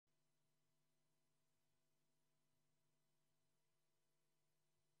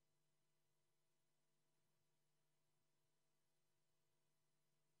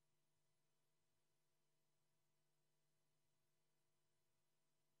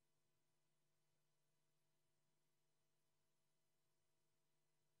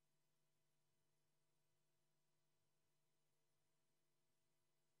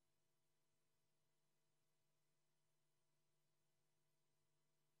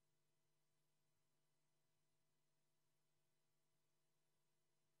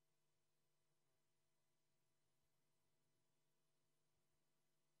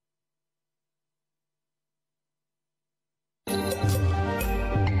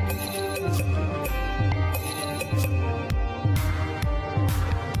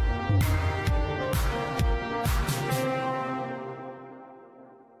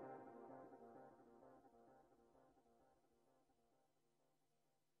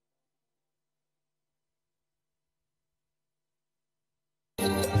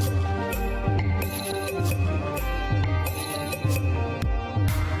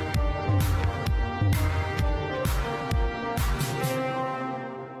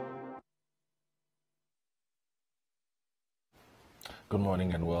Good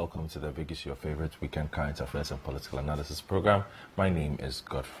morning and welcome to the Big Issue, your favorite weekend current affairs and political analysis program. My name is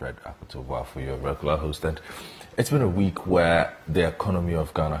Godfred Akutowa, for your regular host, and it's been a week where the economy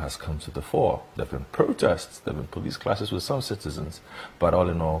of Ghana has come to the fore. There have been protests, there have been police clashes with some citizens, but all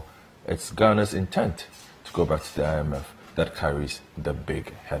in all, it's Ghana's intent to go back to the IMF that carries the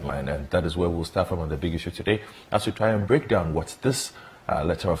big headline, and that is where we'll start from on the Big Issue today as we try and break down what this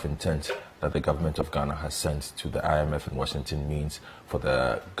letter of intent that the government of Ghana has sent to the IMF in Washington means for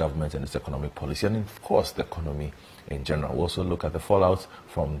the government and its economic policy, and of course the economy in general. We'll also look at the fallout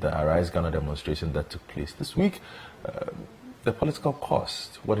from the Arise Ghana demonstration that took place this week, the political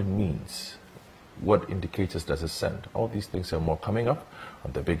cost, what it means, what indicators does it send. All these things and more coming up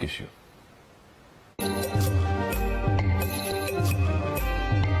on the Big Issue.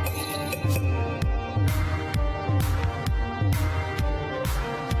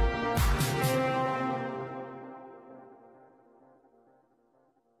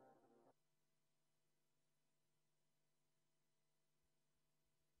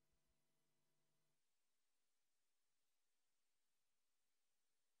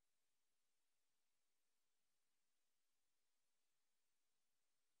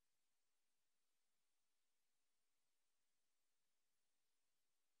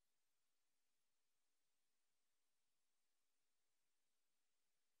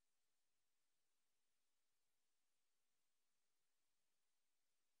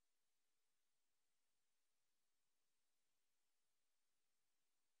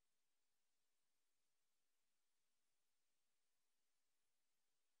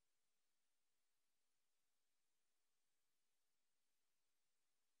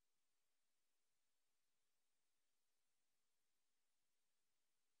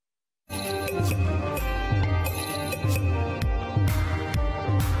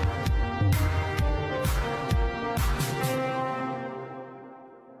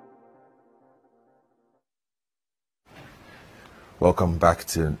 Welcome back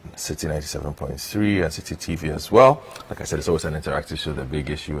to City 97.3 and City TV as well. Like I said, it's always an interactive show, The Big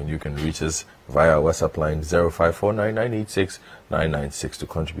Issue, and you can reach us via our WhatsApp line 0549-986-996 to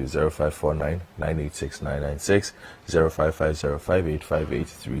contribute, 0549-986-996,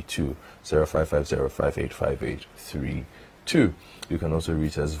 0550585832, 0550585832. You can also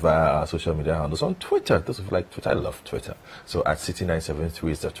reach us via our social media handles on Twitter. Those of you like Twitter, I love Twitter. So at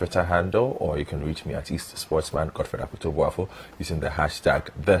City973 is the Twitter handle, or you can reach me at East Sportsman Godfred Akutowa using the hashtag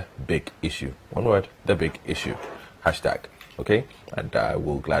The Big Issue. One word, The Big Issue. Hashtag. Okay? And I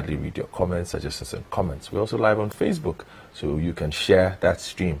will gladly read your comments, suggestions, and comments. We're also live on Facebook, so you can share that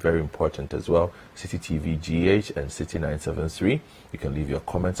stream. Very important as well. City TV GH and City 973. You can leave your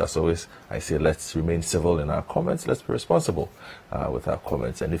comments. As always, I say let's remain civil in our comments. Let's be responsible with our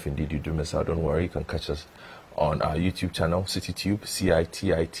comments. And if indeed you do miss out, don't worry. You can catch us on our YouTube channel, CityTube,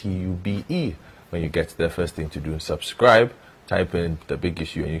 CiTitube. When you get there, first thing to do is subscribe, type in The Big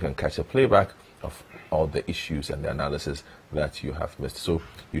Issue, and you can catch a playback of all the issues and the analysis that you have missed, so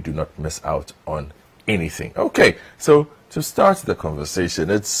you do not miss out on anything. Okay, so to start the conversation,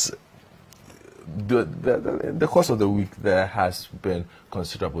 it's in the course of the week there has been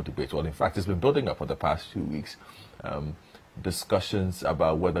considerable debate. Well, in fact, it's been building up for the past 2 weeks. Discussions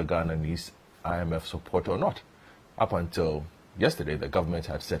about whether Ghana needs IMF support or not. Up until yesterday, the government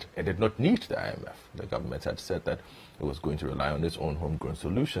had said it did not need the IMF. The government had said that it was going to rely on its own homegrown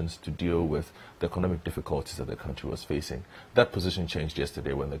solutions to deal with the economic difficulties that the country was facing. That position changed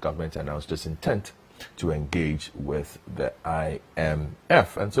yesterday when the government announced its intent to engage with the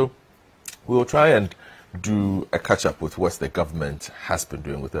IMF. And so we'll try and do a catch-up with what the government has been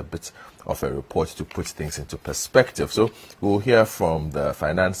doing, with a bit of a report to put things into perspective. So we'll hear from the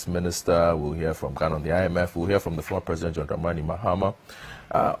finance minister, we'll hear from Ghana on the IMF, we'll hear from the former president, John Dramani Mahama,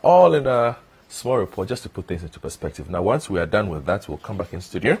 all in a small report just to put things into perspective. Now, once we are done with that, we'll come back in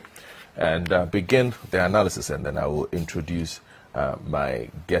studio and begin the analysis, and then I will introduce my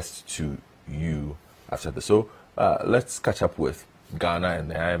guest to you after this. So let's catch up with Ghana and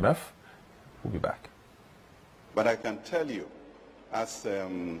the IMF. We'll be back. But I can tell you, as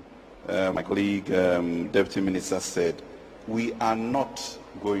my colleague, Deputy Minister said, we are not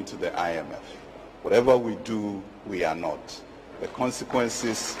going to the IMF. Whatever we do, we are not. The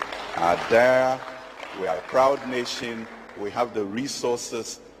consequences are there. We are a proud nation. We have the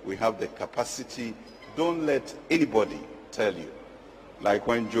resources. We have the capacity. Don't let anybody tell you. Like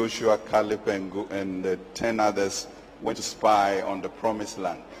when Joshua, Caleb, and the 10 others went to spy on the promised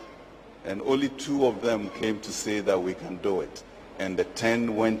land. And only 2 of them came to say that we can do it. And the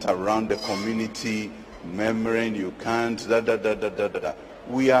 10 went around the community murmuring, you can't, da da da da da da.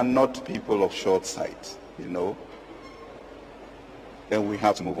 We are not people of short sight, you know. then we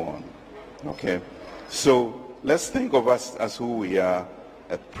have to move on. Okay? So let's think of us as who we are,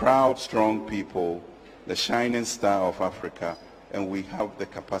 a proud, strong people, the shining star of Africa, and we have the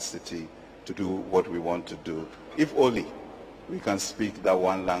capacity to do what we want to do. If only we can speak that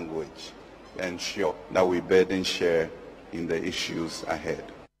one language and ensure that we burden share in the issues ahead.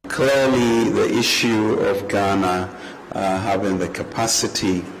 Clearly, the issue of Ghana having the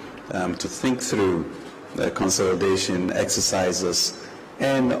capacity to think through the consolidation exercises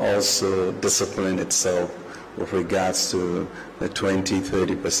and also discipline itself with regards to the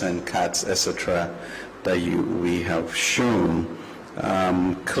 20-30% cuts, etc., that we have shown,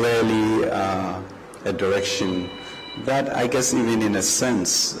 clearly a direction that I guess even in a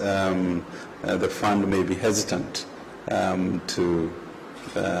sense the fund may be hesitant to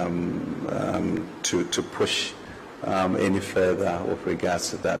push any further with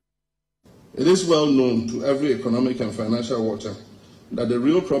regards to that. It is well known to every economic and financial watcher that the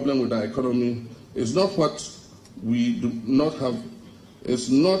real problem with our economy is not what we do not have. It's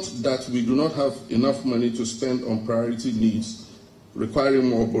not that we do not have enough money to spend on priority needs requiring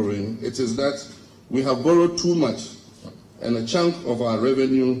more borrowing. It is that we have borrowed too much, and a chunk of our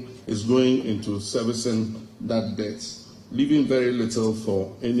revenue is going into servicing that debt, leaving very little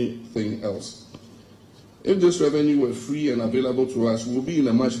for anything else. If this revenue were free and available to us, we would be in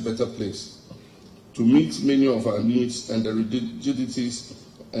a much better place to meet many of our needs, and the rigidities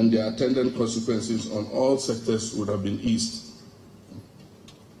and their attendant consequences on all sectors would have been eased.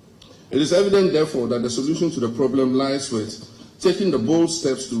 It is evident, therefore, that the solution to the problem lies with taking the bold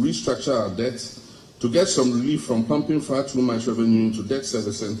steps to restructure our debt, to get some relief from pumping far too much revenue into debt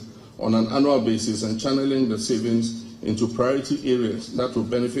servicing on an annual basis and channeling the savings into priority areas that will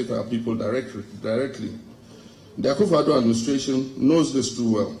benefit our people directly. The Akufo-Addo administration knows this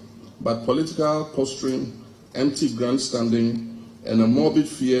too well, but political posturing, empty grandstanding, and a morbid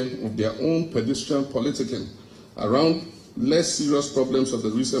fear of their own pedestrian politicking around less serious problems of the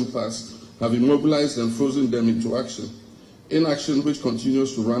recent past have immobilized and frozen them into action. Inaction which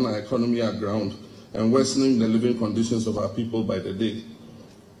continues to run our economy aground and worsening the living conditions of our people by the day.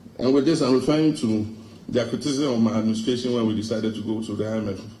 And with this, I'm referring to their criticism of my administration when we decided to go to the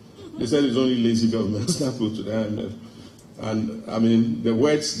IMF. They said it's only lazy governments that go to the IMF. And I mean, the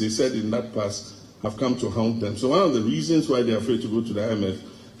words they said in that past have come to haunt them. So one of the reasons why they're afraid to go to the IMF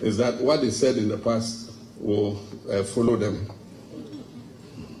is that what they said in the past will follow them.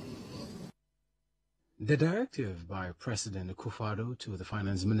 The directive by President Akufo-Addo to the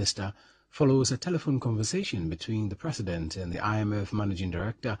Finance Minister follows a telephone conversation between the President and the IMF Managing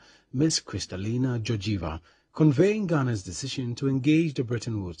Director, Ms. Kristalina Georgieva, conveying Ghana's decision to engage the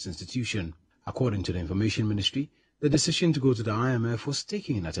Bretton Woods institution. According to the Information Ministry, the decision to go to the IMF was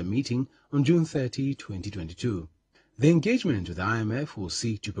taken at a meeting on June 30, 2022. The engagement with the IMF will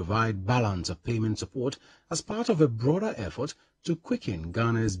seek to provide balance of payment support as part of a broader effort to quicken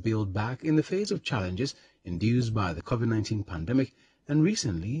Ghana's build back in the face of challenges induced by the COVID-19 pandemic and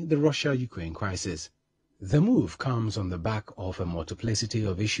recently the Russia-Ukraine crisis. The move comes on the back of a multiplicity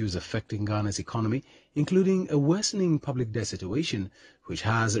of issues affecting Ghana's economy, including a worsening public debt situation, which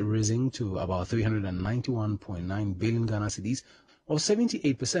has risen to about 391.9 billion Ghana cedis, or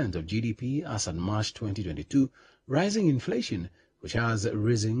 78% of GDP as at March 2022, rising inflation, which has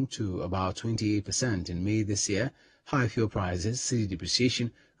risen to about 28% in May this year, high fuel prices, cedi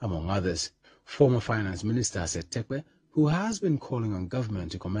depreciation, among others. Former Finance Minister Seth Terkper, who has been calling on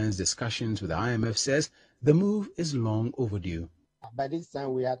government to commence discussions with the IMF, says the move is long overdue. By this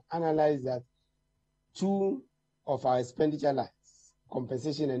time, we had analyzed that two of our expenditure lines,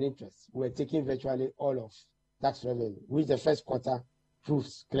 compensation and interest, were taking virtually all of tax revenue, which the first quarter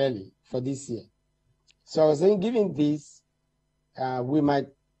proves clearly for this year. So I was saying, given this, we might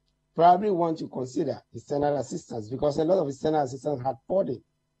probably want to consider external assistance, because a lot of external assistance had poured in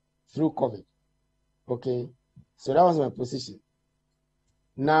through COVID. Okay, so that was my position.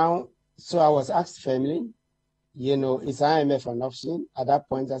 Now, so I was asked firmly, is IMF an option? At that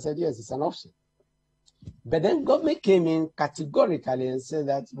point, I said, yes, it's an option. But then government came in categorically and said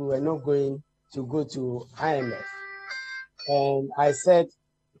that we were not going to go to IMF. And I said,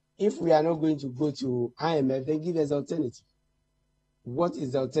 if we are not going to go to IMF, then give us alternative. What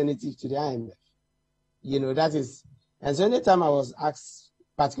is the alternative to the IMF? That is, and so anytime I was asked,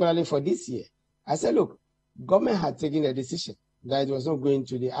 particularly for this year, I said, look, government had taken a decision that it was not going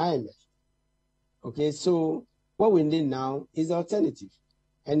to the IMF. Okay, so what we need now is alternative.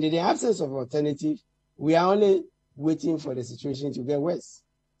 And in the absence of alternative, we are only waiting for the situation to get worse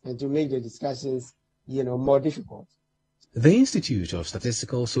and to make the discussions, more difficult. The Institute of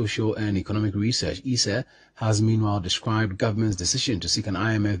Statistical, Social and Economic Research, ISE, has meanwhile described government's decision to seek an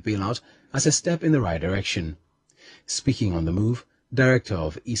IMF bailout as a step in the right direction. Speaking on the move, Director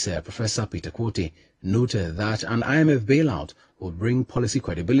of ISE, Professor Peter Quote, noted that an IMF bailout will bring policy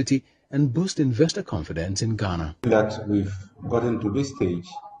credibility and boost investor confidence in Ghana. That we've gotten to this stage,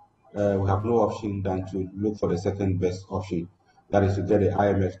 we have no option than to look for the second best option, that is to get the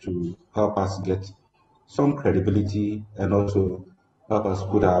IMF to help us get some credibility and also help us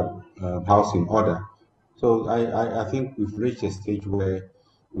put our house in order. So I think we've reached a stage where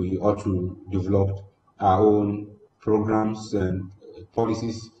we ought to develop our own programs and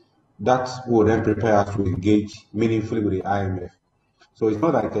policies that will then prepare us to engage meaningfully with the IMF. So it's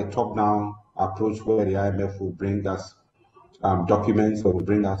not like a top-down approach where the IMF will bring us documents or will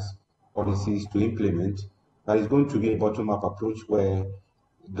bring us policies to implement, but it's going to be a bottom-up approach where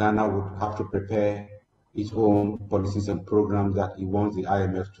Ghana would have to prepare its own policies and programs that it wants the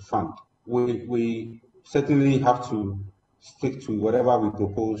IMF to fund. We certainly have to stick to whatever we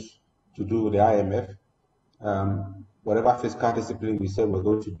propose to do with the IMF. Whatever fiscal discipline we said we're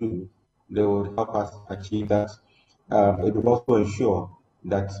going to do, they will help us achieve that. It will also ensure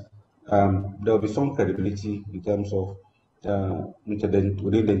that there will be some credibility in terms of within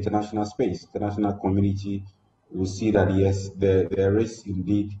the international space. The international community will see that yes, there is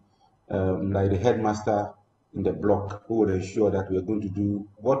indeed like the headmaster in the block who will ensure that we are going to do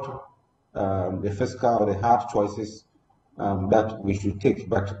what the fiscal or the hard choices that we should take,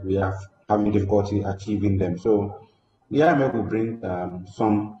 but we are having difficulty achieving them. So the IMF will bring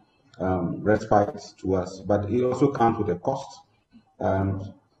some respite to us, but it also comes with a cost.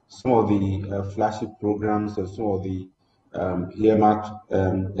 Some of the flagship programs and some of the earmarked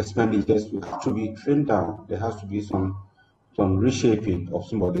expenditures will have to be trimmed down. There has to be some reshaping of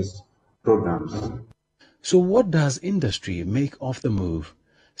some of these programs. So what does industry make of the move?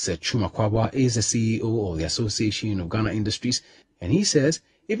 Said Chuma Kwabwa is the CEO of the Association of Ghana Industries, and he says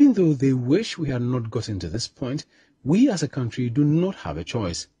even though they wish we had not gotten to this point, we as a country do not have a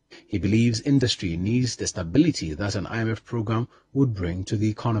choice. He believes industry needs the stability that an IMF program would bring to the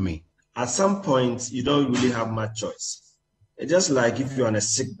economy. At some point, you don't really have much choice. It's just like if you're on a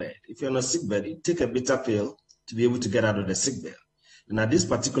sick bed. If you're on a sick bed, you take a bitter pill to be able to get out of the sick bed. And at this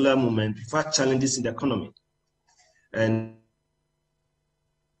particular moment, we've had challenges in the economy. And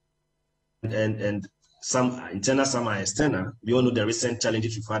some internal, some are external. We all know the recent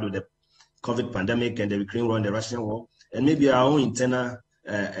challenges we've had with the COVID pandemic and the Ukraine war and the Russian war, and maybe our own internal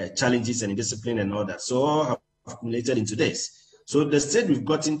challenges and indiscipline and all that. So all have accumulated into this. So the state we've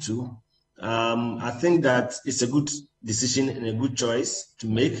got into, I think that it's a good decision and a good choice to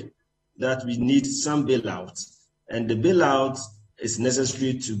make, that we need some bailout. And the bailout is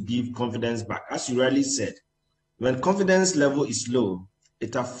necessary to give confidence back. As you rightly said, when confidence level is low,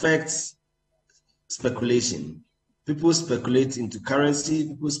 it affects speculation. People speculate into currency,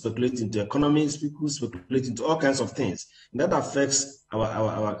 people speculate into economies, people speculate into all kinds of things. And that affects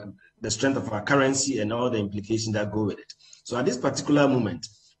the strength of our currency and all the implications that go with it. So at this particular moment,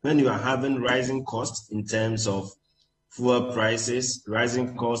 when you are having rising costs in terms of fuel prices,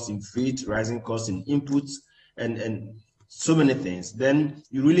 rising costs in feed, rising costs in inputs, and so many things, then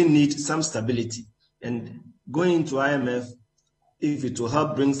you really need some stability. And going into IMF, if it will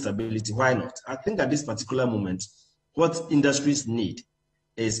help bring stability, why not? I think at this particular moment, what industries need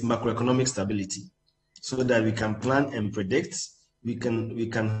is macroeconomic stability, so that we can plan and predict. We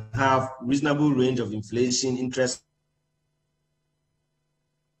can have reasonable range of inflation, interest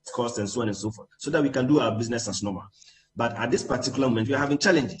costs, and so on and so forth, so that we can do our business as normal. But at this particular moment, we are having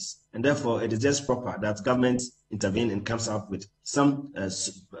challenges, and therefore it is just proper that government intervene and comes up with some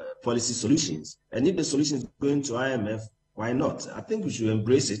policy solutions. And if the solution is going to IMF, why not? I think we should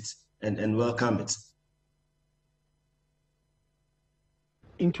embrace it and welcome it.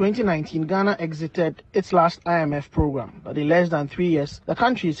 In 2019, Ghana exited its last IMF program, but in less than 3 years, the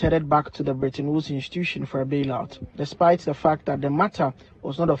country is headed back to the Bretton Woods institution for a bailout. Despite the fact that the matter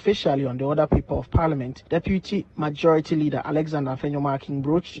was not officially on the order paper of Parliament, Deputy Majority Leader Alexander Afenyo-Markin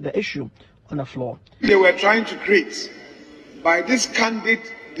broached the issue on the floor. They were trying to create, by this candid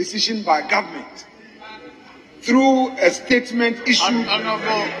decision by government, through a statement issued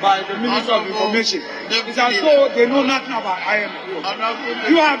by the Minister of Information, it's as though they know nothing about IMF.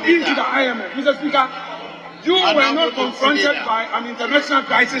 You have been to the IMF, Mr. Speaker. You were not confronted by an international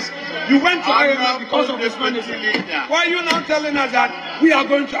crisis. You went to IMF because of this management. Why are you now telling us that we are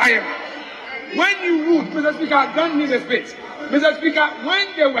going to IMF? When you moved, Mr. Speaker, don't need a space. Mr. Speaker,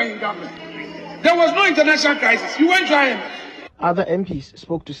 when they were in government, there was no international crisis. You went to IMF. Other MPs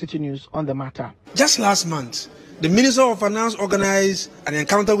spoke to City News on the matter. Just last month, the Minister of Finance organized an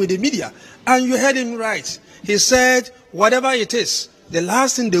encounter with the media, and you heard him right. He said, whatever it is, the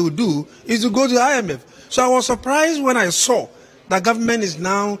last thing they will do is to go to the IMF. So I was surprised when I saw the government is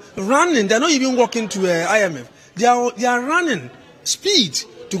now running. They're not even walking to IMF. They are running speed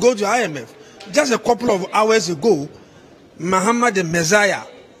to go to IMF. Just a couple of hours ago, Muhammad the Messiah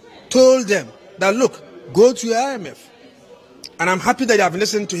told them that, look, go to IMF. And I'm happy that they have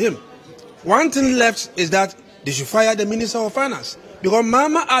listened to him. One thing left is that they should fire the Minister of Finance, because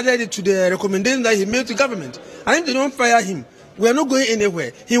Mama added it to the recommendation that he made to government. And if they don't fire him, we are not going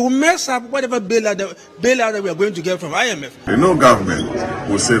anywhere. He will mess up whatever bailout that we are going to get from IMF. No government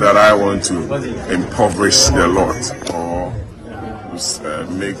will say that I want to impoverish the lot or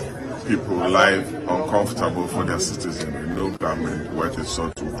make people life uncomfortable for their citizens. No government worth its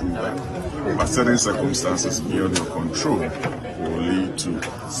salt to do that. But certain circumstances beyond your control will lead to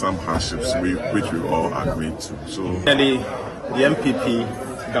some hardships which we all agree to. So the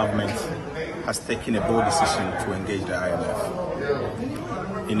MPP government has taken a bold decision to engage the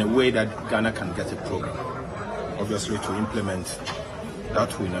IMF in a way that Ghana can get a program, obviously to implement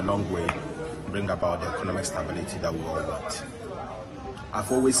that will in a long way bring about the economic stability that we all want.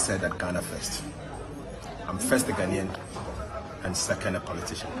 I've always said that Ghana first. I'm first a Ghanaian and second a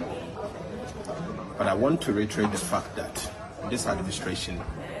politician. But I want to reiterate the fact that this administration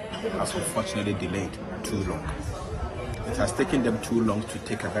has unfortunately delayed too long. It has taken them too long to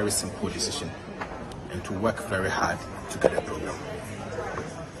take a very simple decision and to work very hard to get a program.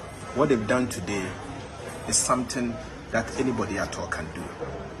 What they've done today is something that anybody at all can do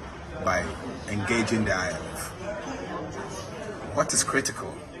by engaging the IMF. What is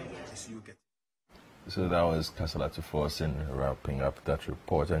critical is you get... So that was Kasalatu Forson wrapping up that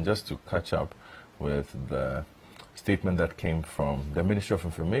report. And just to catch up with the statement that came from the Ministry of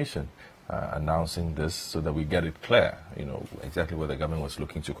Information announcing this so that we get it clear, you know, exactly what the government was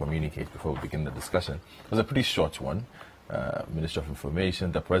looking to communicate before we begin the discussion. It was a pretty short one. Minister of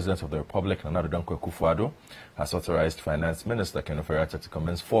Information, the President of the Republic, Nana Addo Dankwa Akufo-Addo, has authorized Finance Minister Ken Ofori-Atta to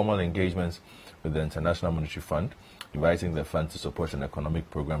commence formal engagements with the International Monetary Fund, devising the fund to support an economic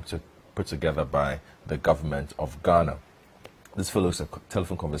program put together by the government of Ghana. This follows a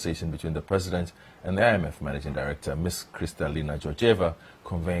telephone conversation between the President and the IMF Managing Director, Ms. Kristalina Georgieva,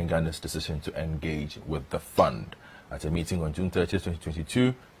 conveying Ghana's decision to engage with the fund. At a meeting on June 30,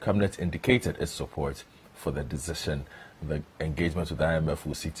 2022, Cabinet indicated its support for the decision. The engagement with the IMF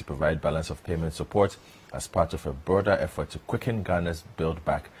will seek to provide balance of payment support as part of a broader effort to quicken Ghana's build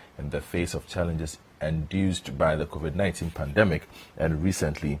back in the face of challenges induced by the COVID-19 pandemic and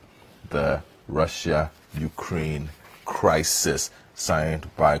recently the Russia-Ukraine crisis, signed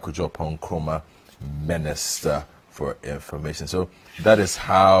by Kojo Nkrumah, Minister for Information. So that is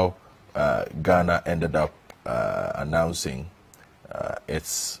how Ghana ended up announcing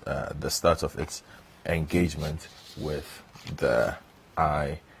the start of its engagement with the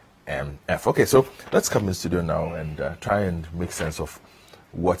IMF. Okay, so let's come in studio now and try and make sense of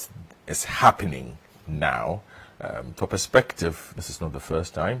what is happening now. For perspective, this is not the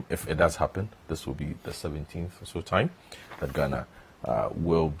first time. If it does happen, this will be the 17th or so time that Ghana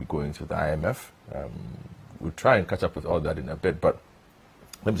will be going to the IMF. We'll try and catch up with all that in a bit, but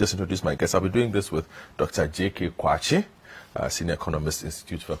let me just introduce my guests. I'll be doing this with Dr. J.K. Kwakye, Senior Economist,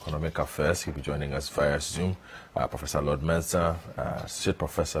 Institute for Economic Affairs. He'll be joining us via Zoom. Professor Lord Mensah, Associate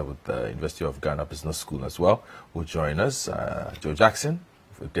Professor with the University of Ghana Business School as well, will join us. Joe Jackson,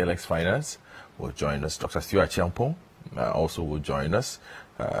 with Delex Finance, will join us. Dr. Stuart Chiampong also will join us.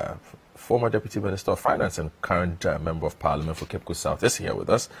 Former Deputy Minister of Finance and current Member of Parliament for Cape Coast South is here with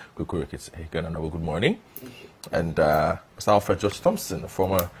us. Good morning. And Mr. Alfred George Thompson,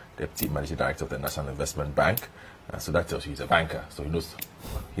 former Deputy Managing Director of the National Investment Bank. So that tells you he's a banker, so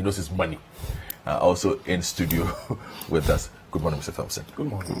he knows his money. Also in studio with us. Good morning, Mr. Thompson. Good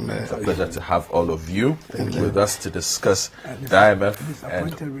morning. It's a pleasure to have all of you with us to discuss the IMF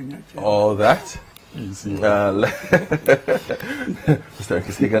and all that. Mr.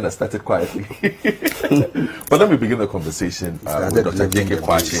 Nkisegana started quietly. But let me begin the conversation with Dr. J.K.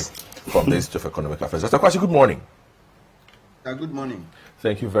 Kwakye from the Institute of Economic Affairs. Dr. Kwakye, good morning. Good morning.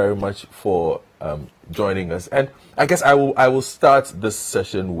 Thank you very much for joining us. And I guess I will start this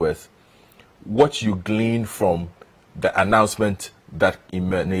session with what you gleaned from the announcement that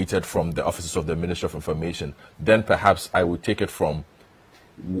emanated from the offices of the Ministry of Information. Then perhaps I will take it from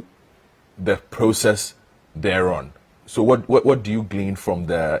the process thereon. So what do you glean from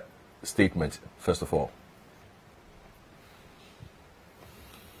the statement, first of all?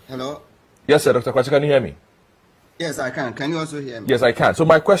 Hello? Yes, sir, Dr. Kwakye, can you hear me? Yes, I can. Can you also hear me? Yes, I can. So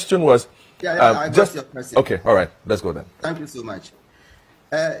my question was... I got your question. Okay, all right. Let's go then. Thank you so much.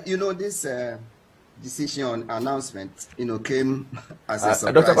 This decision announcement, came as a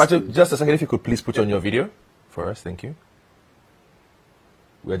surprise. Dr. Kwachu, just a second, if you could please put on your video for us. Thank you.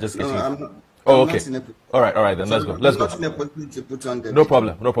 We're just getting... okay. All right, then let's go. Let's go. To put on the no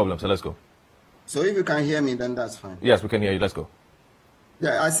problem. So let's go. So if you can hear me, then that's fine. Yes, we can hear you. Let's go.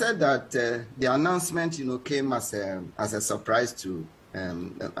 Yeah, I said that the announcement, came as a surprise to,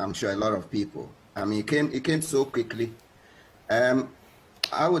 I'm sure, a lot of people. I mean, it came so quickly.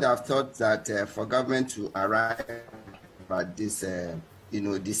 I would have thought that for government to arrive at this,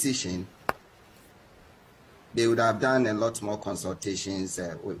 decision, they would have done a lot more consultations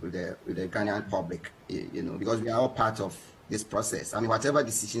with the Ghanaian public, because we are all part of this process. I mean, whatever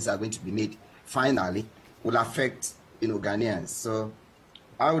decisions are going to be made finally will affect, Ghanaians. So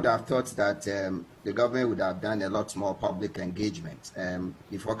I would have thought that the government would have done a lot more public engagement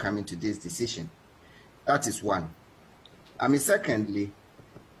before coming to this decision. That is one. I mean, secondly,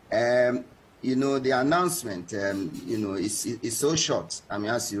 the announcement, is so short. I mean,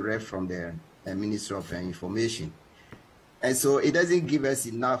 as you read from the Minister of Information. And so it doesn't give us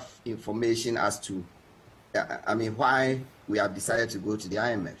enough information as to, why we have decided to go to the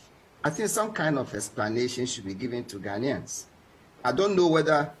IMF. I think some kind of explanation should be given to Ghanaians. I don't know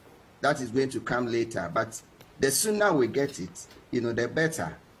whether that is going to come later, but the sooner we get it, the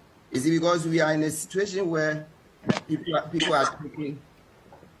better. Is it because we are in a situation where people are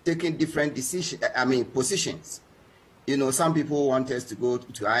taking different positions? Some people want us to go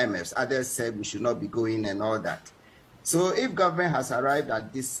to IMFs, others said we should not be going and all that. So if government has arrived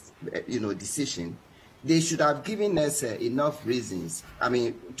at this, decision, they should have given us enough reasons,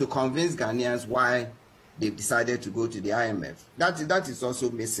 to convince Ghanaians why they've decided to go to the IMF. That is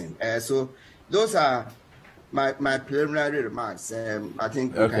also missing. So those are my preliminary remarks. I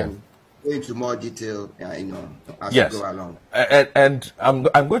think we can go into more detail, as we go along. And I'm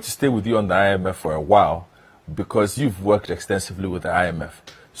going to stay with you on the IMF for a while, because you've worked extensively with the IMF.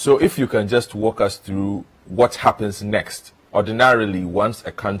 So if you can just walk us through what happens next. Ordinarily, once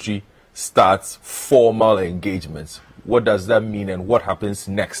a country starts formal engagements, what does that mean and what happens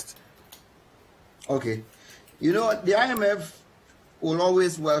next? Okay. The IMF will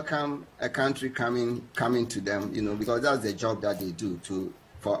always welcome a country coming to them, because that's the job that they do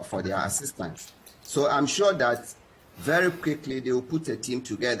for their assistance. So I'm sure that very quickly they will put a team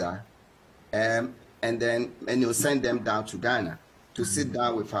together and you'll send them down to Ghana to sit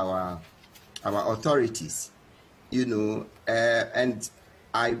down with our authorities, and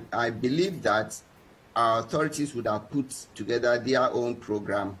I believe that our authorities would have put together their own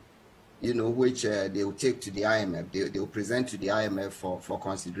program, which they will take to the IMF. They will present to the IMF for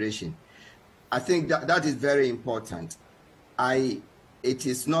consideration. I think that is very important. It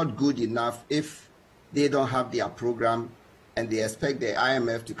is not good enough if they don't have their program and they expect the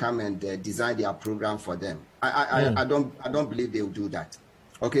IMF to come and design their program for them. I don't believe they will do that.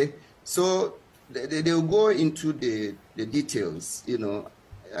 Okay, so they will go into the details,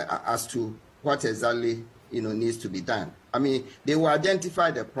 as to what exactly needs to be done. They will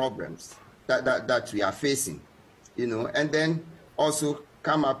identify the problems that we are facing, and then also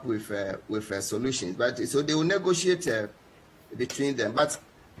come up with solutions. But so they will negotiate between them. But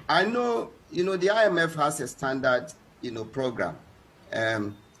I know, the IMF has a standard program.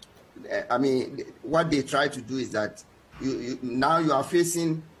 What they try to do is that now you are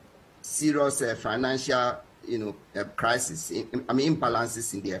facing serious financial, crisis,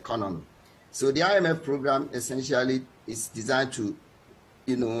 imbalances in the economy. So the IMF program essentially is designed to,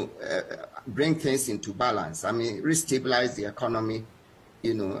 bring things into balance. Restabilize the economy,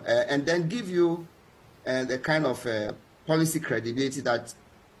 and then give you the kind of policy credibility that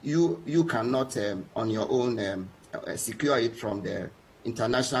you cannot on your own secure it from the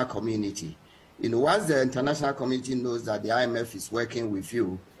international community. Once the international community knows that the IMF is working with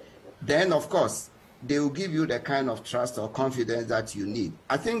you, then of course they will give you the kind of trust or confidence that you need.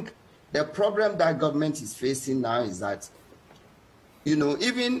 I think the problem that government is facing now is that,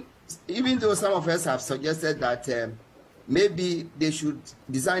 even though some of us have suggested that maybe they should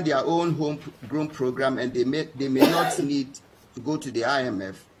design their own homegrown program and they may not need to go to the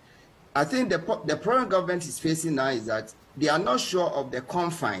IMF. I think the problem government is facing now is that they are not sure of the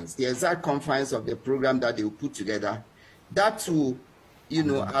confines, the exact confines of the program that they will put together. That will,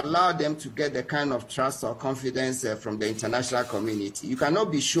 allow them to get the kind of trust or confidence from the international community. You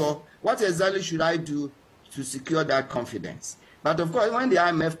cannot be sure what exactly should I do to secure that confidence. But of course, when the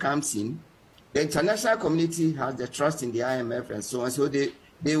IMF comes in, the international community has the trust in the IMF and so on. So they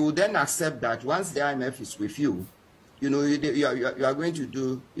will then accept that once the IMF is with you, you are going to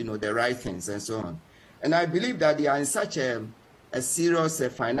do, the right things and so on. And I believe that they are in such a serious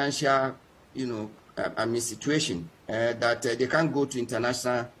financial, situation that they can't go to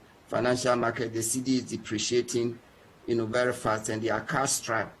international financial market. The cedi is depreciating, very fast, and they are cash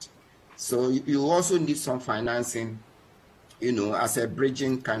strapped. So you also need some financing, as a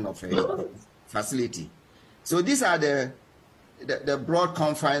bridging kind of a facility. So these are the broad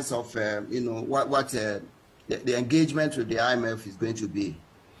confines of, what the engagement with the IMF is going to be.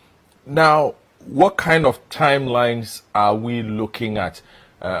 Now, what kind of timelines are we looking at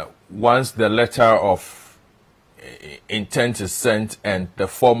once the letter of intent is sent and the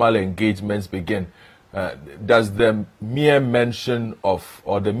formal engagements begin? Does the mere mention of,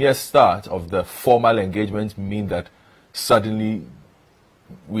 or the mere start of the formal engagement mean that suddenly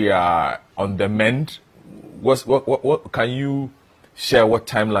we are on the mend? What can you share what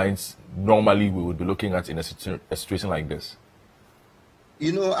timelines normally we would be looking at in a situation like this?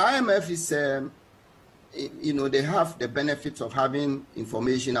 IMF is, they have the benefits of having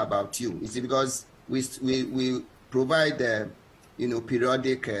information about you. You see, because we provide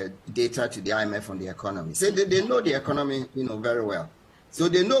periodic data to the IMF on the economy. So they know the economy, very well. So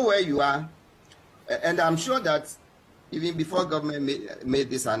they know where you are. And I'm sure that even before government made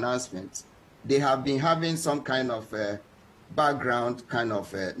this announcement, they have been having some kind of background kind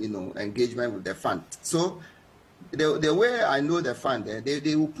of, engagement with the fund. So the way I know the fund,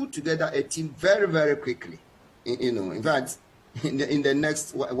 they will put together a team very, very quickly. In fact, in the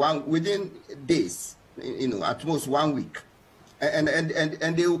next within days, at most 1 week, and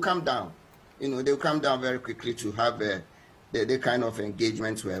they will come down. They will come down very quickly to have the kind of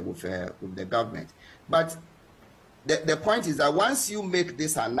engagement with the government. But the point is that once you make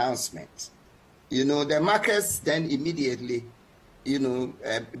this announcement, the markets then immediately,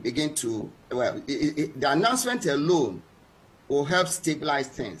 begin to, the announcement alone will help stabilize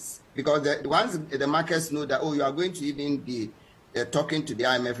things. Because once the markets know that, you are going to even be talking to the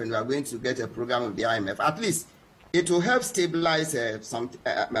IMF and you are going to get a program with the IMF, at least it will help stabilize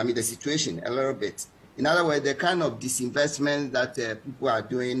the situation a little bit. In other words, the kind of disinvestment that people are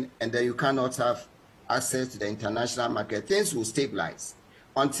doing, and then you cannot have access to the international market, things will stabilize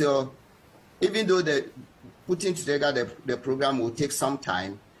until, even though the putting together the program will take some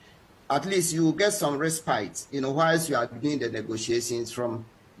time, at least you will get some respite, whilst you are doing the negotiations, from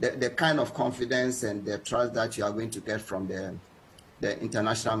the kind of confidence and the trust that you are going to get from the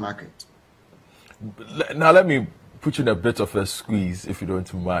international market. Now, let me put you in a bit of a squeeze, if you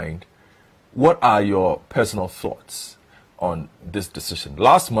don't mind. What are your personal thoughts on this decision?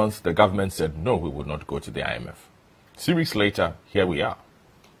 Last month, the government said, no, we would not go to the IMF. 2 weeks later, here we are.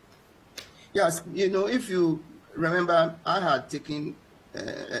 Yes, if you remember, I had taken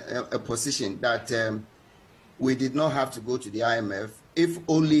a position that we did not have to go to the IMF if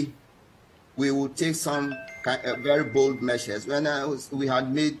only we would take some very bold measures. When we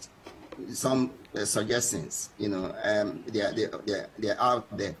had made some suggestions, they're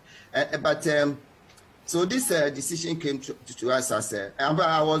out there. So this decision came to us as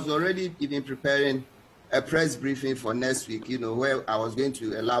I was already even preparing a press briefing for next week, where I was going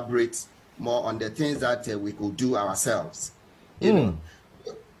to elaborate more on the things that we could do ourselves.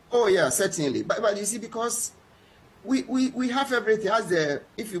 Oh yeah, certainly. But you see, because we have everything.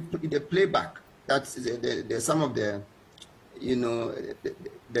 If you put the playback, that's some of the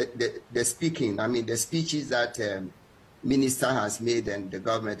the speaking. I mean, the speeches that minister has made and the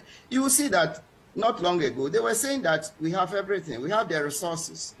government. You will see that not long ago they were saying that we have everything. We have the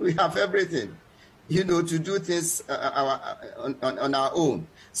resources. We have everything. To do things on our own.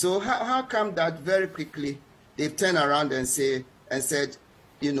 So how come that very quickly they've turned around and said,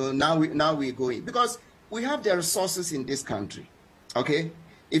 now we're going? Because we have the resources in this country, okay?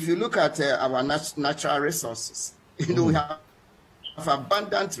 If you look at our natural resources, we have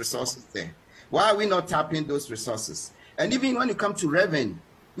abundant resources there. Why are we not tapping those resources? And even when it comes to revenue,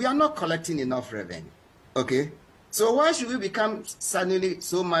 we are not collecting enough revenue, okay? So why should we become suddenly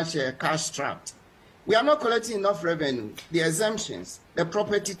so much cash strapped? We are not collecting enough revenue. The exemptions, the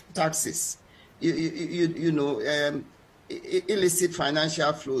property taxes, illicit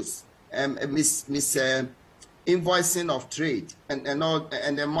financial flows, invoicing of trade, and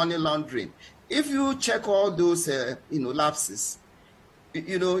the money laundering. If you check all those lapses,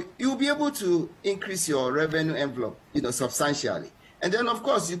 you'll be able to increase your revenue envelope, substantially. And then of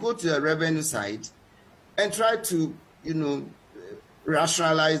course you go to the revenue side and try to,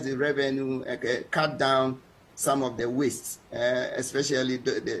 rationalize the revenue, cut down some of the wastes, especially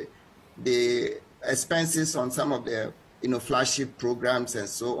the expenses on some of the flagship programs and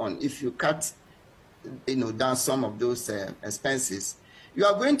so on. If you cut down some of those expenses, you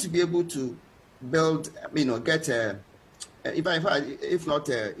are going to be able to build, get if not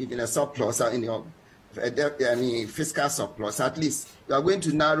even a surplus in your fiscal surplus. At least you are going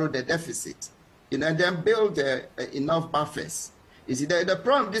to narrow the deficit, and then build enough buffers. You see, the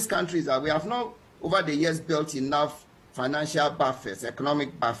problem with this country is that we have not over the years built enough financial buffers,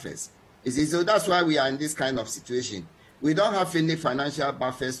 economic buffers. You see, so that's why we are in this kind of situation. We don't have any financial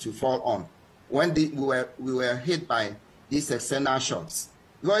buffers to fall on when we were hit by these external shocks.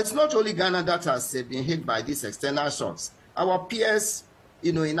 Because it's not only Ghana that has been hit by these external shocks. Our peers,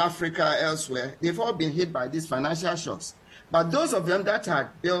 in Africa, elsewhere, they've all been hit by these financial shocks. But those of them that had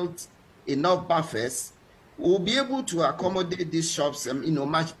built enough buffers will be able to accommodate these shocks,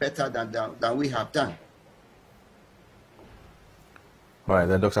 much better than we have done. All right,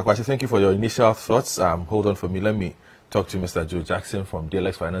 then, Dr. Kwasi, thank you for your initial thoughts. Hold on for me. Let me talk to Mr. Joe Jackson from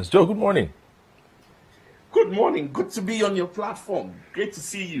DLX Finance. Joe, good morning. Good morning. Good to be on your platform. Great to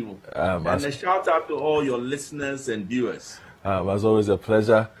see you. And a shout out to all your listeners and viewers. As always, a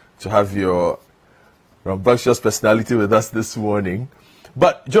pleasure to have your rambunctious personality with us this morning.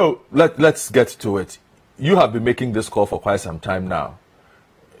 But Joe, let's get to it. You have been making this call for quite some time now.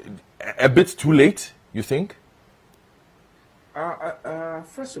 A bit too late, you think?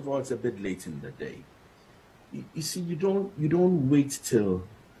 First of all, it's a bit late in the day. You see, you don't wait till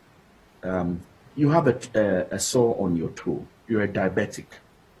you have a sore on your toe. You're a diabetic.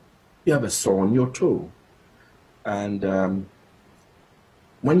 You have a sore on your toe. And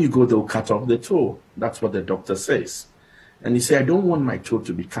when you go, they'll cut off the toe. That's what the doctor says. And you say, I don't want my toe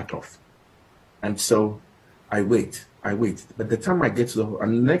to be cut off. And so I wait. But the time I get to the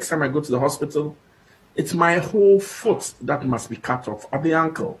next time I go to the hospital, it's my whole foot that must be cut off at the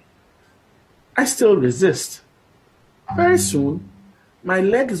ankle. I still resist. Very soon, my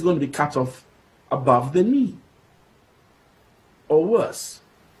leg is going to be cut off above the knee, or worse.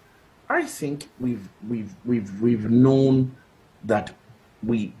 I think we've known that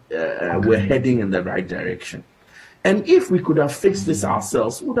we're heading in the right direction, and if we could have fixed this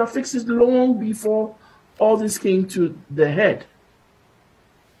ourselves, we would have fixed it long before all this came to the head.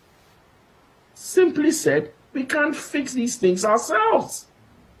 Simply said, we can't fix these things ourselves.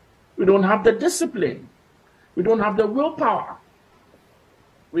 We don't have the discipline. We don't have the willpower.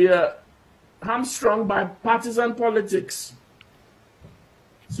 We are hamstrung by partisan politics,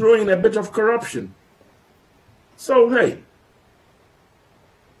 throwing a bit of corruption. So, hey,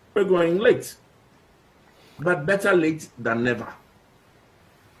 we're going late, but better late than never.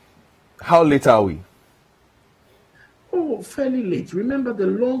 How late are we? Oh, fairly late. Remember, the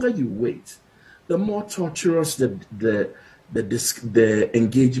longer you wait, the more torturous the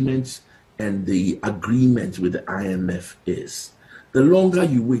engagement and the agreement with the IMF is. The longer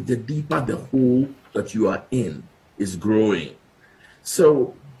you wait, the deeper the hole that you are in is growing.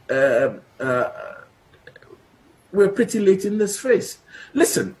 So we're pretty late in this phase.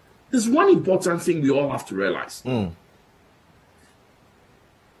 Listen, there's one important thing we all have to realize.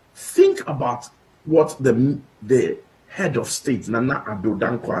 Think about what the head of state, Nana Addo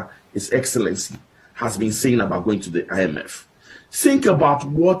Dankwa, His Excellency, has been saying about going to the IMF. Think about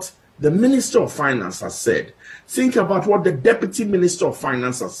what the Minister of Finance has said. Think about what the Deputy Minister of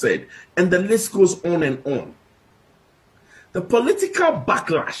Finance has said. And the list goes on and on. The political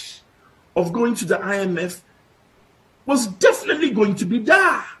backlash of going to the IMF was definitely going to be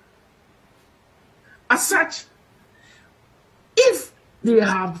there. As such, if they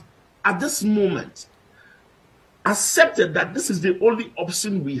have, at this moment, accepted that this is the only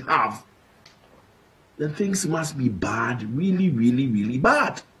option we have, then things must be bad, really, really, really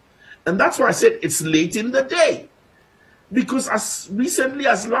bad. And that's why I said it's late in the day. Because as recently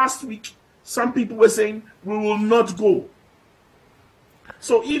as last week, some people were saying, we will not go.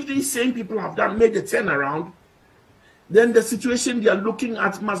 So if these same people have made a turnaround, then the situation they are looking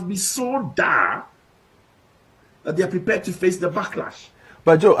at must be so dire that they are prepared to face the backlash.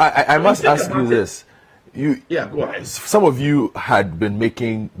 But Joe, I must ask you this. Go ahead. Some of you had been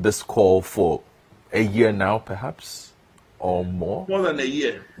making this call for a year now, perhaps, or more. More than a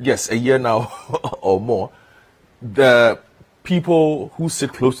year. Yes, a year now or more. The people who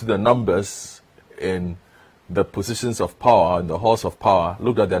sit close to the numbers in the positions of power, in the halls of power,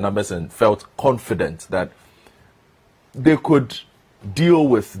 looked at their numbers and felt confident that they could deal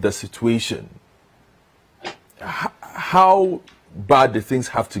with the situation. How bad do things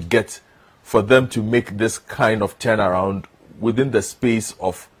have to get for them to make this kind of turnaround within the space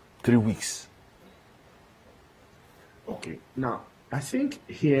of 3 weeks? Okay, now, I think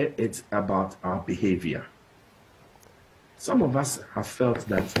here it's about our behavior. Some of us have felt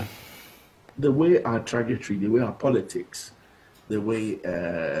that the way our trajectory, the way our politics, the way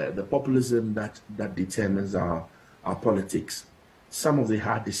the populism that determines our politics, some of the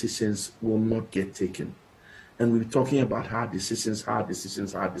hard decisions will not get taken. And we're talking about hard decisions.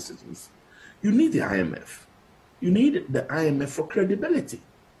 You need the IMF. You need the IMF for credibility.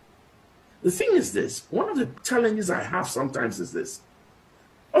 The thing is this, one of the challenges I have sometimes is this.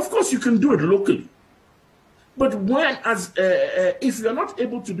 Of course, you can do it locally. But when, if you're not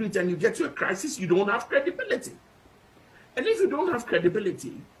able to do it and you get to a crisis, you don't have credibility. And if you don't have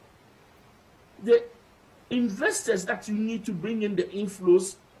credibility, the investors that you need to bring in the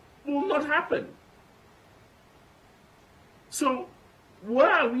inflows will not happen. So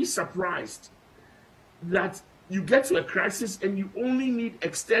why are we surprised that you get to a crisis and you only need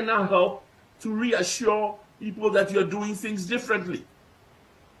external help to reassure people that you're doing things differently?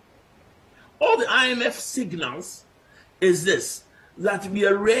 All the IMF signals is this, that we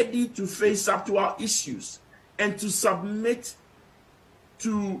are ready to face up to our issues and to submit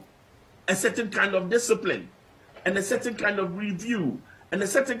to a certain kind of discipline and a certain kind of review and a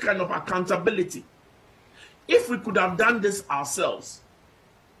certain kind of accountability. If we could have done this ourselves,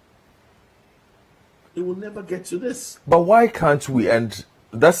 it will never get to this. But why can't we? And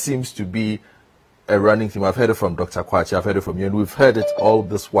that seems to be a running theme. I've heard it from Dr. Kwachi, I've heard it from you, and we've heard it all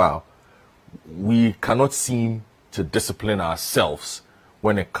this while. We cannot seem to discipline ourselves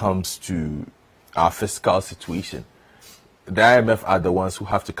when it comes to our fiscal situation. The IMF are the ones who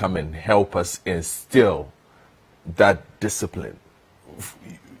have to come and help us instill that discipline.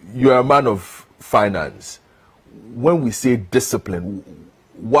 You're a man of finance. When we say discipline,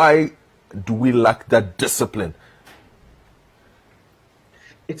 why do we lack that discipline?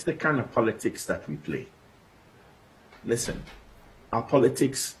 It's the kind of politics that we play. Listen, our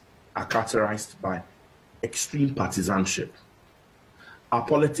politics are characterized by extreme partisanship. Our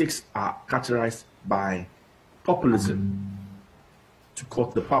politics are characterized by populism to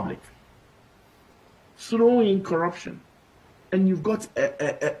court the public. Throw in corruption, and you've got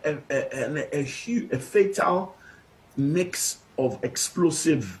a fatal mix of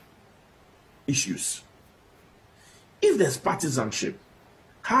explosive issues. If there's partisanship,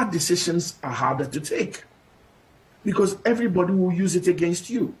 hard decisions are harder to take because everybody will use it against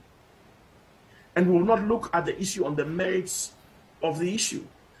you and will not look at the issue on the merits of the issue.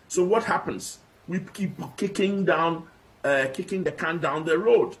 So what happens? We keep kicking the can down the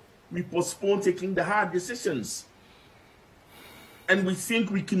road. We postpone taking the hard decisions. And we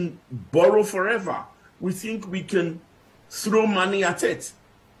think we can borrow forever. We think we can throw money at it.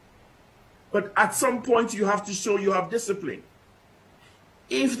 But at some point, you have to show you have discipline.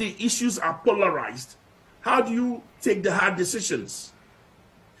 If the issues are polarized, how do you take the hard decisions?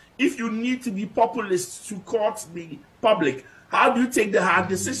 If you need to be populist to court the public, how do you take the hard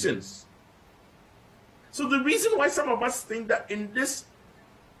decisions? So the reason why some of us think that in this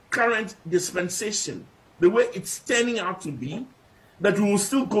current dispensation, the way it's turning out to be, that we will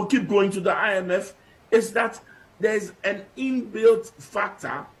still keep going to the IMF, is that there's an inbuilt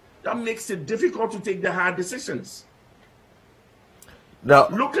factor that makes it difficult to take the hard decisions. Now,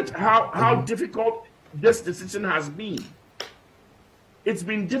 look at how difficult this decision has been. It's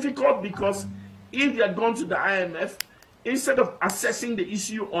been difficult because if you had gone to the IMF, instead of assessing the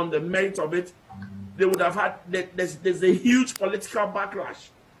issue on the merit of it, they would have had, there's a huge political backlash.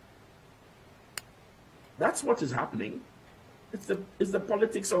 That's what is happening. It's the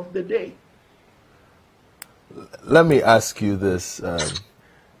politics of the day. Let me ask you this.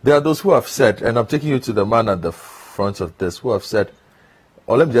 There are those who have said, and I'm taking you to the man at the front of this, who have said,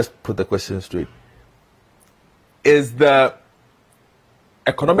 or let me just put the question straight. Is the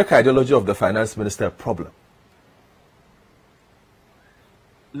economic ideology of the finance minister a problem?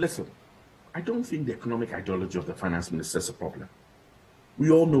 Listen, I don't think the economic ideology of the finance minister is a problem. We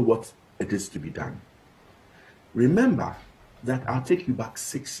all know what it is to be done. Remember that I'll take you back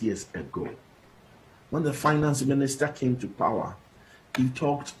 6 years ago. When the finance minister came to power, he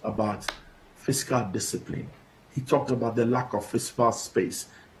talked about fiscal discipline. He talked about the lack of fiscal space.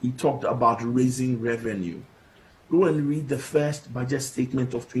 He talked about raising revenue. Go and read the first budget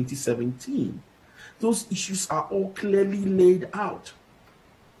statement of 2017. Those issues are all clearly laid out.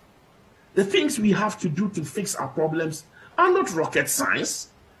 The things we have to do to fix our problems are not rocket science.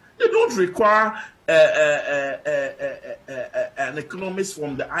 They don't require an economist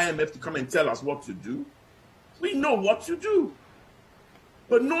from the IMF to come and tell us what to do. We know what to do.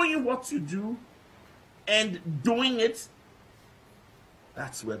 But knowing what to do and doing it,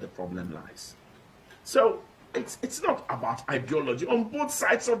 that's where the problem lies. So it's not about ideology. On both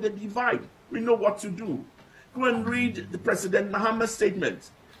sides of the divide, we know what to do. Go and read the President Mahama's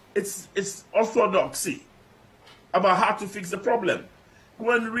statement. it's orthodoxy about how to fix the problem.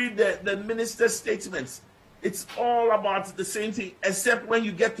 Go and read the minister's statements. It's all about the same thing, except when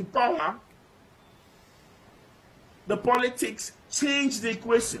you get to power, the politics change the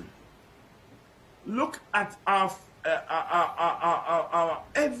equation. Look at our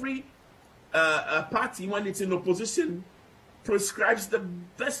every party, when it's in opposition, prescribes the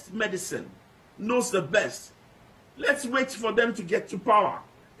best medicine, knows the best. Let's wait for them to get to power,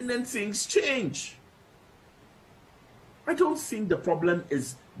 and then things change. I don't think the problem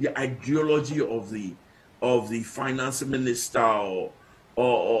is the ideology of the finance minister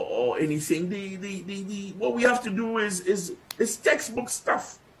or anything. The what we have to do is textbook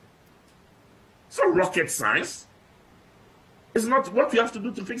stuff. It's not rocket science. It's not what we have to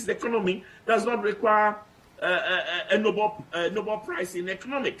do to fix the economy. Does not require a Nobel Prize in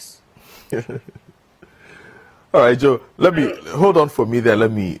economics. All right, Joe. Let me hold on for me there.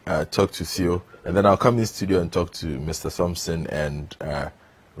 Let me talk to Theo, and then I'll come in studio and talk to Mr. Thompson and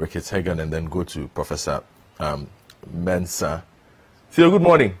Ricketts Hagan, and then go to Professor Mensah. Theo, good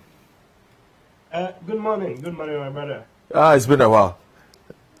morning. Good morning, my brother. It's been a while.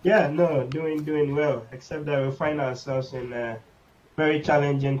 Yeah, no, doing well, except that we find ourselves in very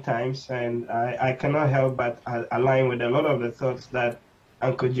challenging times, and I cannot help but align with a lot of the thoughts that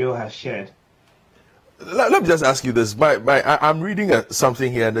Uncle Joe has shared. Let me just ask you this. I'm reading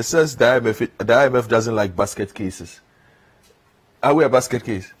something here, and it says the IMF doesn't like basket cases. Are we a basket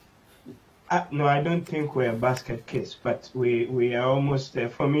case? No, I don't think we're a basket case, but we are almost there.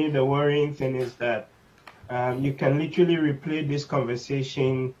 For me, the worrying thing is that you can literally replay this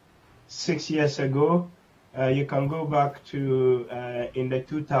conversation 6 years ago. You can go back to in the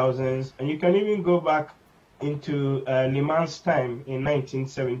 2000s, and you can even go back into Lehman's time in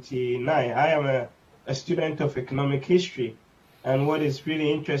 1979. I am a student of economic history, and what is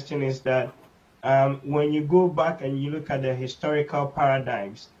really interesting is that when you go back and you look at the historical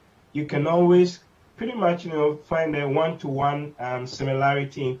paradigms, you can always pretty much find a one-to-one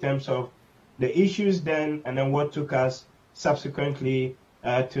similarity in terms of the issues then and then what took us subsequently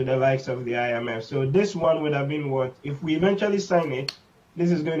to the likes of the IMF. So this one would have been what, if we eventually sign it,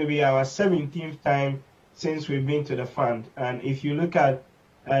 this is going to be our 17th time since we've been to the fund. And if you look at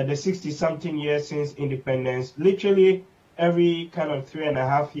the 60-something years since independence, literally every kind of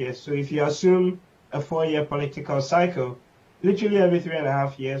 3.5 years. So if you assume a 4-year political cycle, literally every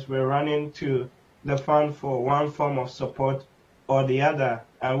 3.5 years, we're running to the fund for one form of support or the other,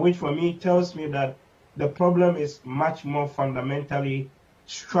 which for me tells me that the problem is much more fundamentally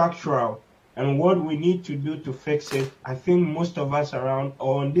structural. And what we need to do to fix it, I think most of us around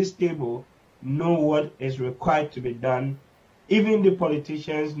or on this table know what is required to be done. Even the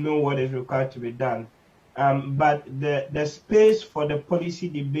politicians know what is required to be done. But the space for the policy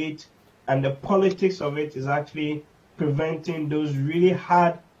debate and the politics of it is actually preventing those really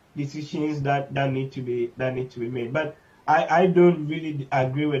hard decisions that need to be made. But I don't really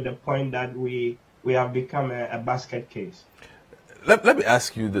agree with the point that we have become a basket case. Let me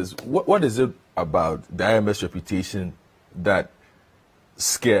ask you this. What is it about the IMF's reputation that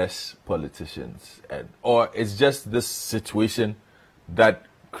scares politicians? Or it's just this situation that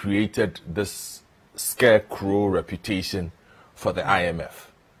created this scarecrow reputation for the IMF?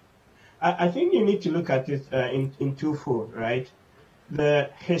 I think you need to look at it in twofold, right? The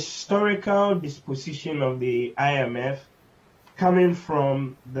historical disposition of the IMF coming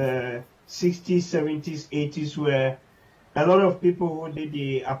from the 60s, 70s, 80s, where a lot of people who did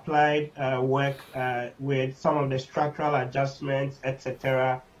the applied work with some of the structural adjustments,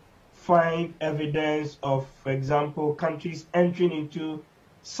 etc., find evidence of, for example, countries entering into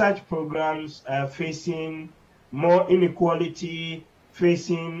such programs facing more inequality,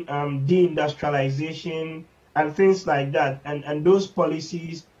 facing deindustrialization and things like that. And those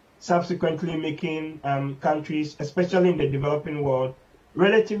policies subsequently making countries, especially in the developing world,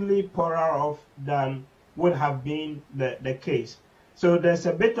 relatively poorer off than would have been the case. So there's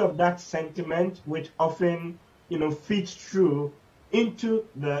a bit of that sentiment which often, feeds through into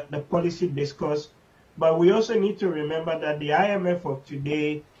the policy discourse. But we also need to remember that the IMF of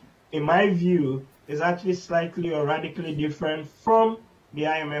today, in my view, is actually slightly or radically different from the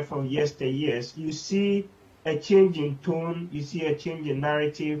IMF of yesteryears. You see a change in tone, you see a change in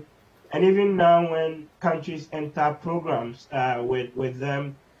narrative, and even now when countries enter programs with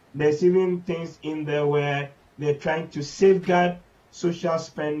them, there's even things in there where they're trying to safeguard social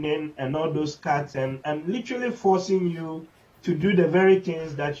spending and all those cuts and literally forcing you to do the very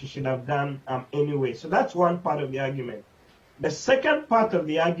things that you should have done anyway. So that's one part of the argument. The second part of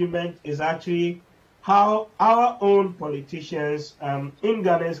the argument is actually how our own politicians, in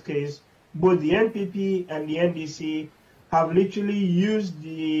Ghana's case, both the NPP and the NDC, have literally used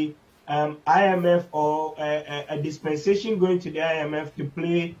the IMF or a dispensation going to the IMF to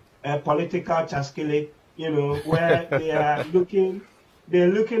play a political chaskele, where they're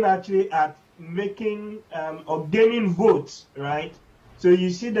looking actually at making or gaining votes, right? So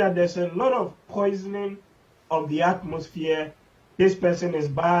you see that there's a lot of poisoning of the atmosphere. This person is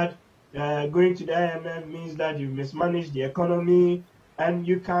bad. Going to the IMF means that you mismanaged the economy, and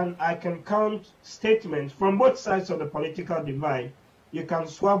I can count statements from both sides of the political divide. You can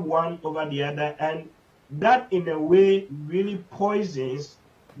swap one over the other, and that in a way really poisons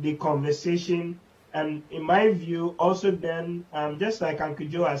the conversation, and in my view also then, just like Uncle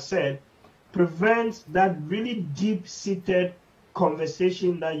Joe has said, prevents that really deep-seated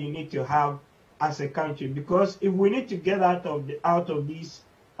conversation that you need to have as a country. Because if we need to get out of these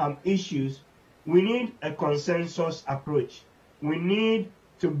issues, we need a consensus approach. We need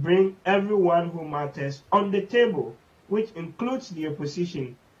to bring everyone who matters on the table, which includes the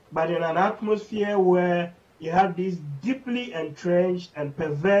opposition. But in an atmosphere where you have this deeply entrenched and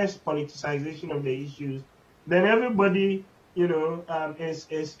perverse politicization of the issues, then everybody,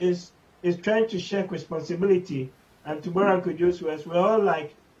 is trying to shirk responsibility. And to borrow Uncle Joe's words, we're all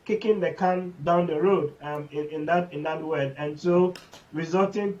like kicking the can down the road in that word, and so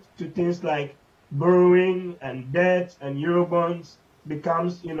resulting to things like borrowing and debt and Eurobonds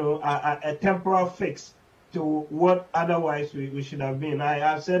becomes a temporal fix to what otherwise we should have been. I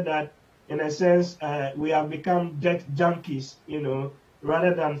have said that in a sense we have become debt junkies,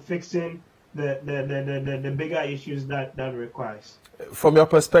 rather than fixing the bigger issues that requires. From your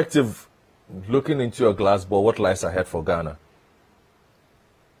perspective, looking into your glass ball, what lies ahead for Ghana?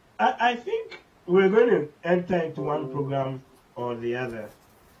 I think we're going to enter into one program or the other.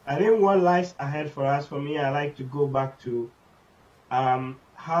 I think what lies ahead for us, for me, I like to go back to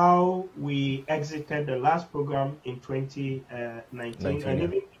how we exited the last program in 2019, and even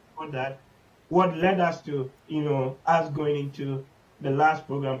before that, what led us to, us going into the last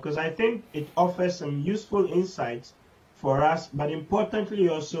program, because I think it offers some useful insights for us, but importantly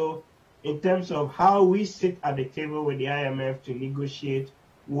also in terms of how we sit at the table with the IMF to negotiate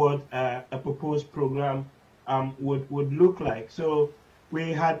what a proposed program would look like. So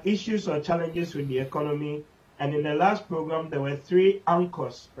we had issues or challenges with the economy, and in the last program there were 3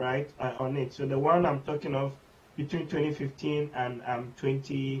 anchors, right, on it. So the one I'm talking of between 2015 and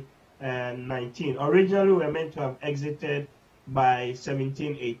 2019. Originally we were meant to have exited by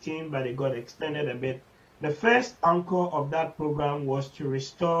 17-18, but it got extended a bit. The first anchor of that program was to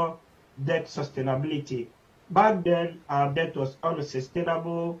restore debt sustainability. Back then, our debt was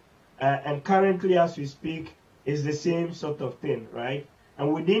unsustainable, and currently, as we speak, is the same sort of thing, right?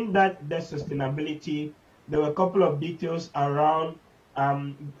 And within that debt sustainability, there were a couple of details around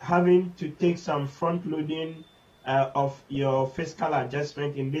having to take some front-loading of your fiscal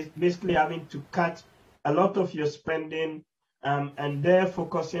adjustment, in basically having to cut a lot of your spending, and there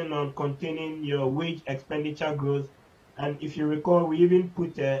focusing on containing your wage expenditure growth. And if you recall, we even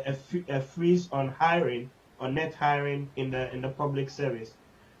put a freeze on hiring, on net hiring in the public service.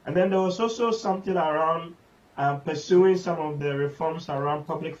 And then there was also something around pursuing some of the reforms around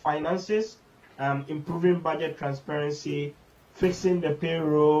public finances, improving budget transparency, fixing the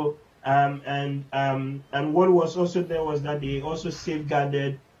payroll, and what was also there was that they also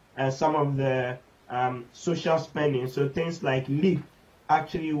safeguarded some of the social spending. So things like LEAP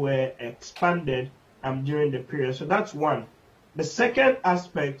actually were expanded during the period. So that's one. The second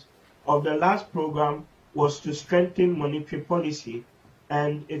aspect of the last program was to strengthen monetary policy.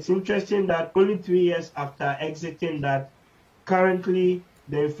 And it's interesting that only 3 years after exiting that, currently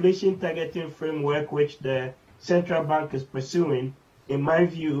the inflation targeting framework which the central bank is pursuing, in my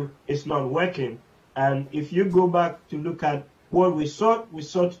view, is not working. And if you go back to look at what we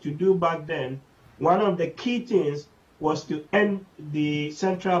sought to do back then, one of the key things was to end the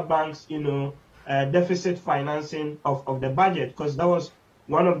central bank's, deficit financing of the budget, because that was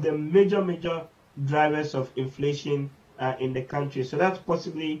one of the major drivers of inflation in the country. So that's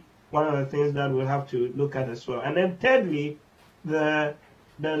possibly one of the things that we'll have to look at as well. And then thirdly, the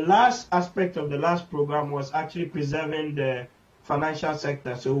last aspect of the last program was actually preserving the financial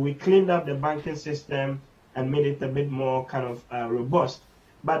sector. So we cleaned up the banking system and made it a bit more kind of robust.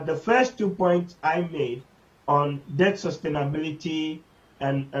 But the first 2 points I made on debt sustainability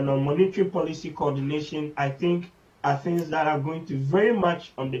and on monetary policy coordination, I think are things that are going to very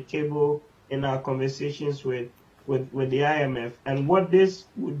much on the table in our conversations with the IMF. And what this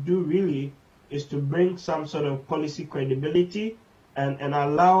would do really is to bring some sort of policy credibility and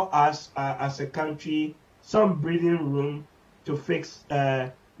allow us as a country some breathing room to fix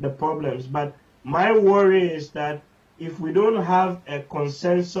the problems. But my worry is that if we don't have a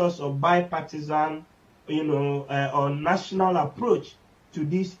consensus or bipartisan, or national approach to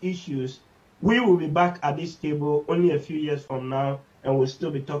these issues, we will be back at this table only a few years from now, and we'll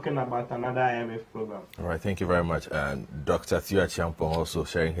still be talking about another IMF program. All right, thank you very much. And Dr. Theo Acheampong also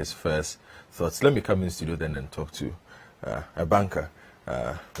sharing his first thoughts. Let me come in the studio then and talk to a banker.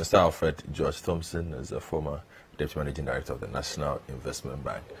 Mr. Alfred George Thompson is a former Deputy Managing Director of the National Investment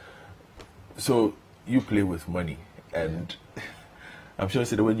Bank. So you play with money, and I'm sure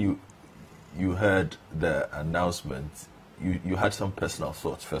that when you heard the announcement, you had some personal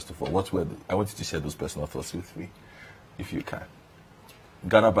thoughts. First of all, I want you to share those personal thoughts with me, if you can.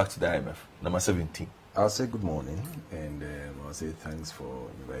 Ghana back to the IMF, number 17. I'll say good morning, and I'll say thanks for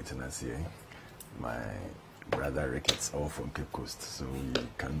inviting us here. My brother Ricketts, all from Cape Coast, so we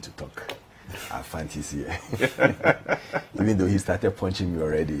come to talk our fancies here. Even though he started punching me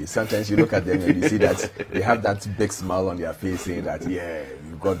already, sometimes you look at them and you see that they have that big smile on their face saying that, yeah,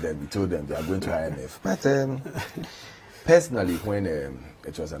 you got them, we told them they are going to IMF. But personally, when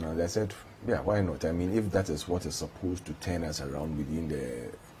it was announced, I said, yeah, why not? I mean, if that is what is supposed to turn us around within the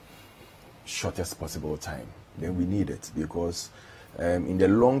shortest possible time, then we need it, because in the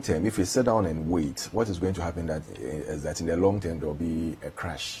long term, if we sit down and wait, what is going to happen is that in the long term there will be a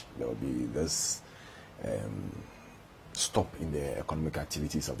crash. There will be this stop in the economic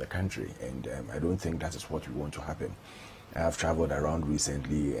activities of the country, and I don't think that is what we want to happen. I have traveled around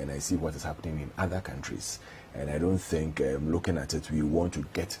recently and I see what is happening in other countries, and I don't think, looking at it, we want to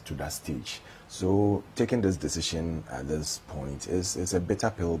get to that stage. So taking this decision at this point is a bitter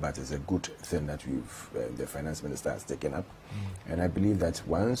pill, but it's a good thing that the finance minister has taken up. And I believe that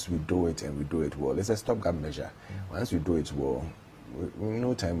once we do it and we do it well, it's a stopgap measure. Once we do it well, in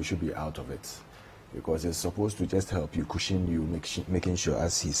no time we should be out of it, because it's supposed to just help you, cushion you, making sure,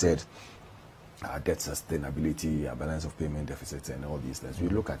 as he said, our debt sustainability, our balance of payment deficits, and all these things. We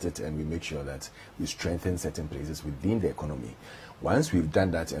look at it and we make sure that we strengthen certain places within the economy. Once we've done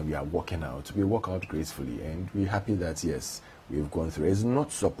that and we are walking out, we walk out gracefully, and we're happy that, yes, we've gone through. It's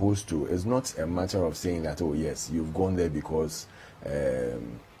not supposed to, it's not a matter of saying that, oh, yes, you've gone there because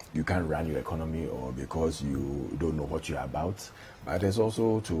you can't run your economy or because you don't know what you're about. But it's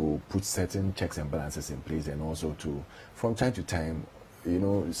also to put certain checks and balances in place, and also to, from time to time,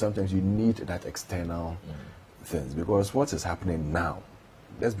 sometimes you need that external things, because what is happening now,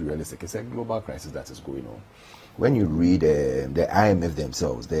 let's be realistic, it's a global crisis that is going on. When you read the IMF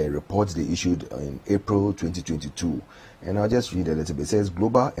themselves, the reports they issued in April 2022, and I'll just read a little bit. It says,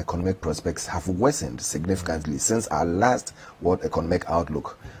 global economic prospects have worsened significantly since our last World Economic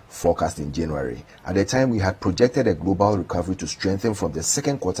Outlook forecast in January. At the time, we had projected a global recovery to strengthen from the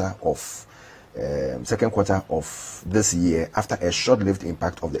second quarter of this year after a short-lived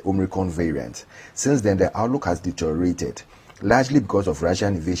impact of the Omicron variant. Since then, the outlook has deteriorated, largely because of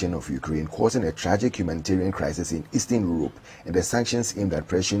Russian invasion of Ukraine, causing a tragic humanitarian crisis in Eastern Europe and the sanctions aimed at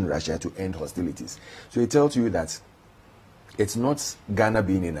pressuring Russia to end hostilities. So it tells you that it's not Ghana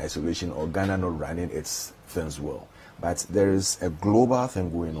being in isolation or Ghana not running its things well, but there is a global thing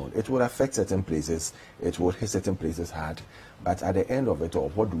going on. It will affect certain places, it will hit certain places hard, but at the end of it all,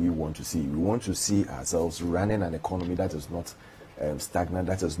 what do we want to see? We want to see ourselves running an economy that is not stagnant,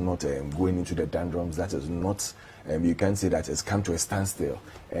 that is not going into the doldrums, that is not, you can say that it's come to a standstill.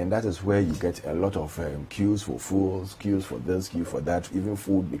 And that is where you get a lot of queues for fools, queues for this, queue for that. Even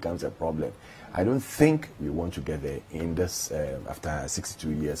food becomes a problem. I don't think we want to get there in this, after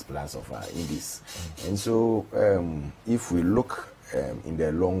 62 years plus of Indies. And so if we look in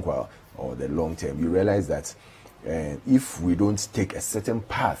the long while or the long term, you realize that if we don't take a certain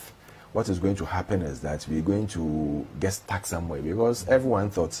path, what is going to happen is that we're going to get stuck somewhere, because everyone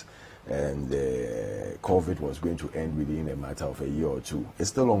thought the COVID was going to end within a matter of a year or two. It's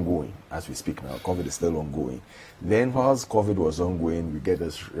still ongoing as we speak now. COVID is still ongoing. Then whilst COVID was ongoing, we get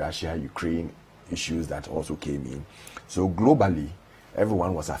this Russia-Ukraine issues that also came in. So globally,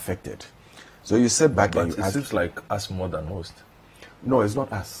 everyone was affected. So you sit back and you ask, seems like us more than most. No, it's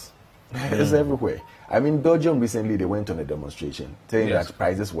not us. It's everywhere. I mean, Belgium recently, they went on a demonstration saying that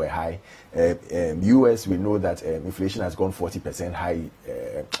prices were high. US, we know that inflation has gone 40% high,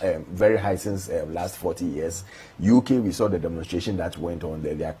 very high since last 40 years. UK, we saw the demonstration that went on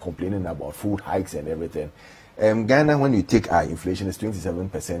there. They are complaining about food hikes and everything. Ghana, when you take our inflation, is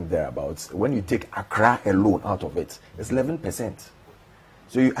 27% thereabouts. When you take Accra alone out of it, it's 11%.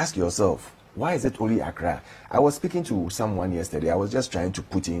 So you ask yourself, why is it only Accra? I was speaking to someone yesterday. I was just trying to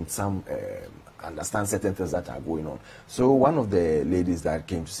put in some understand certain things that are going on. So one of the ladies that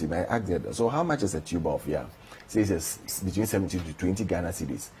came to see me, I asked her, so how much is a tube of yam? She says it's between 70 to 20 Ghana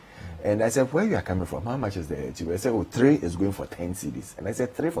cedis. And I said, where you are coming from? How much is the tube? I said, oh, 3 is going for 10 cedis. And I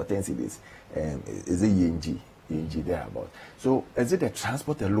said, 3 for 10 cedis. Is it ENG thereabout? So is it the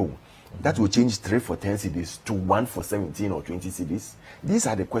transport alone that will change 3 for 10 cedis to 1 for 17 or 20 cedis? These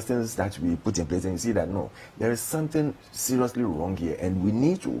are the questions that we put in place, and you see that no, there is something seriously wrong here, and we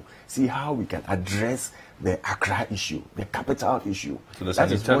need to see how we can address the Accra issue, the capital issue. So there's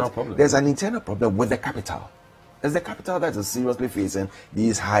an internal problem. There's an internal problem with the capital. It's the capital that is seriously facing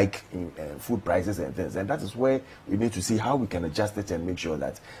these hike in food prices and things, and that is where we need to see how we can adjust it and make sure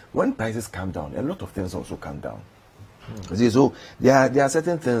that when prices come down, a lot of things also come down. See, so there are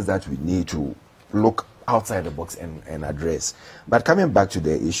certain things that we need to look outside the box and address. But coming back to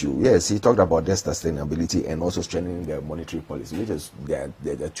the issue, yes, he talked about debt sustainability and also strengthening the monetary policy, which is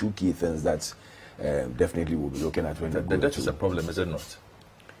the 2 key things that definitely we'll be looking at when the debt is a problem, is it not?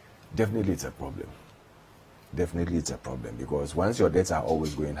 Definitely it's a problem. Definitely it's a problem, because once your debts are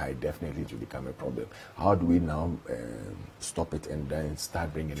always going high, definitely it will become a problem. How do we now stop it and then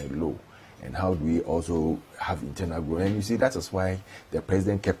start bringing it low? And how do we also have internal growth? And you see, that is why the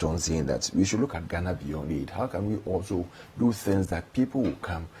president kept on saying that we should look at Ghana beyond aid. How can we also do things that people will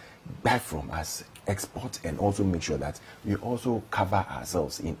come back from us, export, and also make sure that we also cover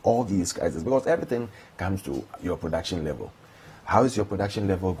ourselves in all these crises? Because everything comes to your production level. How is your production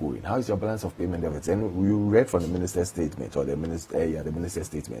level going? How is your balance of payment levels? And you read from the minister's statement, or the minister's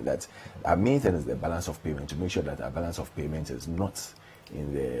statement, that our main thing is the balance of payment, to make sure that our balance of payment is not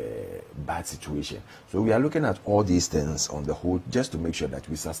in the bad situation. So we are looking at all these things on the whole, just to make sure that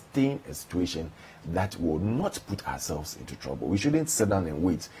we sustain a situation that will not put ourselves into trouble. We shouldn't sit down and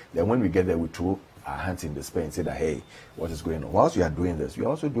wait. Then when we get there, we throw our hands in despair and say that, hey, what is going on? Whilst we are doing this, we are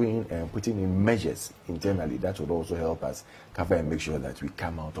also doing putting in measures internally that would also help us cover and make sure that we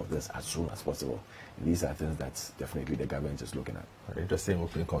come out of this as soon as possible. And these are things that definitely the government is looking at. Interesting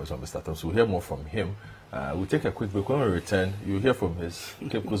opening comments on Mr. Tom. So we'll hear more from him. We'll take a quick break. When we return, you'll hear from his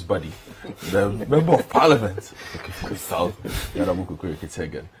Cape Coast buddy, the Member of Parliament, Cape Coast South, Yadabu Kukuri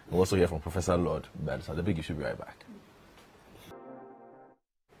Kitegen. We'll also hear from Professor Lord. That's the big issue. Be right back.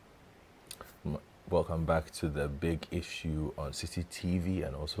 Welcome back to the big issue on City TV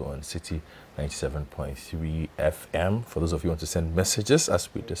and also on City 97.3 FM. For those of you who want to send messages as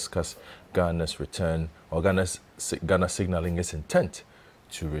we discuss Ghana's return, or Ghana signaling its intent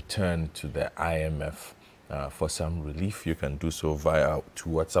to return to the IMF for some relief, you can do so via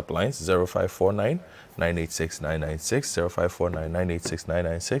 2 WhatsApp lines, 0549 986 996, 0549 986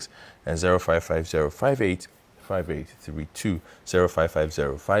 996, and 0550 5832,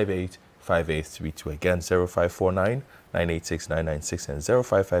 0550 5832. Again, 0549 986 996 and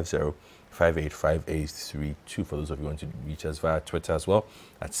 0550 585832. For those of you who want to reach us via Twitter as well,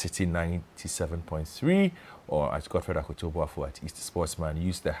 at City 97.3 or at Godfred Akotobuafo at East Sportsman.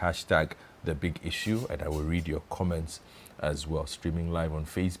 Use the hashtag The Big Issue, and I will read your comments as well. Streaming live on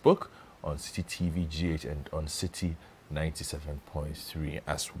Facebook, on City TV GH, and on City 97.3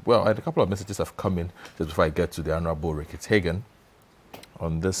 as well. And a couple of messages have come in just before I get to the Honorable Ricky Hagen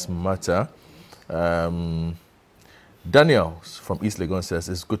on this matter. Daniel from East Legon says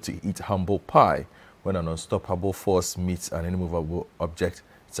it's good to eat humble pie. When an unstoppable force meets an immovable object,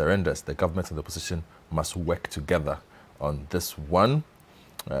 it surrenders. The government and the opposition must work together on this one.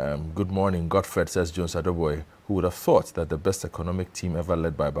 Good morning, Godfred, says Jones Adoboy. Who would have thought that the best economic team ever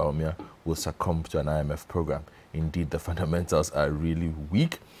led by Baumia will succumb to an IMF program? Indeed, the fundamentals are really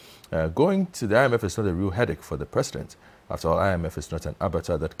weak. Going to the IMF is not a real headache for the president. After all, IMF is not an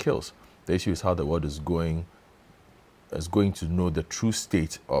abattoir that kills. The issue is how the world is going to know the true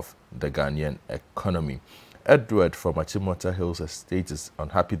state of the Ghanaian economy. Edward from Achimota Hills Estate is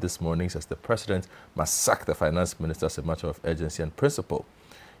unhappy this morning, says the president must sack the finance minister as a matter of urgency and principle.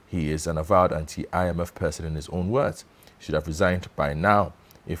 He is an avowed anti-IMF person in his own words. He should have resigned by now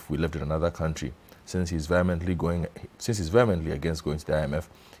if we lived in another country. Since he's vehemently against going to the IMF,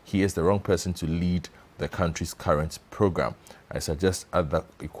 he is the wrong person to lead the country's current program. I suggest other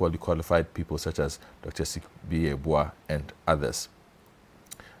equally qualified people such as Dr. Sikbi Ebua and others.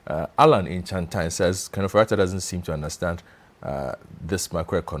 Alan in Chantain says, Kenofarata doesn't seem to understand this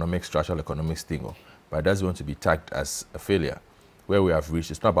macroeconomic, structural economics thing, but does want to be tagged as a failure. Where we have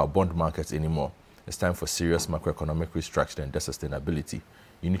reached, it's not about bond markets anymore. It's time for serious macroeconomic restructuring and debt sustainability.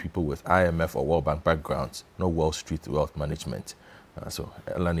 You need people with IMF or World Bank backgrounds, not Wall Street wealth management. So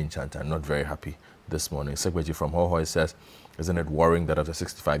Elani Nchanta, not very happy this morning. Segbeji from Hohoi says, isn't it worrying that after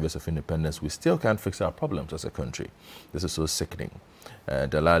 65 years of independence, we still can't fix our problems as a country? This is so sickening.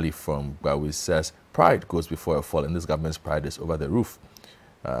 Dalali from Bawi says, pride goes before a fall, and this government's pride is over the roof.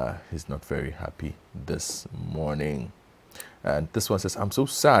 He's not very happy this morning. And this one says, I'm so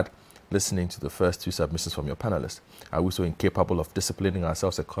sad listening to the first 2 submissions from your panelists. Are we so incapable of disciplining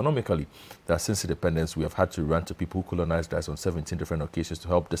ourselves economically that since independence we have had to run to people who colonized us on 17 different occasions to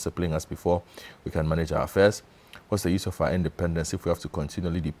help discipline us before we can manage our affairs? What's the use of our independence if we have to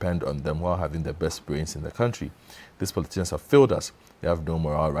continually depend on them while having the best brains in the country? These politicians have failed us. They have no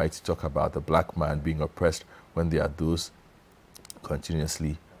moral right to talk about the black man being oppressed when they are those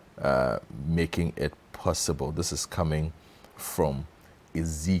continuously making it possible. This is coming from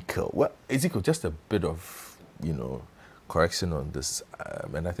Ezekiel. Well, Ezekiel, just a bit of, correction on this.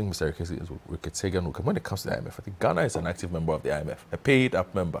 And I think Mr. Riketsegan, when it comes to the IMF, I think Ghana is an active member of the IMF, a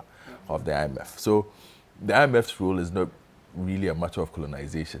paid-up member of the IMF. So the IMF's role is not really a matter of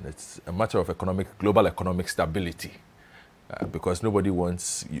colonization. It's a matter of global economic stability. Because nobody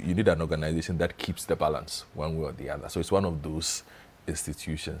wants, you need an organization that keeps the balance one way or the other. So it's one of those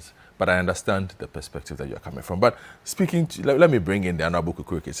institutions. But I understand the perspective that you're coming from. But speaking to, let me bring in the Honorable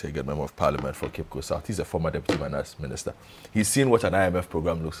Kuku Riketsegan, Member of Parliament for Cape Coast South. He's a former Deputy Finance Minister. He's seen what an IMF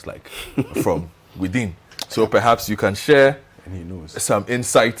program looks like from within. So perhaps you can share some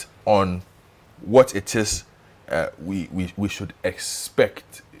insight on what it is we should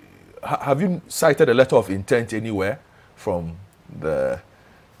expect. Have you cited a letter of intent anywhere from the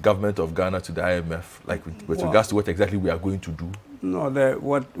government of Ghana to the IMF, like with regards to what exactly we are going to do? No,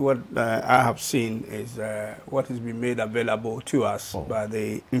 what I have seen is what has been made available to us by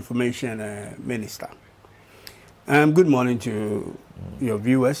the Information Minister. Good morning to your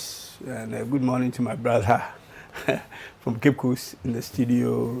viewers, and good morning to my brother from Cape Coast in the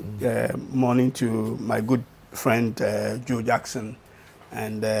studio. Morning to my good friend Joe Jackson,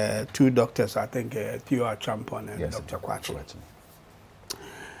 and 2 doctors, I think, Theo Achampon and Dr. Kwachi.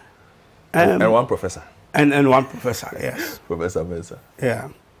 And 1 professor. And 1 professor, yes. Professor Mensah. Yeah.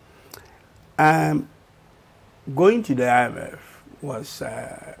 Going to the IMF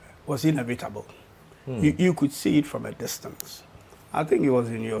was inevitable. You could see it from a distance. I think it was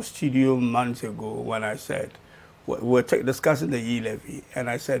in your studio months ago when I said, we were discussing the e-levy, and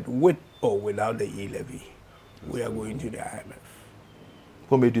I said, with or without the e-levy, we are going to the IMF.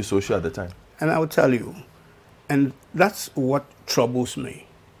 What made you so sure at the time? And I will tell you, and that's what troubles me,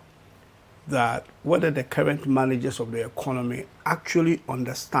 that whether the current managers of the economy actually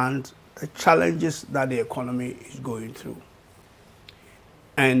understand the challenges that the economy is going through.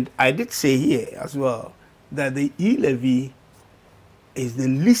 And I did say here as well that the e-levy is the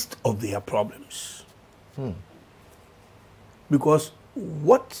least of their problems. Because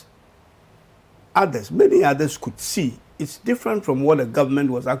what many others could see, it's different from what the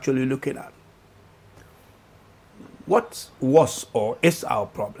government was actually looking at. What was or is our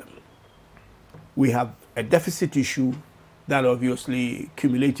problem? We have a deficit issue that obviously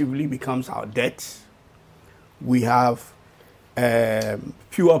cumulatively becomes our debt. We have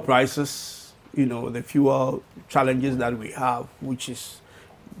fuel prices, the fuel challenges that we have, which is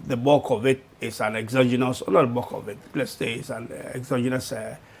the bulk of it is an exogenous, or not the bulk of it, let's say it's an exogenous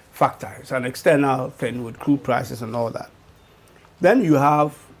factor. It's an external thing with crude prices and all that. Then you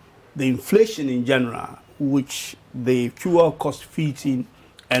have the inflation in general, which the fuel cost feeds in,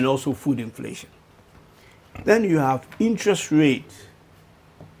 and also food inflation. Then you have interest rate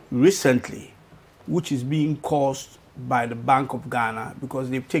recently, which is being caused by the Bank of Ghana because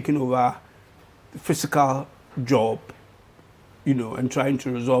they've taken over the fiscal job, and trying to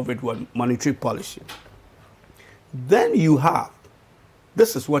resolve it with monetary policy. Then you have,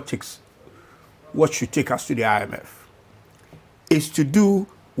 this is what should take us to the IMF, is to do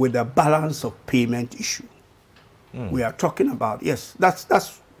with the balance of payment issue. We are talking about, yes,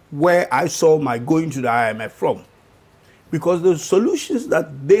 that's where I saw my going to the IMF from. Because the solutions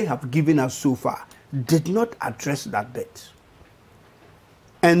that they have given us so far did not address that debt.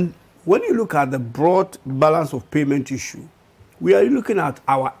 And when you look at the broad balance of payment issue, we are looking at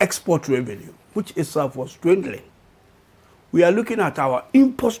our export revenue, which itself was dwindling. We are looking at our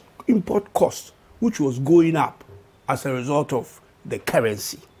import cost, which was going up as a result of the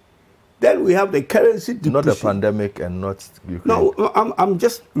currency. Then we have the currency depreciation. Not the pandemic and not Ukraine. No, I'm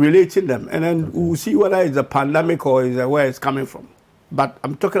just relating them, and then we'll see whether it's a pandemic or is where it's coming from. But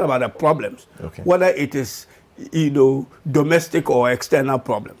I'm talking about the problems, whether it is, domestic or external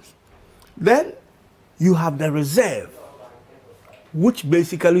problems. Then you have the reserve, which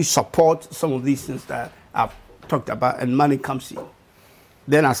basically supports some of these things that I've talked about, and money comes in.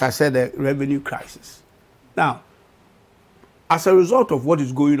 Then, as I said, the revenue crisis. Now, as a result of what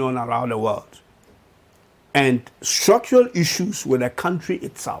is going on around the world and structural issues with the country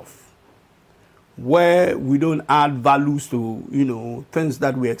itself, where we don't add values to, you know, things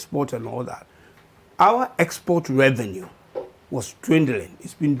that we export and all that, our export revenue was dwindling.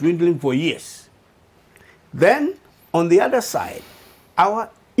 It's been dwindling for years. Then, on the other side, our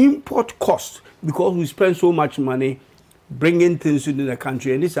import costs, because we spend so much money bringing things into the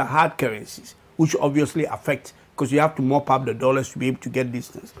country, and these are hard currencies, which obviously affect, because you have to mop up the dollars to be able to get these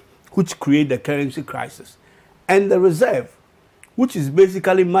things, which create the currency crisis. And the reserve, which is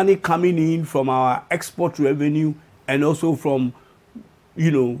basically money coming in from our export revenue and also from,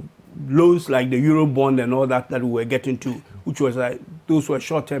 you know, loans like the Eurobond and all that that we were getting to, which was those were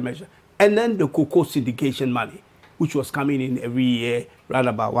short-term measures. And then the cocoa syndication money, which was coming in every year, right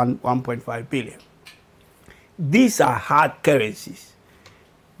about 1.5 billion. These are hard currencies.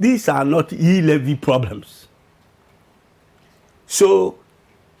 These are not e-levy problems. So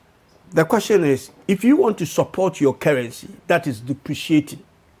the question is, if you want to support your currency that is depreciating,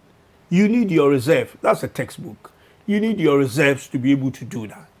 you need your reserve. That's a textbook. You need your reserves to be able to do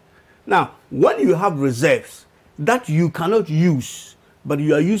that. Now, when you have reserves that you cannot use, but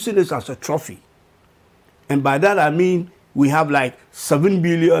you are using this as a trophy, and by that I mean we have like 7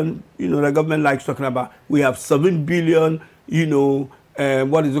 billion, you know, the government likes talking about, we have 7 billion, you know,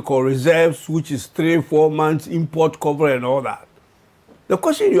 what is it called, reserves, which is 3-4 months import cover and all that. The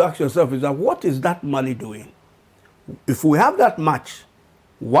question you ask yourself is that, what is that money doing? If we have that much,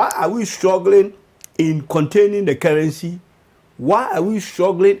 why are we struggling in containing the currency? Why are we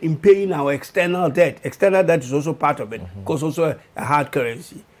struggling in paying our external debt? External debt is also part of it, because also a hard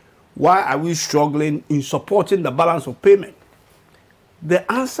currency. Why are we struggling in supporting the balance of payment? The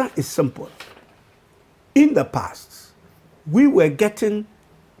answer is simple. In the past, we were getting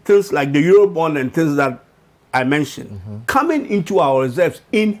things like the Eurobond and things that I mentioned coming into our reserves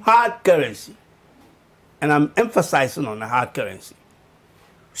in hard currency. And I'm emphasizing on the hard currency.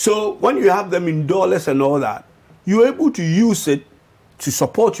 So when you have them in dollars and all that, you're able to use it to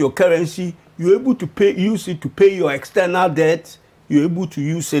support your currency. You're able to use it to pay your external debt. You're able to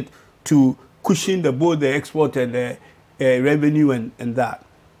use it to cushion both the export and the revenue and that.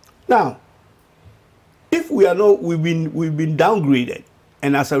 Now, if we are not, we've been downgraded,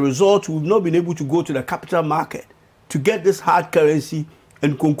 and as a result, we've not been able to go to the capital market to get this hard currency,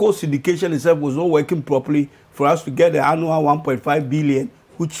 and Concours syndication itself was not working properly for us to get the annual 1.5 billion,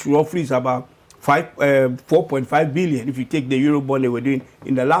 which roughly is about 4.5 billion if you take the Eurobond they were doing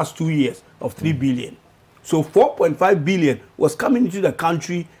in the last 2 years of 3 billion. So 4.5 billion was coming into the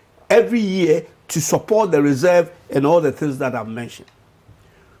country every year to support the reserve and all the things that I've mentioned.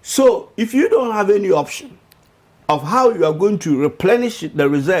 So if you don't have any option of how you are going to replenish the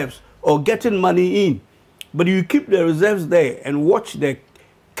reserves or getting money in, but you keep the reserves there and watch the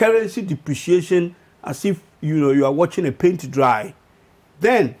currency depreciation as if you are watching a paint dry,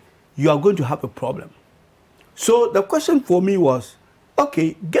 then you are going to have a problem. So the question for me was,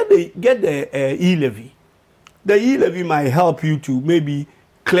 okay, get the e-levy. The e-levy might help you to maybe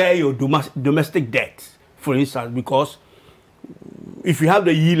clear your domestic debt, for instance, because if you have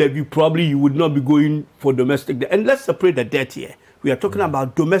the e-levy, probably you would not be going for domestic debt. And let's separate the debt here. We are talking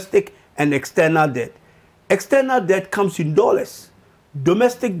about domestic and external debt. External debt comes in dollars,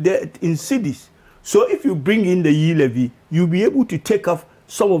 domestic debt in cedis. So if you bring in the e-levy, you'll be able to take off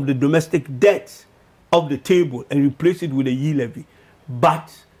some of the domestic debts off the table and replace it with a e-levy.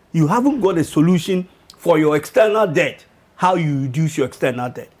 But you haven't got a solution for your external debt, how you reduce your external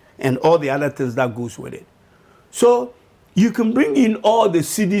debt, and all the other things that goes with it. So you can bring in all the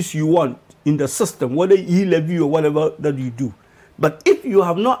cedis you want in the system, whether e-levy or whatever that you do. But if you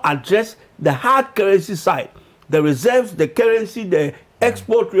have not addressed the hard currency side, the reserves, the currency, the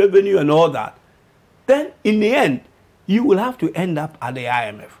export revenue and all that, then in the end, you will have to end up at the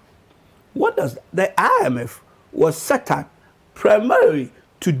IMF. What does the IMF was set up primarily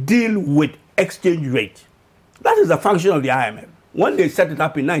to deal with exchange rate. That is the function of the IMF. When they set it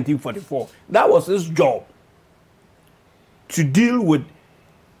up in 1944, that was its job. To deal with,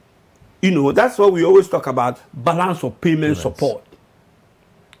 that's what we always talk about, balance of payment support.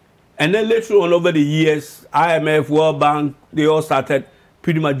 And then later on over the years, IMF, World Bank, they all started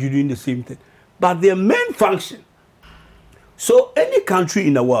pretty much doing the same thing. But their main function, so any country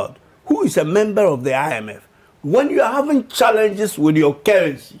in the world who is a member of the IMF, when you are having challenges with your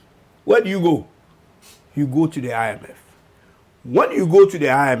currency, where do you go? You go to the IMF. When you go to the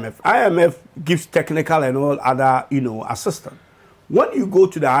IMF gives technical and all other, assistance. When you go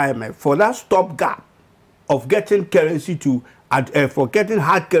to the IMF for that stopgap of getting currency to for getting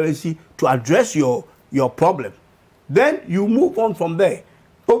hard currency to address your problem. Then you move on from there.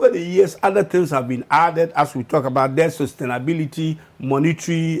 Over the years, other things have been added as we talk about their sustainability,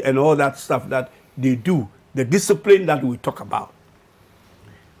 monetary, and all that stuff that they do, the discipline that we talk about.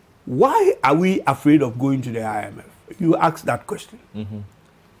 Why are we afraid of going to the IMF? You asked that question.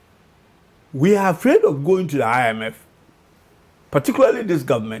 We are afraid of going to the IMF, particularly this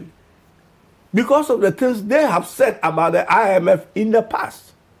government, because of the things they have said about the IMF in the past.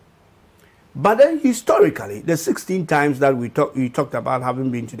 But then historically, the 16 times that we talked about having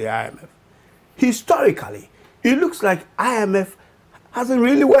been to the IMF, historically, it looks like IMF hasn't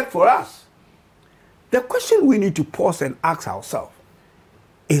really worked for us. The question we need to pause and ask ourselves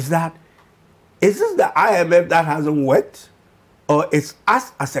is that, is this the IMF that hasn't worked, or it's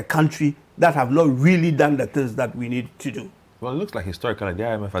us as a country that have not really done the things that we need to do? Well, it looks like historically the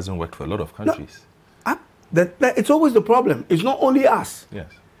IMF hasn't worked for a lot of countries. No, it's always the problem. It's not only us.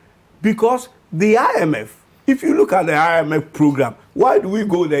 Yes. Because the IMF, if you look at the IMF program, why do we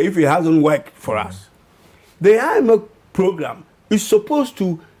go there if it hasn't worked for us? The IMF program is supposed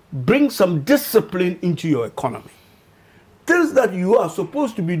to bring some discipline into your economy. Things that you are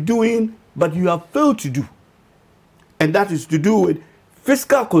supposed to be doing, but you have failed to do. And that is to do with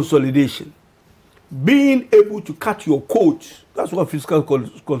fiscal consolidation. Being able to cut your coat. That's what fiscal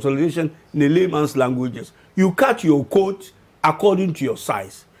consolidation in the layman's language is. You cut your coat according to your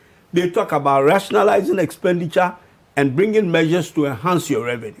size. They talk about rationalizing expenditure and bringing measures to enhance your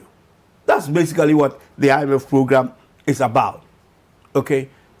revenue. That's basically what the IMF program is about. Okay?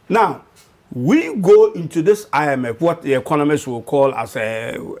 Now, we go into this IMF, what the economists will call as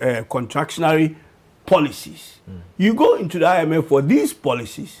a contractionary policies. You go into the IMF for these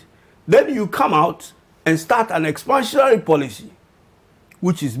policies, then you come out and start an expansionary policy,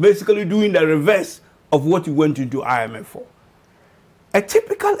 which is basically doing the reverse of what you went into IMF for. A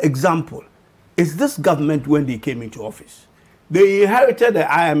typical example is this government when they came into office. They inherited the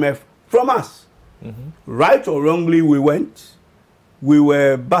IMF from us. Right or wrongly, we went. We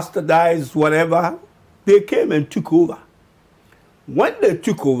were bastardized, whatever. They came and took over. When they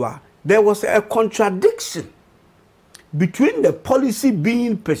took over, there was a contradiction between the policy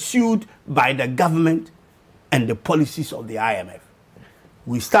being pursued by the government and the policies of the IMF.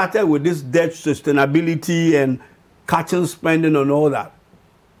 We started with this debt sustainability and cutting spending and all that.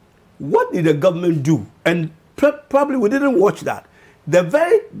 What did the government do? And probably we didn't watch that. The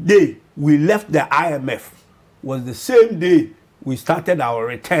very day we left the IMF was the same day we started our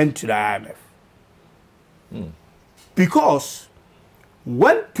return to the IMF. Because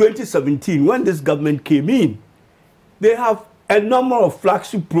when 2017, when this government came in, they have a number of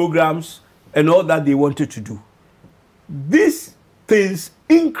flagship programs and all that they wanted to do. These things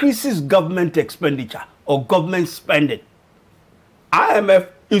increases government expenditure or government spending. IMF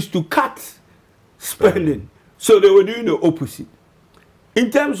is to cut spending. So they were doing the opposite.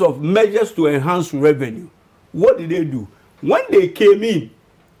 In terms of measures to enhance revenue, what did they do? When they came in,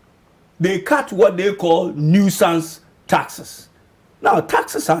 they cut what they call nuisance taxes. Now,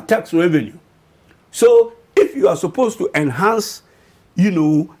 taxes are tax revenue. So if you are supposed to enhance,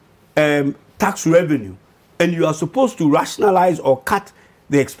 tax revenue, and you are supposed to rationalize or cut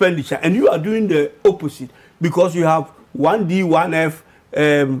the expenditure, and you are doing the opposite because you have 1D,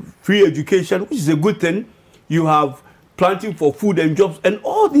 1F, free education, which is a good thing. You have planting for food and jobs, and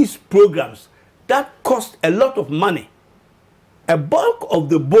all these programs that cost a lot of money. A bulk of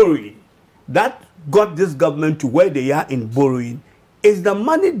the borrowing that got this government to where they are in borrowing is the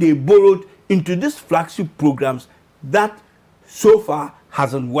money they borrowed into these flagship programs that so far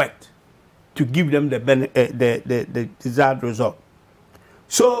hasn't worked to give them the desired result.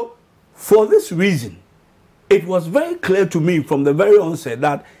 So for this reason, it was very clear to me from the very onset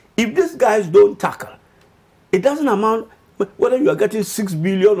that if these guys don't tackle, it doesn't amount whether you are getting 6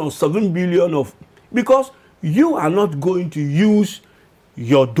 billion or 7 billion of, because you are not going to use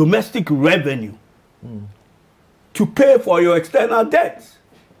your domestic revenue to pay for your external debts.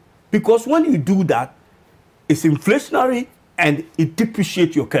 Because when you do that, it's inflationary and it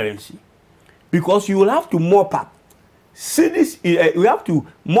depreciates your currency. Because you will have to mop up cities, you have to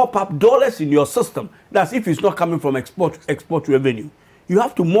mop up dollars in your system. That's if it's not coming from export revenue. You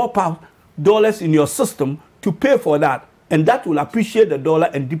have to mop up dollars in your system to pay for that. And that will appreciate the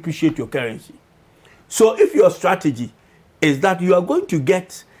dollar and depreciate your currency. So if your strategy is that you are going to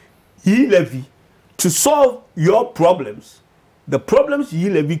get e-levy to solve your problems, the problems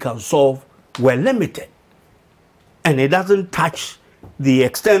e-levy can solve were limited. And it doesn't touch the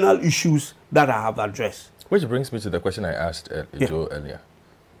external issues that I have addressed. Which brings me to the question I asked Joe earlier.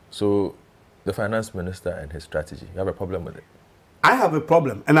 So the finance minister and his strategy, you have a problem with it? I have a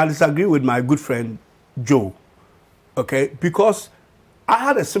problem, and I disagree with my good friend Joe, okay? Because I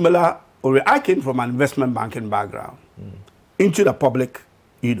had a similar, I came from an investment banking background into the public,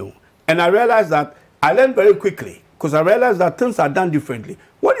 you know, and I realized that I learned very quickly because I realized that things are done differently.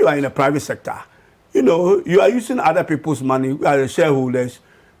 When you are in the private sector, you know, you are using other people's money as shareholders,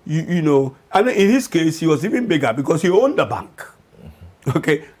 you know, and in his case, he was even bigger because he owned the bank.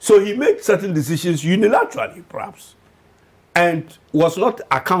 Okay, so he made certain decisions unilaterally, perhaps, and was not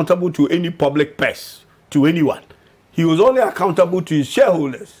accountable to any public purse, to anyone. He was only accountable to his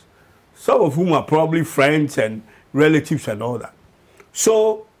shareholders, some of whom are probably friends and relatives and all that.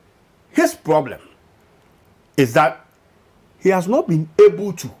 So his problem is that he has not been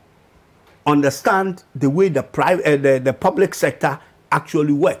able to understand the way the public sector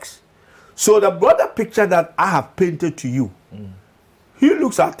actually works. So the broader picture that I have painted to you, he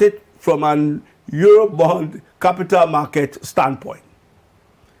looks at it from an Eurobond capital market standpoint.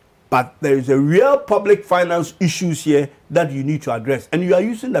 But there is a real public finance issues here that you need to address. And you are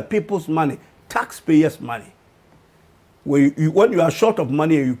using the people's money, taxpayers' money. When you are short of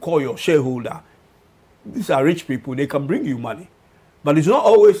money and you call your shareholder, these are rich people, they can bring you money. But it's not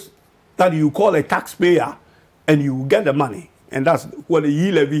always that you call a taxpayer and you get the money. And that's what the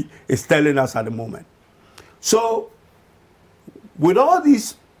yield levy is telling us at the moment. So, with all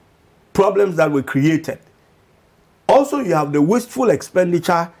these problems that were created, also you have the wasteful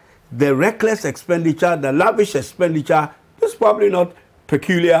expenditure, the reckless expenditure, the lavish expenditure. This is probably not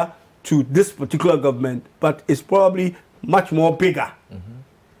peculiar to this particular government, but it's probably much more bigger.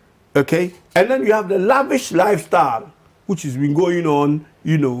 Okay? And then you have the lavish lifestyle, which has been going on,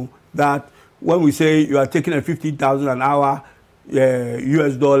 you know, that when we say you are taking a 15,000 an hour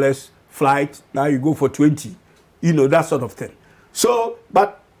US dollars flight, now you go for 20, you know, that sort of thing. So,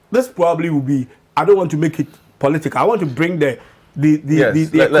 but this probably will be, I don't want to make it political. I want to bring the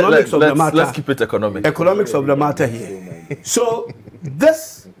economics of the matter. Let's keep it economic. Economics of the matter here. So,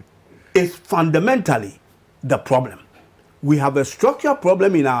 this is fundamentally the problem. We have a structural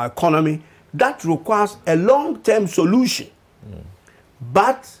problem in our economy that requires a long-term solution.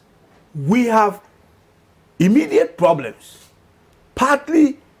 But we have immediate problems,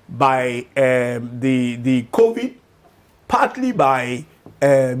 partly by the COVID, partly by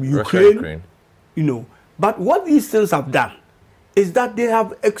Ukraine, you know. But what these things have done is that they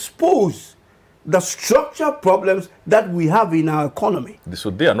have exposed the structural problems that we have in our economy. So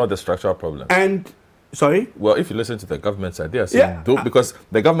they are not the structural problem. And, sorry? Well, if you listen to the government side, they are saying, because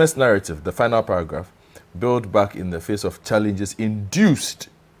the government's narrative, the final paragraph, build back in the face of challenges induced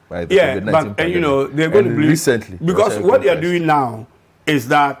by the COVID-19 pandemic. And you know, they're going to blame recently. Because what they are doing now is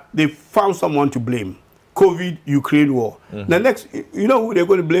that they found someone to blame. COVID, Ukraine war. The next, you know who they're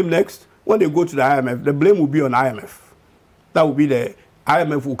going to blame next? When they go to the IMF, the blame will be on IMF. That will be the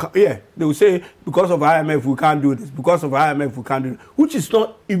IMF will come. Yeah, they will say, because of IMF, we can't do this. Because of IMF, we can't do it. Which is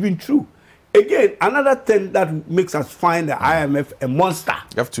not even true. Again, another thing that makes us find the IMF a monster.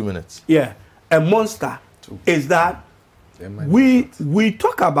 You have 2 minutes. Yeah, a monster is that we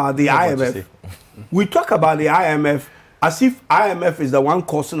talk about the IMF. We talk about the IMF as if IMF is the one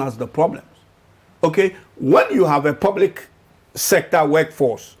causing us the problems. Okay, when you have a public sector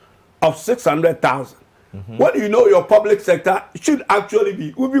workforce of 600,000, what do you know your public sector should actually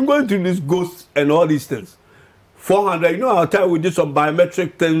be? We've been going through this ghosts and all these things. 400, you know, I'll tell you, we did some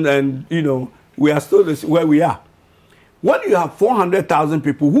biometric things and, you know, we are still where we are. When you have 400,000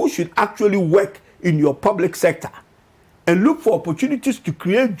 people who should actually work in your public sector and look for opportunities to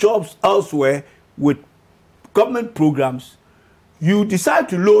create jobs elsewhere with government programs, you decide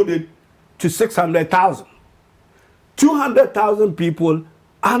to load it to 600,000. 200,000 people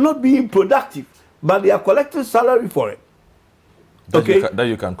are not being productive, but they are collecting salary for it. That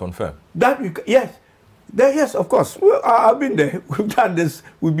you can confirm. Yes. Yes, of course. Well, I've been there. We've done this.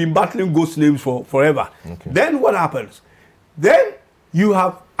 We've been battling ghost names for forever. Okay. Then what happens? Then you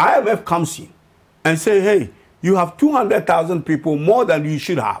have IMF comes in and say, hey, you have 200,000 people more than you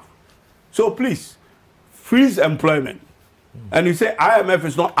should have. So please, freeze employment. And you say IMF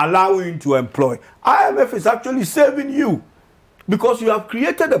is not allowing you to employ. IMF is actually saving you because you have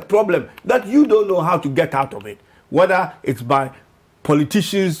created a problem that you don't know how to get out of it. Whether it's by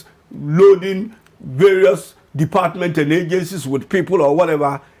politicians loading various departments and agencies with people or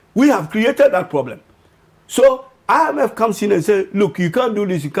whatever, we have created that problem. So IMF comes in and says, look, you can't do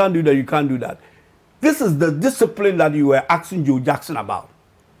this, you can't do that, you can't do that. This is the discipline that you were asking Joe Jackson about,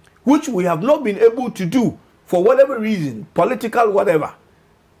 which we have not been able to do for whatever reason, political, whatever.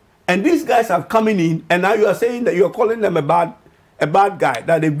 And these guys have coming in, and now you are saying that you are calling them a bad guy,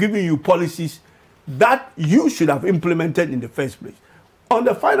 that they've given you policies that you should have implemented in the first place. On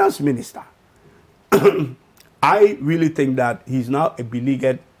the finance minister, I really think that he's now a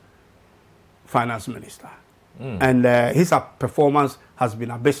beleaguered finance minister. And his performance has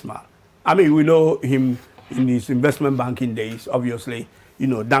been abysmal. I mean, we know him in his investment banking days, obviously,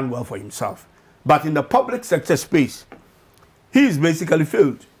 done well for himself. But in the public sector space, he's basically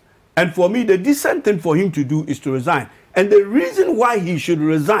failed. And for me, the decent thing for him to do is to resign. And the reason why he should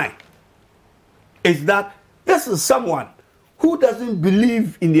resign is that this is someone who doesn't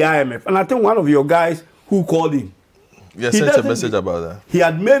believe in the IMF. And I think one of your guys who called him. Yes, sent a message about that. He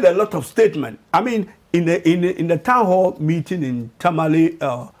had made a lot of statements. I mean, in the town hall meeting in Tamale,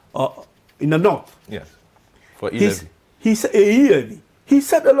 in the north. Yes. For E-Levy. He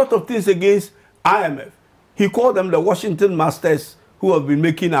said a lot of things against IMF. He called them the Washington masters who have been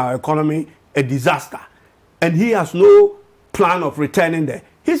making our economy a disaster. And he has no plan of returning there.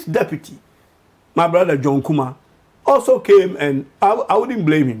 His deputy, my brother John Kuma, also came, and I wouldn't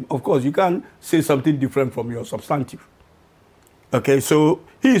blame him. Of course, you can't say something different from your substantive. Okay, so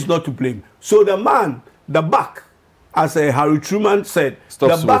he is not to blame. So the man, the buck, as Harry Truman said,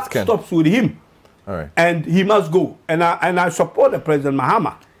 the buck stops with him. All right. And he must go. And I support the President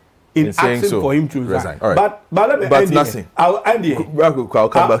Mahama in asking for him to resign. All right. But let me end nothing. Here. I'll end here. I'll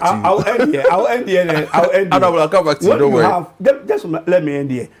come back to you. I'll end here. I'll end here. I'll come back to you. Don't worry. Just let me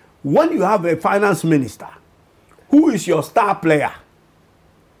end here. When you have a finance minister who is your star player,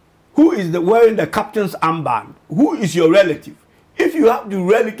 who is wearing the captain's armband, who is your relative, if you have to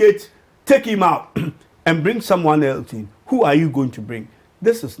relegate, take him out and bring someone else in, who are you going to bring?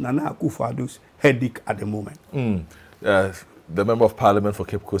 This is Nana Akufo-Addo's headache at the moment. The Member of Parliament for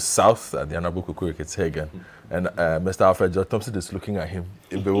Cape Coast South, the Honorable Kuku Ricketts-Hagan, and Mr. Alfred John Thompson is looking at him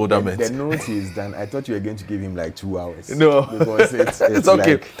in bewilderment. The note is done. I thought you were going to give him like 2 hours. No, because it's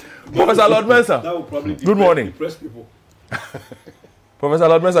okay. Like Professor Lord Mensah, that will probably good morning. Depress people. Professor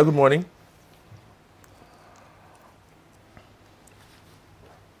Lord Mensah, good morning.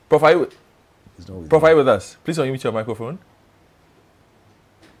 Prof, are you with us? Please unmute your microphone.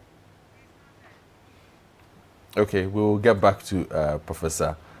 Okay, we'll get back to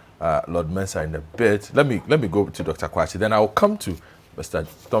Professor Lord Mensah in a bit. Let me go to Dr. Kwachi. Then I'll come to Mr.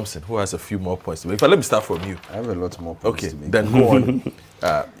 Thompson, who has a few more points to make. But let me start from you. I have a lot more points to make. Then go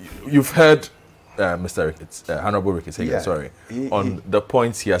on. You've heard Mr. Ricketts, Honorable Ricketts-Hagan, on the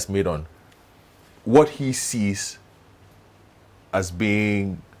points he has made on what he sees as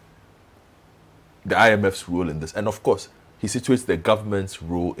being the IMF's role in this. And of course, he situates the government's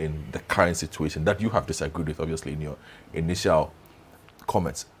role in the current situation that you have disagreed with, obviously, in your initial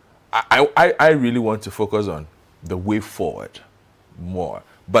comments. I really want to focus on the way forward more.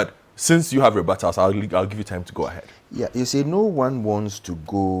 But since you have rebuttals, I'll give you time to go ahead. Yeah, you see, no one wants to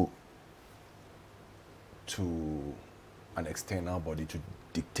go to an external body to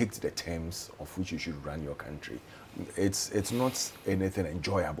dictate the terms of which you should run your country. It's not anything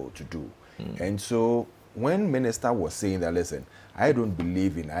enjoyable to do. And so when Minister was saying that, listen, I don't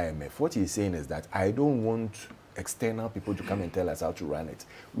believe in IMF, what he's saying is that I don't want external people to come and tell us how to run it.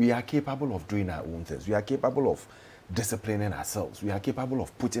 We are capable of doing our own things. We are capable of disciplining ourselves. We are capable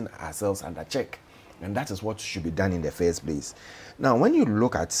of putting ourselves under check. And that is what should be done in the first place. Now, when you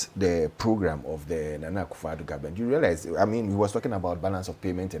look at the program of the Nana Akufo-Addo government, you realize, I mean, he was talking about balance of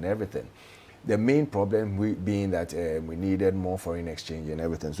payment and everything. The main problem being that we needed more foreign exchange and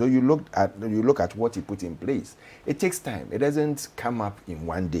everything. So you look at what he put in place. It takes time. It doesn't come up in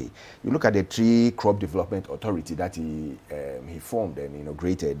one day. You look at the Tree Crop Development Authority that he formed and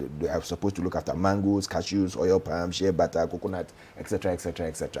inaugurated. They are supposed to look after mangoes, cashews, oil palm, shea butter, coconut, etc., etc.,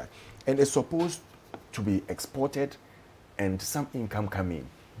 etc. And it's supposed to be exported and some income come in,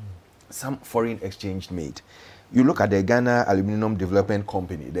 some foreign exchange made. You look at the Ghana Aluminum Development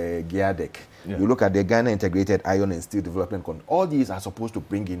Company, the GIADEC. Yeah. You look at the Ghana Integrated Iron and Steel Development Company. All these are supposed to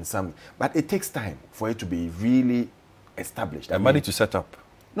bring in some, but it takes time for it to be really established. The money to set up.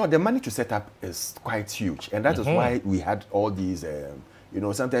 No, the money to set up is quite huge. And that is why we had all these,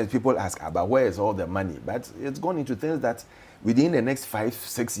 sometimes people ask about where is all the money? But it's gone into things that within the next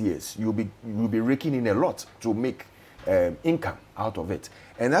 5-6 years, you'll be raking in a lot to make income out of it.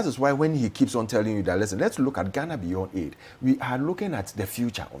 And that is why when he keeps on telling you that, listen, let's look at Ghana Beyond Aid. We are looking at the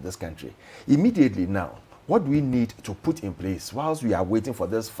future of this country. Immediately now, what do we need to put in place whilst we are waiting for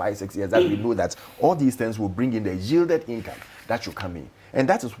this 5-6 years that we know that all these things will bring in the yielded income that should come in. And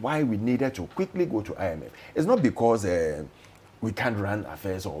that is why we needed to quickly go to IMF. It's not because we can't run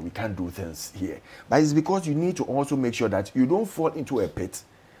affairs or we can't do things here, but it's because you need to also make sure that you don't fall into a pit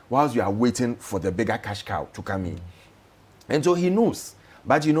whilst you are waiting for the bigger cash cow to come in. And so he knows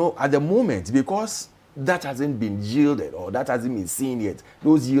But you know, at the moment, because that hasn't been yielded or that hasn't been seen yet,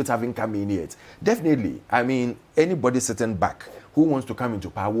 those yields haven't come in yet, definitely, I mean, anybody sitting back who wants to come into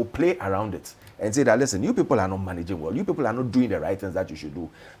power will play around it and say that, listen, you people are not managing well, you people are not doing the right things that you should do.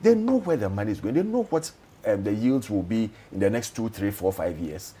 They know where the money is going, they know what the yields will be in the next 2, 3, 4, 5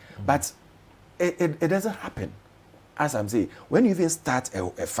 years. But it doesn't happen. As I'm saying, when you even start a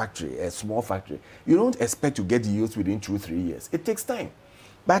factory, a small factory, you don't expect to get yields within 2, 3 years. It takes time.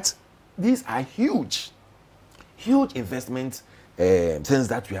 But these are huge investment things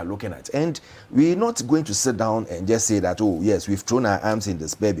that we are looking at. And we're not going to sit down and just say that, oh, yes, we've thrown our arms in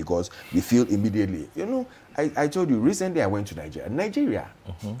despair because we feel immediately. You know, I told you, recently I went to Nigeria. Nigeria,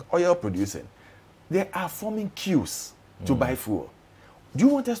 oil producing, they are forming queues to buy fuel. Do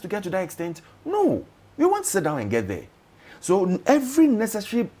you want us to get to that extent? No. We want to sit down and get there. So every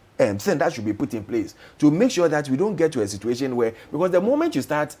necessary thing that should be put in place to make sure that we don't get to a situation where, because the moment you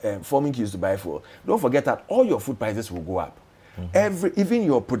start forming queues to buy fuel, don't forget that all your food prices will go up. Even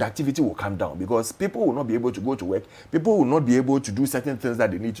your productivity will come down because people will not be able to go to work. People will not be able to do certain things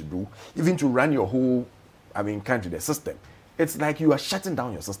that they need to do, even to run your whole, country, the system. It's like you are shutting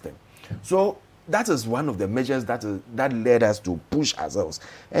down your system. So that is one of the measures that led us to push ourselves.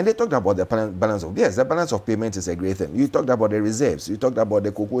 And they talked about the balance of, yes, the balance of payment is a great thing. You talked about the reserves. You talked about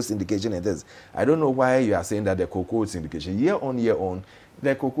the cocoa syndication and this. I don't know why you are saying that the cocoa syndication, year on,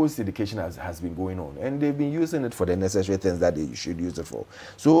 the cocoa syndication has been going on. And they've been using it for the necessary things that they should use it for.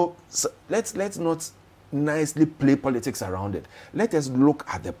 So let's not nicely play politics around it. Let us look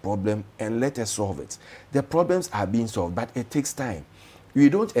at the problem and let us solve it. The problems are being solved, but it takes time. We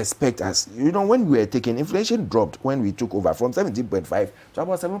don't expect us, when we were taking, inflation dropped when we took over from 17.5 to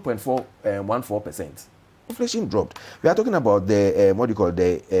about 7.14%. Inflation dropped. We are talking about the,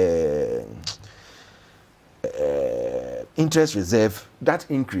 interest reserve that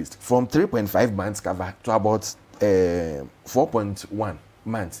increased from 3.5 months cover to about 4.1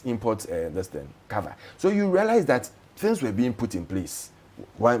 months import cover. So you realize that things were being put in place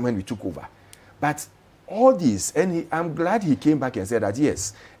when we took over. But all this, and I'm glad he came back and said that,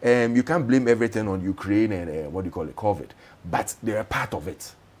 yes, you can't blame everything on Ukraine and COVID, but they're a part of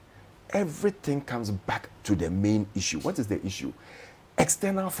it. Everything comes back to the main issue. What is the issue?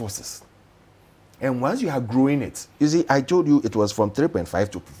 External forces. And once you are growing it, you see, I told you it was from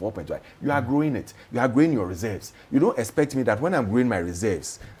 3.5 to 4.5. You are growing it. You are growing your reserves. You don't expect me that when I'm growing my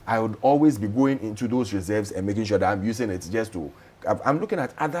reserves, I would always be going into those reserves and making sure that I'm using it just to... I'm looking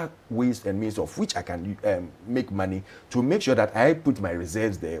at other ways and means of which I can make money to make sure that I put my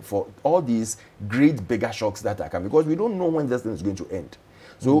reserves there for all these great bigger shocks that are coming, because we don't know when this thing is going to end.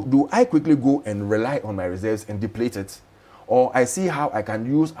 So do I quickly go and rely on my reserves and deplete it? Or I see how I can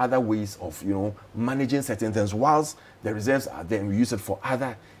use other ways of, managing certain things whilst the reserves are there and we use it for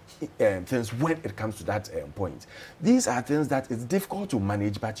other things when it comes to that point. These are things that it's difficult to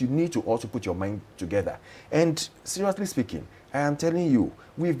manage, but you need to also put your mind together. And seriously speaking, I am telling you,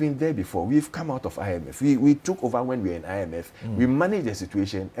 we've been there before. We've come out of IMF. We took over when we were in IMF. We managed the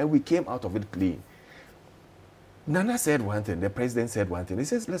situation and we came out of it clean. Nana said one thing, the president said one thing. He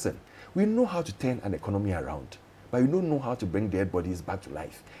says, listen, we know how to turn an economy around, but we don't know how to bring dead bodies back to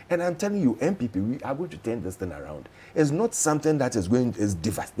life. And I'm telling you, MPP, we are going to turn this thing around. It's not something that is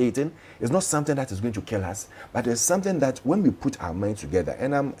devastating. It's not something that is going to kill us, but it's something that when we put our minds together,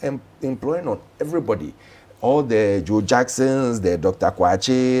 and I'm employing on everybody, all the Joe Jacksons, the Dr.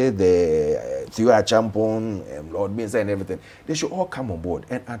 Kwache, the Theo Achampong, Lord Mensa and everything, they should all come on board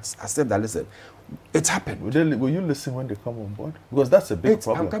and accept that, listen, it's happened. Will you listen when they come on board? Because that's a big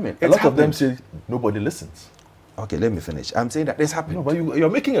problem. I'm coming. A lot of them say nobody listens. Okay, let me finish. I'm saying that this happened. No, but you're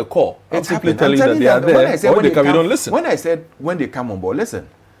making a call. It's simply happened. telling you that they are there. When you don't listen. When I said when they come on board, listen,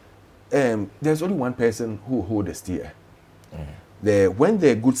 there's only one person who holds the steer. When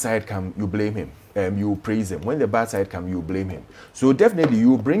the good side comes, you blame him. You praise him. When the bad side comes, you blame him. So definitely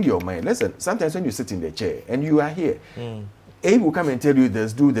you bring your mind. Listen, sometimes when you sit in the chair and you are here, A will come and tell you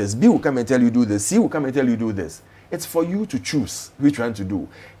this, do this. B will come and tell you do this. C will come and tell you do this. It's for you to choose which one to do.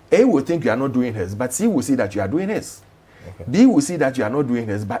 A will think you are not doing his, but C will see that you are doing his. Okay. B will see that you are not doing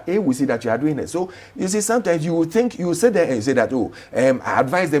this, but A will see that you are doing it. So you see, sometimes you will think, you sit there and you say that, I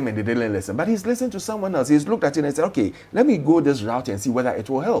advised them and they didn't listen. But he's listened to someone else. He's looked at it and said, okay, let me go this route and see whether it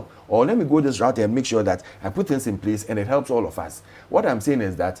will help. Or let me go this route and make sure that I put things in place and it helps all of us. What I'm saying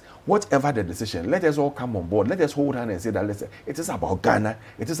is that whatever the decision, let us all come on board. Let us hold hands and say that, listen, it is about Ghana.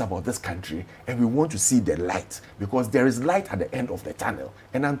 It is about this country. And we want to see the light, because there is light at the end of the tunnel.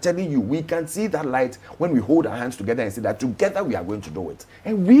 And I'm telling you, we can see that light when we hold our hands together and say that together we are going to do it.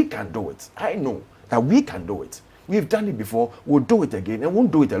 And we can do it. I know that we can do it. We've done it before. We'll do it again, and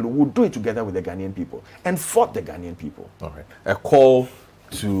won't do it alone. We'll do it together with the Ghanaian people and fought the Ghanaian people. All right. A call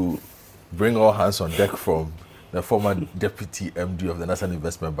to bring all hands on deck from the former Deputy MD of the National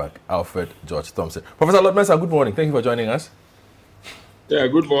Investment Bank, Alfred George Thompson. Professor Lord Mensah, good morning. Thank you for joining us. Yeah,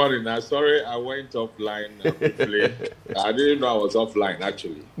 good morning. Sorry, I went offline briefly. I didn't know I was offline,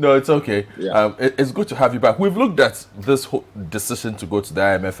 actually. No, it's okay. Yeah. It's good to have you back. We've looked at this whole decision to go to the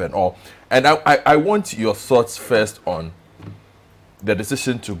IMF and all, and I want your thoughts first on the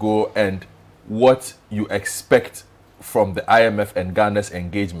decision to go and what you expect from the IMF and Ghana's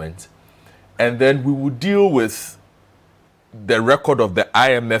engagement. And then we will deal with the record of the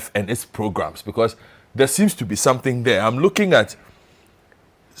IMF and its programs, because there seems to be something there. I'm looking at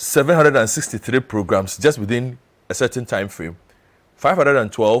 763 programs just within a certain time frame.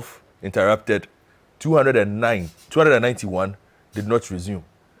 512 interrupted, 291 did not resume.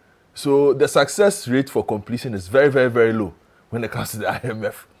 So the success rate for completion is very, very, very low when it comes to the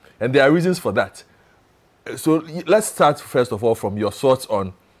IMF. And there are reasons for that. So let's start first of all from your thoughts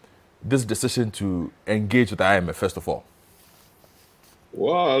on this decision to engage with the IMF, first of all.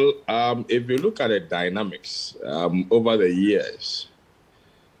 Well, if you look at the dynamics over the years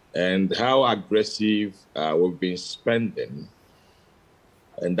and how aggressive we've been spending,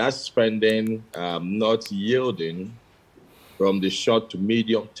 and that spending not yielding from the short to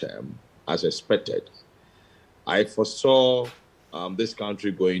medium term as expected, I foresaw this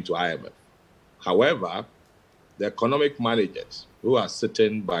country going to IMF. However, the economic managers who are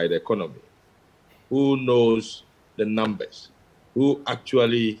sitting by the economy, who knows the numbers, who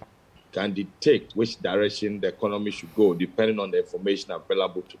actually can dictate which direction the economy should go, depending on the information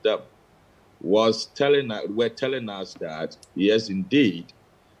available to them, were telling us that, yes, indeed,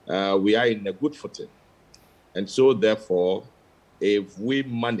 we are in a good footing. And so, therefore, if we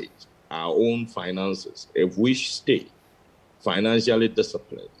manage our own finances, if we stay financially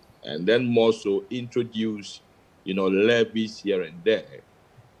disciplined, and then more so introduce, levies here and there,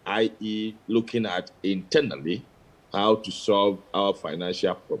 i.e. looking at internally how to solve our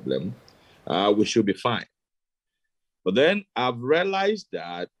financial problem, we should be fine. But then I've realized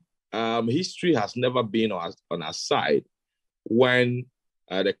that history has never been on our side when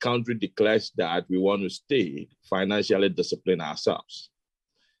the country declares that we want to stay financially disciplined ourselves.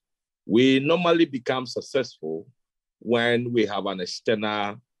 We normally become successful when we have an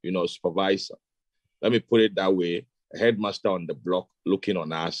external, supervisor. Let me put it that way, a headmaster on the block looking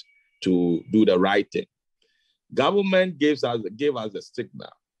on us to do the right thing. Government gave us a signal,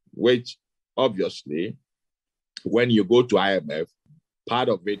 which obviously, when you go to IMF, part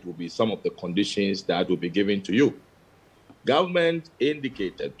of it will be some of the conditions that will be given to you. Government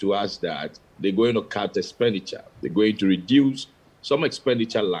indicated to us that they're going to cut expenditure. They're going to reduce some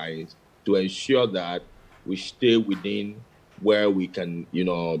expenditure lines to ensure that we stay within where we can,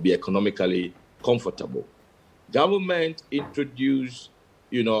 be economically comfortable. Government introduced,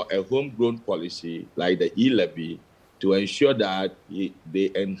 a homegrown policy like the e-levy to ensure that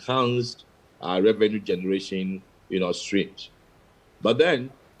they enhanced our revenue generation, streams. But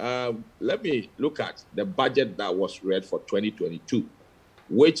then let me look at the budget that was read for 2022,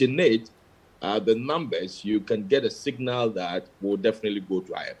 which in it, the numbers, you can get a signal that will definitely go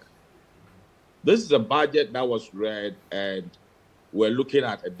to IMF. This is a budget that was read, and we're looking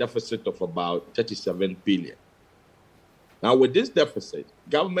at a deficit of about 37 billion. Now, with this deficit,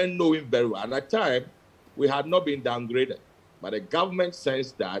 government knowing very well, at that time, we had not been downgraded, but the government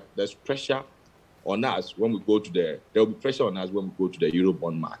sensed that there's pressure on us when we go to there will be pressure on us when we go to the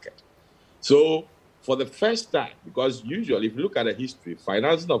Eurobond market. So, for the first time, because usually, if you look at the history,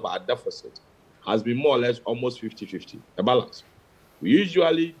 financing of our deficit has been more or less almost 50-50, a balance. We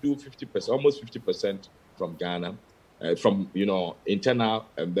usually do 50%, almost 50% from Ghana, from internal,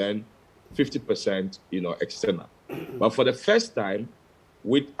 and then 50% external. But for the first time,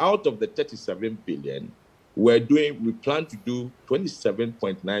 out of the 37 billion, we plan to do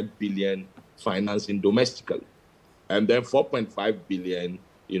 27.9 billion financing domestically, and then 4.5 billion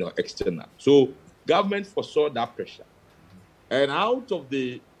external. So government foresaw that pressure. And out of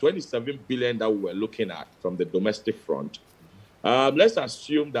the 27 billion that we were looking at from the domestic front, let's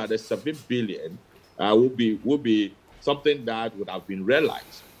assume that the 7 billion will be something that would have been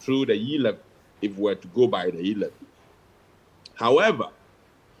realized through the e-levy if we were to go by the e-levy. However,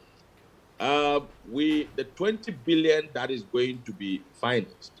 the 20 billion that is going to be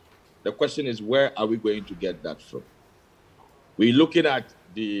financed, the question is, where are we going to get that from? We're looking at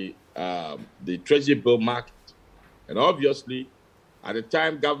the treasury bill market, and obviously, at the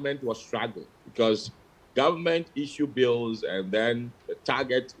time, government was struggling because government issue bills and then the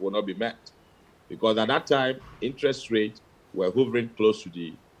target will not be met. because at that time, interest rates were hovering close to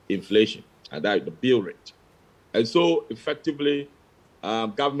the inflation, and that the bill rate. And so effectively,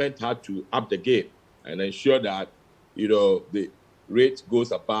 government had to up the game and ensure that, the rate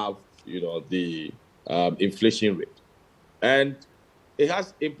goes above, the inflation rate. And it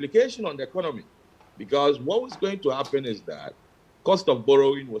has implication on the economy, because what was going to happen is that cost of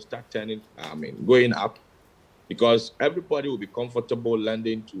borrowing will start going up, because everybody will be comfortable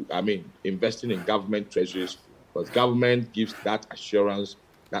investing in government treasuries, because government gives that assurance,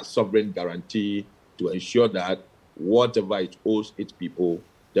 that sovereign guarantee to ensure that whatever it owes its people,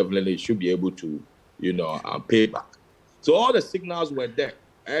 definitely it should be able to, pay back. So all the signals were there.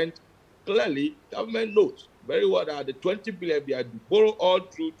 And clearly, government knows very well that the 20 billion they had to borrow all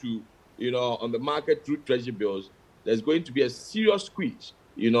through to, on the market through treasury bills, there's going to be a serious squeeze,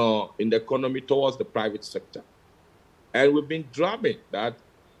 in the economy towards the private sector. And we've been drumming that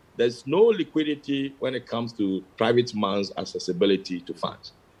there's no liquidity when it comes to private man's accessibility to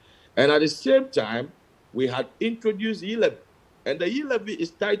funds. And at the same time, we had introduced e-levy, and the e-levy is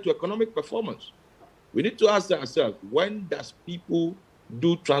tied to economic performance. We need to ask ourselves, when does people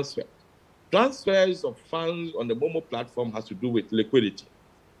do transfers? Transfers of funds on the Momo platform has to do with liquidity.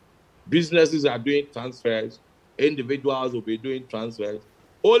 Businesses are doing transfers, individuals will be doing transfers,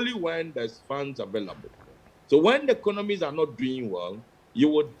 only when there's funds available. So when the economies are not doing well, you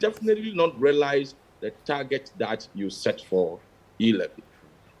will definitely not realize the target that you set for e-levy.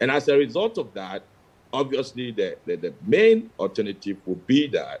 And as a result of that, obviously the main alternative would be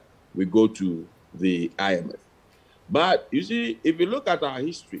that we go to the IMF. But you see, if you look at our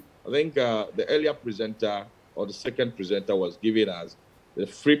history, I think the earlier presenter or the second presenter was giving us the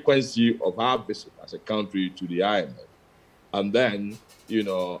frequency of our visit as a country to the IMF, and then,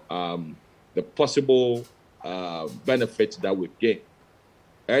 the possible benefits that we gain.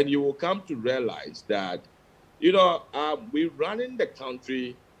 And you will come to realize that, we're running the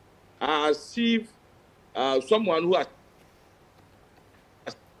country as if someone who has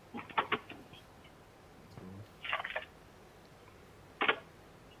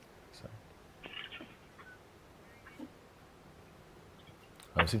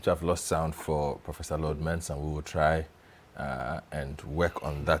I seem to have lost sound for Professor Lord Mensah, and we will try and work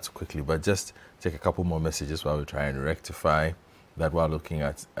on that quickly. But just take a couple more messages while we try and rectify that while looking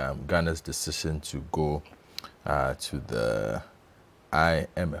at Ghana's decision to go to the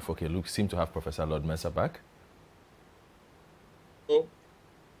IMF. Okay, Luke, seem to have Professor Lord Mensah back. Oh.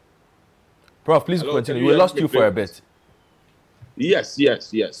 Prof, please continue. We lost you for a bit. Yes.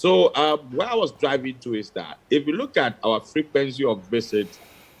 So where I was driving to is that if you look at our frequency of visits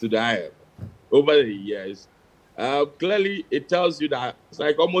to the IMF over the years, clearly it tells you that it's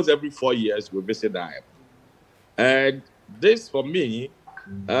like almost every 4 years we visit the IMF. And this, for me,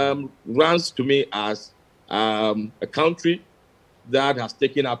 runs to me as a country that has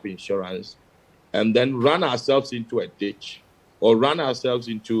taken up insurance and then run ourselves into a ditch or run ourselves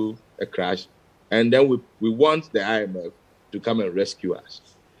into a crash, and then we want the IMF to come and rescue us.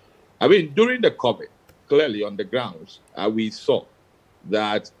 I mean, during the COVID, clearly on the grounds, we saw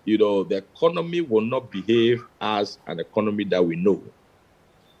that, the economy will not behave as an economy that we know.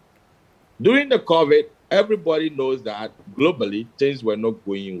 During the COVID, everybody knows that globally things were not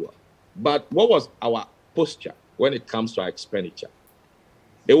going well. But what was our posture when it comes to our expenditure?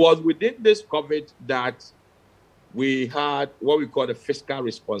 It was within this COVID that we had what we call the Fiscal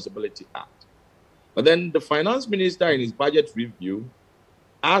Responsibility Act. But then the finance minister in his budget review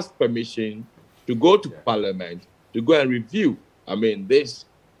asked permission to go to Parliament to go and review, this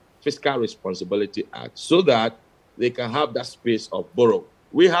Fiscal Responsibility Act so that they can have that space of borrow.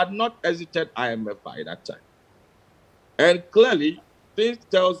 We had not exited IMF by that time. And clearly, this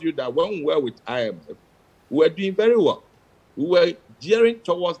tells you that when we were with IMF, we were doing very well. We were gearing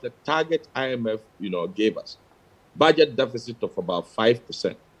towards the target IMF, gave us. Budget deficit of about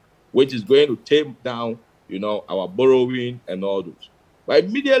 5%. Which is going to tame down, our borrowing and all those. But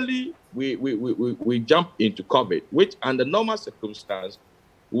immediately we jump into COVID, which under normal circumstance,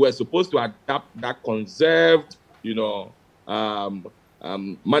 we were supposed to adapt that conserved,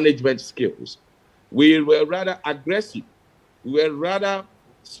 management skills. We were rather aggressive. We were rather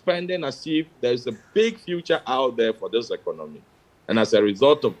spending as if there's a big future out there for this economy. And as a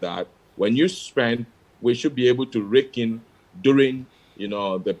result of that, when you spend, we should be able to rake in during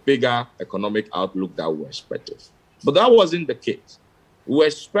the bigger economic outlook that we expected. But that wasn't the case. We were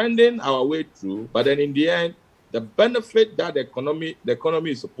spending our way through, but then in the end, the benefit that the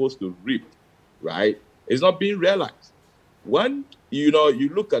economy is supposed to reap, right, is not being realized. When, you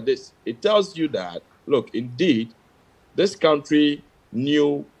look at this, it tells you that, look, indeed, this country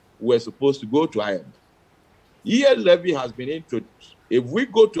knew we're supposed to go to IMF. ES levy has been introduced. If we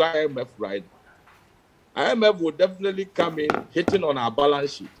go to IMF right now, IMF will definitely come in hitting on our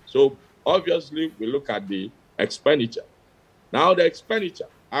balance sheet. So obviously, we look at the expenditure. Now, the expenditure,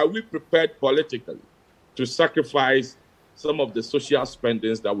 are we prepared politically to sacrifice some of the social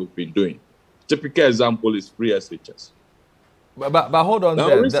spendings that we've been doing? Typical example is free SHS. But hold on now,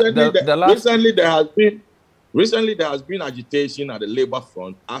 there. Recently, there has been agitation at the labor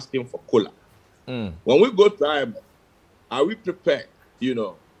front asking for COLA. When we go to IMF, are we prepared,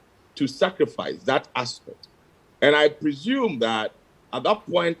 to sacrifice that aspect? And I presume that at that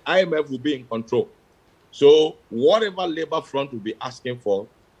point, IMF will be in control. So whatever labor front will be asking for,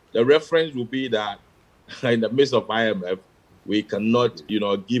 the reference will be that in the midst of IMF, we cannot,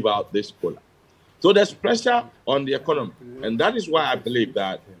 give out this COLA. So there's pressure on the economy. And that is why I believe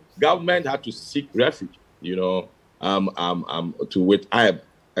that government had to seek refuge, with IMF.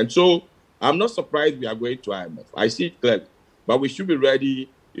 And so I'm not surprised we are going to IMF. I see it clearly. But we should be ready,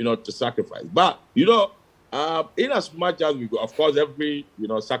 to sacrifice. But, in as much as we go, of course, every,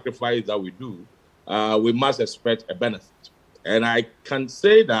 sacrifice that we do, we must expect a benefit. And I can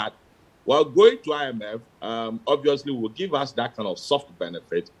say that while going to IMF, obviously will give us that kind of soft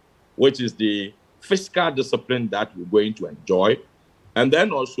benefit, which is the fiscal discipline that we're going to enjoy. And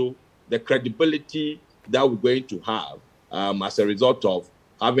then also the credibility that we're going to have as a result of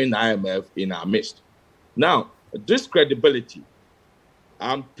having IMF in our midst. Now, this credibility,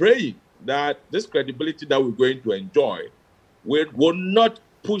 I'm praying that this credibility that we're going to enjoy will not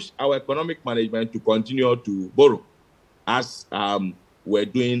push our economic management to continue to borrow as we're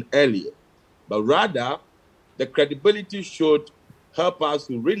doing earlier. But rather, the credibility should help us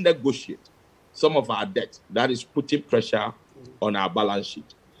to renegotiate some of our debt that is putting pressure on our balance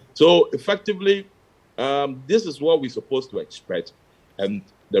sheet. So effectively, this is what we're supposed to expect. And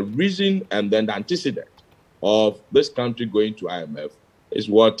the reason and then the antecedent of this country going to IMF is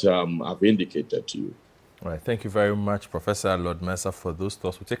what I've indicated to you. All right. Thank you very much, Professor Lord Mensah, for those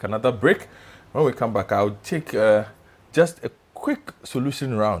thoughts. We'll take another break. When we come back, I'll take just a quick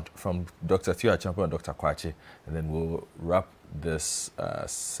solution round from Dr. Tio Acheampong and Dr. Kwakye, and then we'll wrap this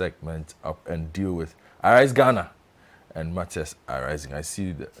segment up and deal with Arise Ghana and matters arising. I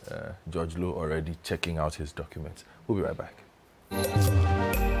see George Lowe already checking out his documents. We'll be right back.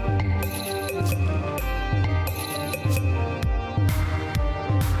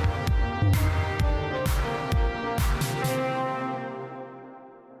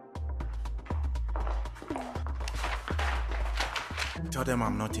 Tell them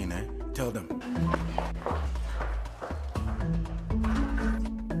I'm not in, eh? Tell them.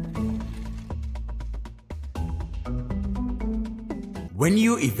 When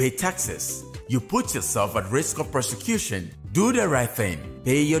you evade taxes, you put yourself at risk of prosecution. Do the right thing.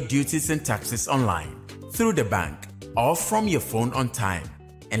 Pay your duties and taxes online, through the bank, or from your phone on time.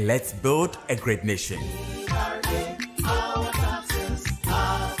 And let's build a great nation.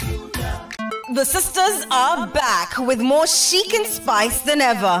 The sisters are back with more chic and spice than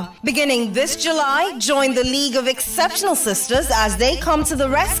ever. Beginning this July, join the League of Exceptional Sisters as they come to the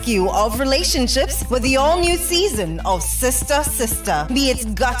rescue of relationships with the all-new season of Sister Sister. Be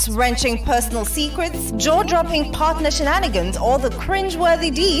it gut-wrenching personal secrets, jaw-dropping partner shenanigans, or the cringe-worthy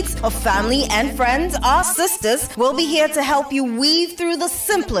deeds of family and friends, our sisters will be here to help you weave through the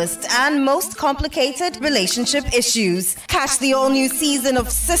simplest and most complicated relationship issues. Catch the all-new season of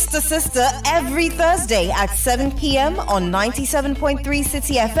Sister Sister every Thursday at 7 p.m. on 97.3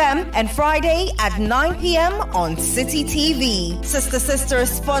 City FM and Friday at 9 p.m. on City TV. Sister Sister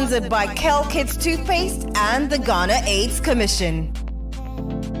is sponsored by Kel Kids Toothpaste and the Ghana AIDS Commission.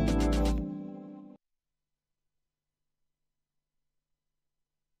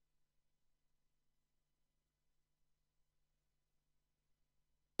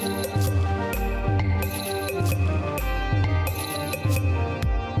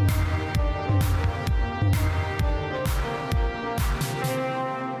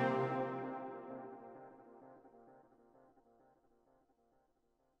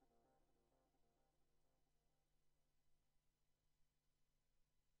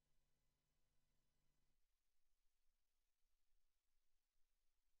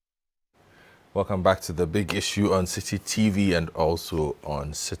 Welcome back to The Big Issue on City TV and also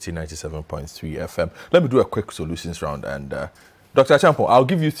on City 97.3 FM. Let me do a quick solutions round. And Dr. Acheampong, I'll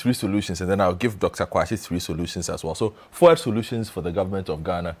give you 3 solutions and then I'll give Dr. Kwakye 3 solutions as well. So 4 solutions for the government of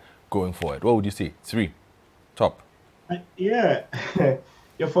Ghana going forward. What would you say? 3. Top. Yeah,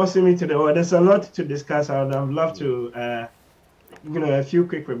 you're forcing me to the order. There's a lot to discuss. I'd love to, a few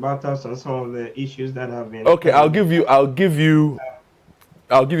quick rebuttals on some of the issues that have been. Okay, I'll give you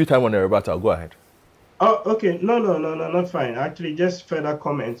I'll give you time on the rebuttal. Go ahead. Oh, okay. No, not fine. Actually, just further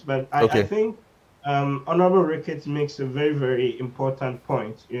comments. But I think Honorable Ricketts makes a very, very important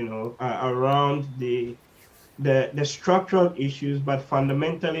point, around the structural issues, but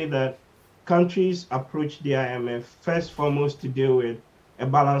fundamentally that countries approach the IMF first foremost to deal with a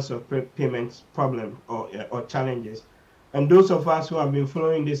balance of payments problem or challenges. And those of us who have been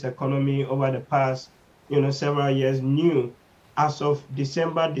following this economy over the past, several years knew as of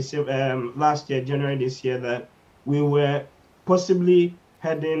December last year, January this year, that we were possibly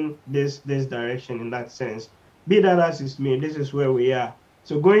heading this direction in that sense. Be that as it may, this is where we are.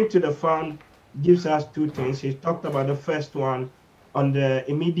 So going to the fund gives us two things. He talked about the first one on the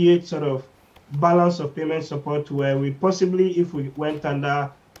immediate sort of balance of payment support, where we possibly, if we went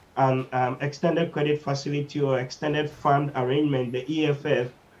under an extended credit facility or extended fund arrangement, the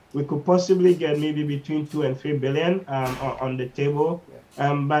EFF, we could possibly get maybe between 2 and 3 billion on the table.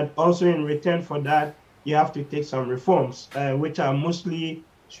 But also in return for that, you have to take some reforms, which are mostly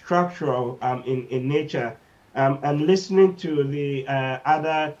structural in nature. And listening to the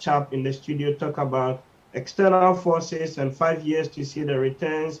other chap in the studio talk about external forces and 5 years to see the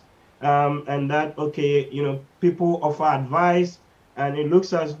returns, and that, people offer advice, and it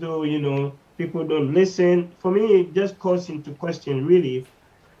looks as though, people don't listen. For me, it just calls into question, really,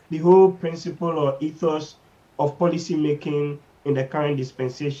 the whole principle or ethos of policy making in the current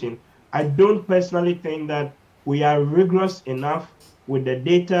dispensation. I don't personally think that we are rigorous enough with the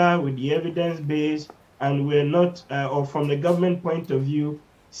data, with the evidence base, and we're not, or from the government point of view,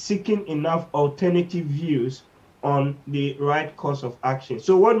 seeking enough alternative views on the right course of action.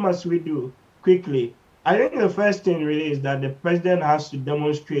 So what must we do quickly? I think the first thing really is that the president has to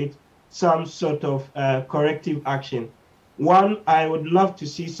demonstrate some sort of corrective action. One, I would love to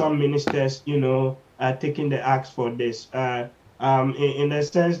see some ministers, taking the axe for this, in the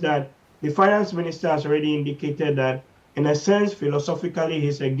sense that the finance minister has already indicated that, in a sense, philosophically,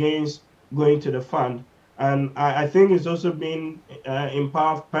 he's against going to the fund. And I think it's also been in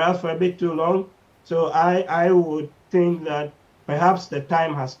power perhaps for a bit too long. So I would think that perhaps the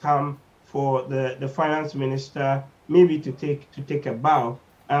time has come for the finance minister maybe to take a bow.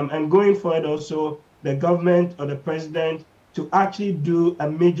 And going forward also, the government or the president to actually do a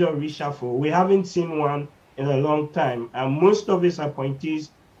major reshuffle. We haven't seen one in a long time. And most of his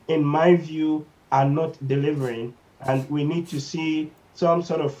appointees, in my view, are not delivering. And we need to see some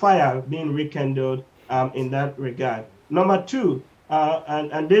sort of fire being rekindled in that regard. Number two,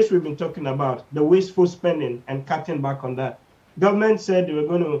 and this we've been talking about, the wasteful spending and cutting back on that. Government said they were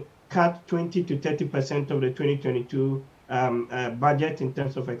going to cut 20 to 30% of the 2022 budget in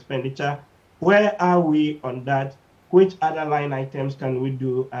terms of expenditure. Where are we on that? Which other line items can we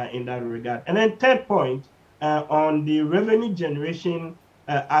do in that regard? And then third point, on the revenue generation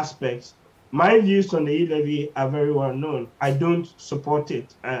aspects, my views on the e-levy are very well known. I don't support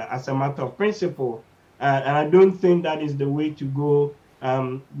it as a matter of principle. And I don't think that is the way to go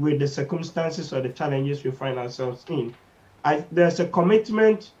with the circumstances or the challenges we find ourselves in. There's a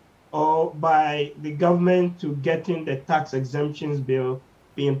commitment by the government to getting the tax exemptions bill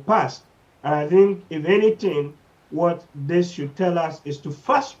being passed. And I think, if anything, what this should tell us is to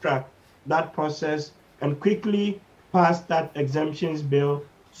fast track that process and quickly pass that exemptions bill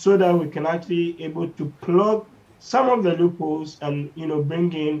so that we can actually able to plug some of the loopholes and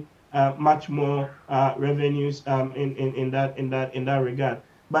bring in much more revenues in that regard.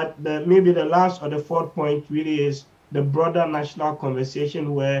 But maybe the last or the fourth point really is the broader national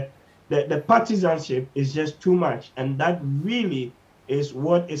conversation where the partisanship is just too much, and that really is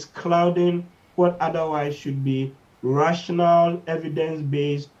what is clouding what otherwise should be rational,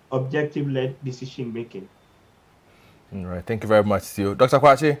 evidence-based, objective-led decision-making. All right, thank you very much, Theo. Dr.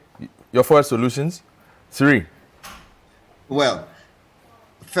 Kwakye, your first solutions? Three. Well,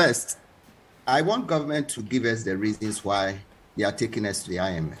 first, I want government to give us the reasons why they are taking us to the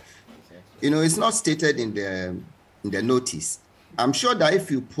IMF. It's not stated in the notice. I'm sure that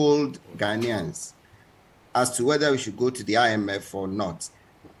if you polled Ghanaians as to whether we should go to the IMF or not,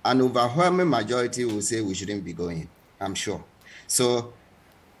 an overwhelming majority will say we shouldn't be going, I'm sure. So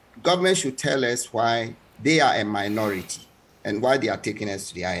government should tell us why they are a minority and why they are taking us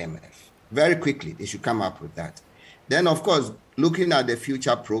to the IMF. Very quickly, they should come up with that. Then, of course, looking at the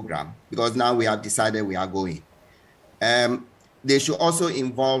future program, because now we have decided we are going, they should also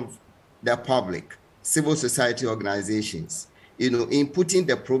involve the public, civil society organizations, in putting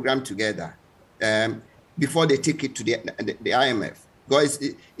the program together before they take it to the IMF. Because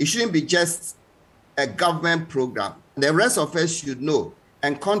it shouldn't be just a government program. The rest of us should know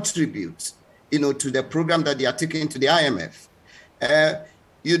and contribute, to the program that they are taking to the IMF.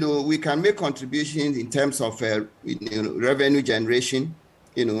 we can make contributions in terms of revenue generation.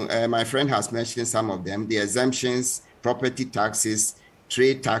 My friend has mentioned some of them, the exemptions, property taxes,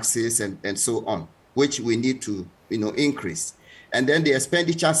 trade taxes, and so on, which we need to, increase. And then the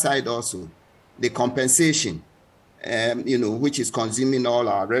expenditure side also, the compensation, which is consuming all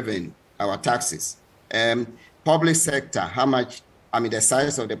our revenue, our taxes. Public sector, how much, the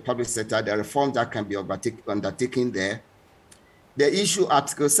size of the public sector, the reforms that can be undertaken there. The issue,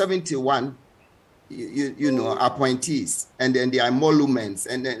 Article 71, appointees, and then the emoluments,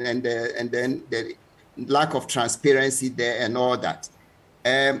 and then the lack of transparency there and all that.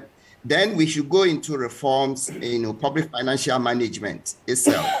 Then we should go into reforms, public financial management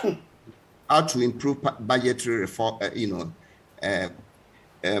itself, how to improve budgetary reform,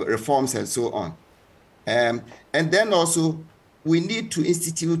 reforms and so on. And then also we need to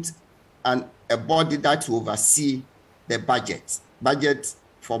institute a body that will oversee the budget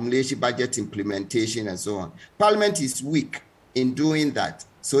formulation, budget implementation, and so on. Parliament is weak in doing that.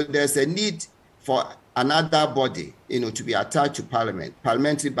 So there's a need for another body, to be attached to Parliament,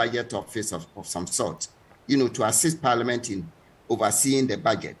 Parliamentary Budget Office of some sort, to assist Parliament in overseeing the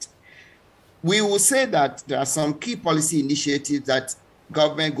budget. We will say that there are some key policy initiatives that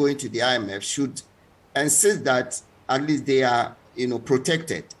government going to the IMF should insist that at least they are,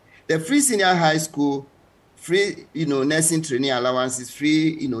 protected. The free senior high school, free, nursing training allowances,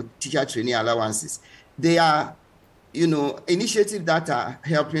 free, teacher training allowances. They are, initiatives that are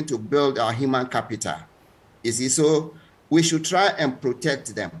helping to build our human capital. You see, so we should try and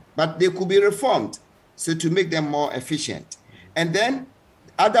protect them, but they could be reformed so to make them more efficient. And then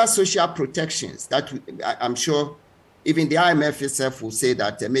other social protections that I'm sure even the IMF itself will say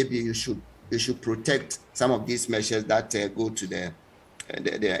that maybe you should protect some of these measures that go to the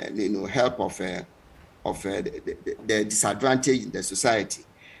help of the disadvantage in the society.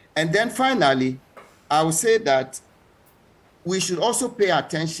 And then finally, I would say that we should also pay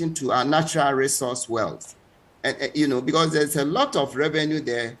attention to our natural resource wealth, and because there's a lot of revenue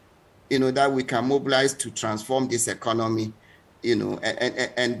there, that we can mobilize to transform this economy,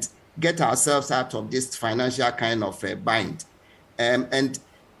 and get ourselves out of this financial kind of bind. And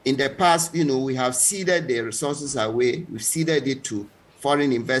in the past, we have ceded the resources away, we've ceded it to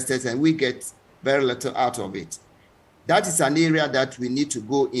foreign investors, and we get very little out of it. That is an area that we need to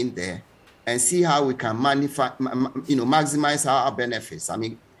go in there and see how we can maximize our benefits,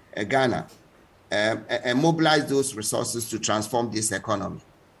 Ghana, and mobilize those resources to transform this economy.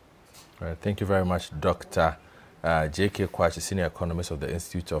 All right, thank you very much, Dr. J.K. Kwachi, Senior Economist of the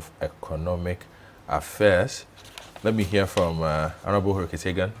Institute of Economic Affairs. Let me hear from Honorable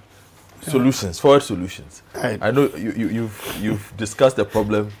Horiketegan. Solutions, forward solutions. I know you've discussed the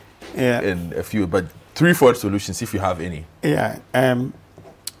problem in a few, but 3 forward solutions, if you have any. Yeah.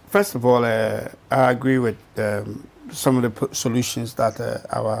 First of all, I agree with some of the solutions that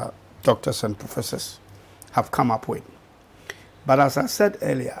our doctors and professors have come up with. But as I said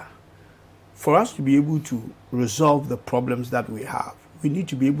earlier, for us to be able to resolve the problems that we have, we need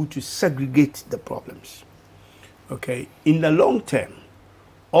to be able to segregate the problems. Okay? In the long term,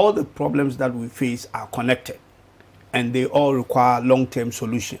 all the problems that we face are connected, and they all require long-term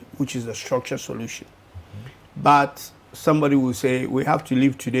solution, which is a structured solution. But somebody will say, we have to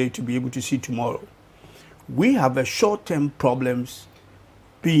live today to be able to see tomorrow. We have a short-term problems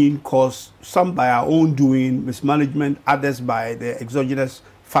being caused, some by our own doing, mismanagement, others by the exogenous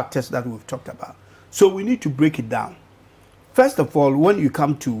factors that we've talked about. So we need to break it down. First of all, when you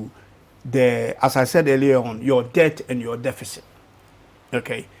come to as I said earlier on, your debt and your deficit.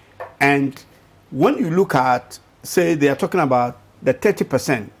 Okay? And when you look at, say, they are talking about the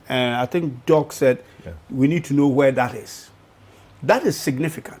 30%, and I think Doc said we need to know where that is. That is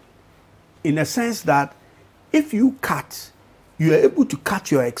significant in a sense that if you are able to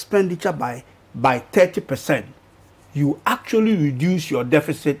cut your expenditure by 30%, you actually reduce your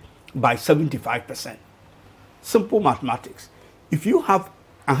deficit by 75%. Simple mathematics. If you have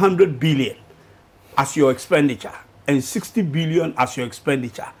 100 billion as your expenditure and 60 billion as your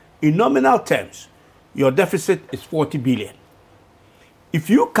expenditure, in nominal terms, your deficit is 40 billion. If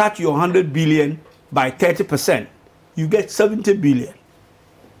you cut your 100 billion by 30%, you get 70 billion.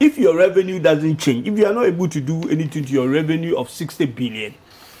 If your revenue doesn't change, if you are not able to do anything to your revenue of 60 billion,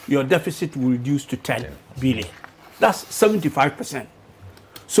 your deficit will reduce to 10 billion. That's 75%.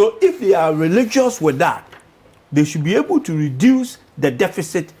 So if they are religious with that, they should be able to reduce the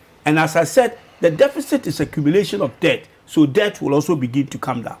deficit. And as I said, the deficit is accumulation of debt. So debt will also begin to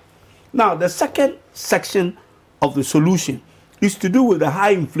come down. Now, the second section of the solution is to do with the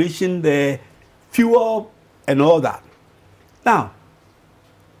high inflation, the fuel, and all that. Now,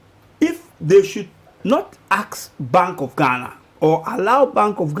 they should not ask Bank of Ghana or allow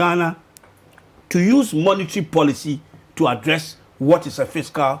Bank of Ghana to use monetary policy to address what is a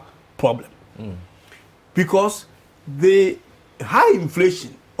fiscal problem. Because the high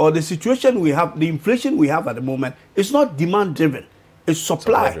inflation or the situation we have, the inflation we have at the moment is not demand driven, it's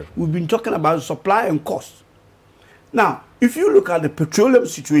supply. We've been talking about supply and cost. Now, if you look at the petroleum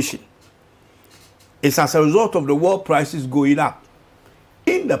situation, it's as a result of the world prices going up.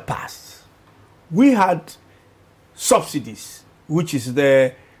 In the past, we had subsidies, which is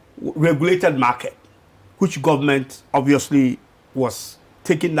the regulated market, which government obviously was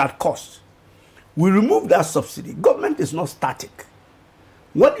taking that cost. We removed that subsidy. Government is not static.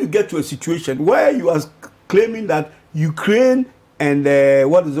 When you get to a situation where you are claiming that Ukraine and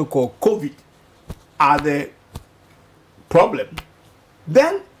what is it called, COVID, are the problem,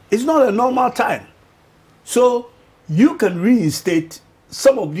 then it's not a normal time. So you can reinstate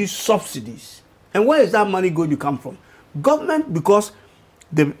some of these subsidies. And where is that money going to come from? Government, because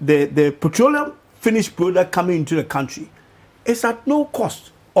the petroleum finished product coming into the country is at no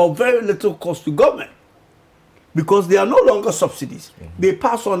cost or very little cost to government, because they are no longer subsidies. They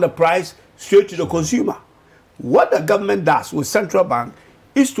pass on the price straight to the consumer. What the government does with central bank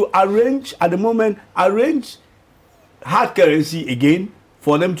is to arrange, at the moment, arrange hard currency again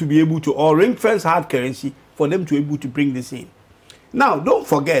for them to be able to, or ring fence hard currency for them to be able to bring this in. Now, don't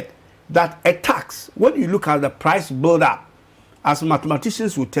forget that a tax, when you look at the price build up, as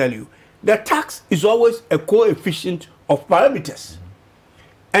mathematicians will tell you, the tax is always a coefficient of parameters.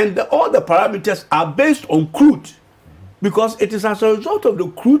 And all the parameters are based on crude, because it is as a result of the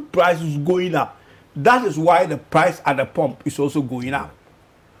crude prices going up. That is why the price at the pump is also going up.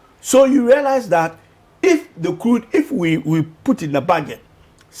 So you realize that if the crude, if we put in the budget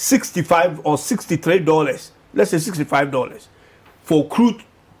 $65 or $63, let's say $65 for crude,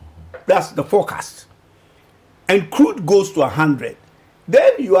 that's the forecast, and crude goes to 100,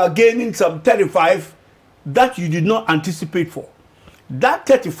 then you are gaining some 35 that you did not anticipate for. That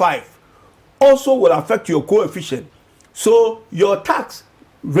 35 also will affect your coefficient. So your tax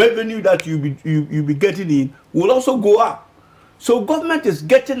revenue that you'll be getting in will also go up. So government is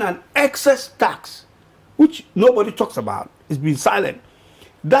getting an excess tax, which nobody talks about. It's been silent.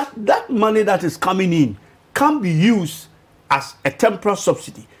 That money that is coming in can be used as a temporary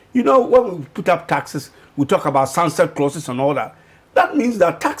subsidy. You know, when we put up taxes, we talk about sunset clauses and all that. That means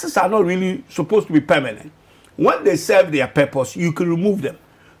that taxes are not really supposed to be permanent. When they serve their purpose, you can remove them.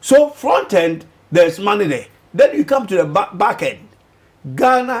 So front end, there's money there. Then you come to the back end.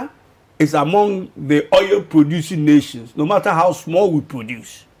 Ghana is among the oil producing nations, no matter how small we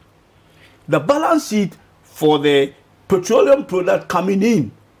produce. The balance sheet for the petroleum product coming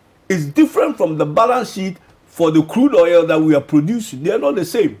in is different from the balance sheet for the crude oil that we are producing. They are not the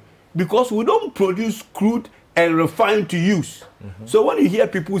same, because we don't produce crude and refine to use. So when you hear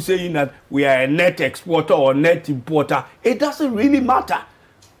people saying that we are a net exporter or net importer, it doesn't really matter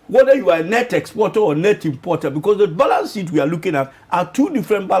whether you are a net exporter or net importer, because the balance sheet we are looking at are two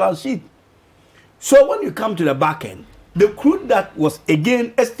different balance sheets. So when you come to the back end, the crude that was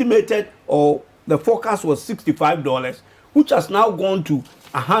again estimated, or the forecast was $65, which has now gone to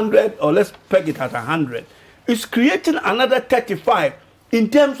 100, or let's peg it at 100, is creating another 35 in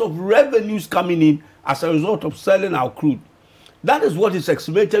terms of revenues coming in as a result of selling our crude. That is what is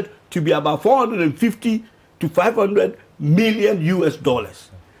estimated to be about 450 to 500 million US dollars.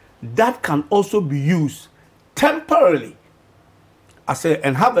 That can also be used temporarily as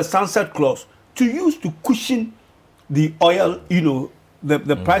and have a sunset clause to use to cushion the oil, you know,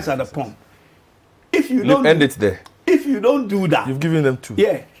 the price at the pump. If you don't end it there. If you don't do that, you've given them two.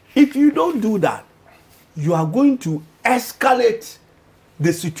 Yeah. If you don't do that, you are going to escalate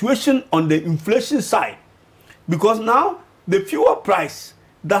the situation on the inflation side, because now the fuel price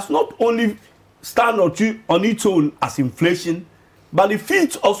does not only stand on its own as inflation, but it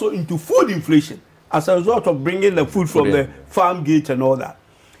feeds also into food inflation as a result of bringing the food from the farm gate and all that.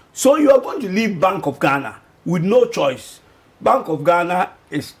 So you are going to leave Bank of Ghana with no choice. Bank of Ghana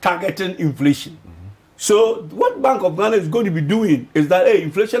is targeting inflation. So what Bank of Ghana is going to be doing is that, hey,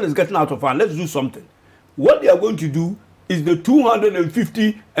 inflation is getting out of hand, let's do something. What they are going to do is the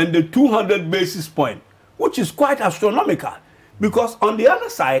 250 and the 200 basis point, which is quite astronomical, because on the other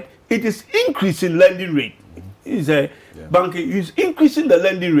side, it is increasing lending rate. Bank is increasing the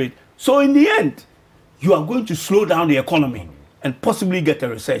lending rate. So in the end, you are going to slow down the economy and possibly get a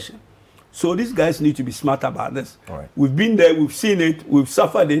recession. So these guys need to be smart about this. We've been there, we've seen it, we've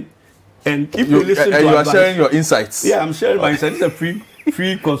suffered it. And if you listen to you are advice, sharing your insights. Yeah, I'm sharing my insights. It's a free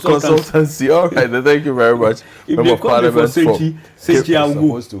free consultancy. All right, then thank you very much. If they come before Sechi, I will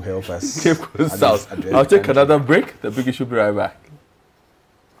supposed to help us. Cape Coast South. I'll take another break. The Big Issue will be right back.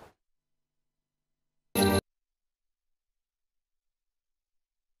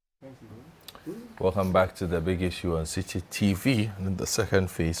 Welcome back to The Big Issue on City TV. And in the second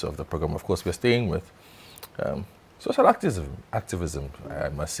phase of the program, of course, we're staying with social activism, I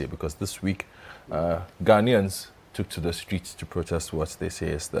must say, because this week Ghanaians took to the streets to protest what they say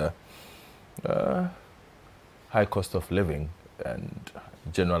is the high cost of living and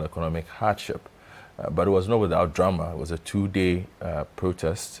general economic hardship. But it was not without drama. It was a 2-day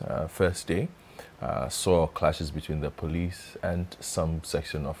protest. First day saw clashes between the police and some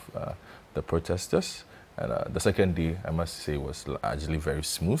section of the protesters. And the second day, I must say, was largely very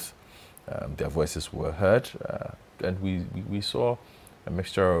smooth. Their voices were heard, and we saw a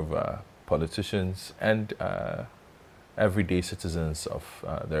mixture of politicians and everyday citizens of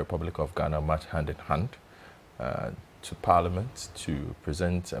the Republic of Ghana march hand in hand to Parliament to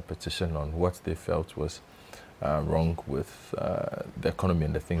present a petition on what they felt was wrong with the economy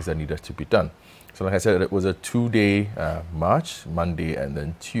and the things that needed to be done. So like I said, it was a 2-day march, Monday and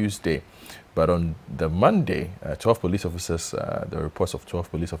then Tuesday. But on the Monday, 12 police officers, the reports of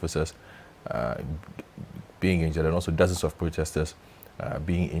 12 police officers being injured and also dozens of protesters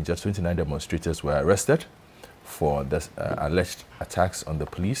being injured. 29 demonstrators were arrested for the alleged attacks on the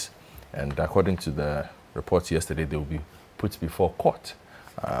police. And according to the reports yesterday, they will be put before court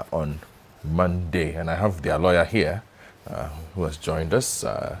on Monday. And I have their lawyer here who has joined us,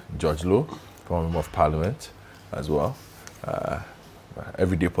 George Lowe, former Member of Parliament as well,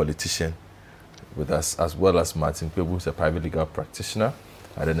 everyday politician with us, as well as Martin Kwebu, who's a private legal practitioner.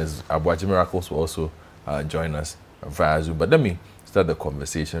 And then Abuaji Miracles will also join us via Zoom. But let me start the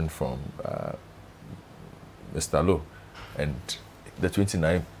conversation from Mr. Lowe and the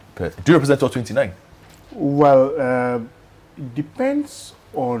 29. Do you represent all 29? Well, it depends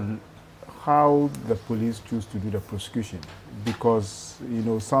on how the police choose to do the prosecution, because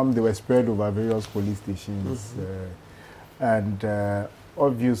some they were spread over various police stations, and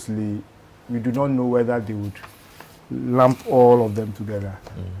obviously we do not know whether they would lump all of them together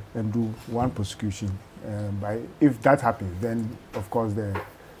and do one prosecution. If that happens, then of course the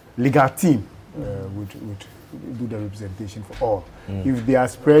legal team would do the representation for all. If they are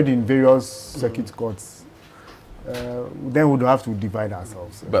spread in various circuit courts, then we would have to divide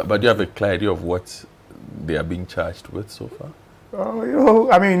ourselves. But do you have a clear idea of what they are being charged with so far?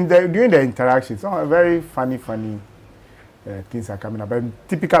 I mean, during the interaction, some very funny things are coming up. And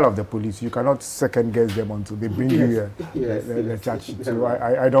typical of the police, you cannot second guess them until they bring you the charge sheet. So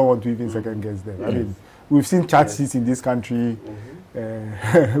I don't want to even second guess them. I mean, we've seen charge sheets in this country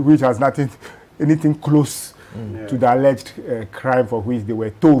which has anything close to the alleged crime for which they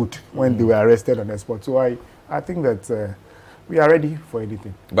were told when they were arrested on the spot. So I think that we are ready for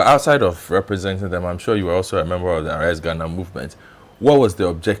anything. But outside of representing them, I'm sure you were also a member of the Arise Ghana movement. What was the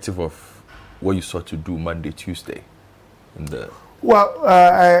objective of what you sought to do Monday, Tuesday? Well,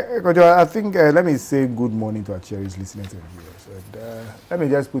 I think, let me say good morning to our cherished listeners and viewers. And, let me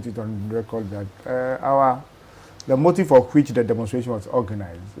just put it on record that the motive for which the demonstration was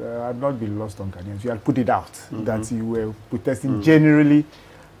organized had not been lost on Ghanaians. You had put it out that you were protesting generally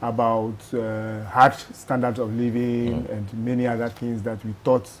about hard standards of living and many other things that we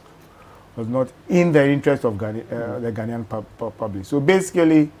thought was not in the interest of the Ghanaian public. So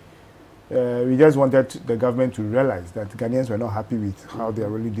basically, we just wanted the government to realize that Ghanaians were not happy with how they are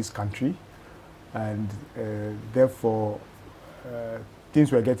running this country, and therefore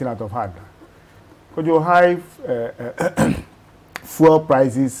things were getting out of hand. Because your high fuel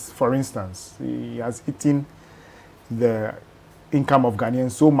prices, for instance, it has eaten the income of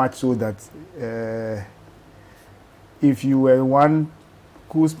Ghanaians so much so that if you were one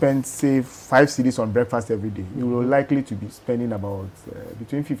who spent, say, 5 cedis on breakfast every day, you were likely to be spending about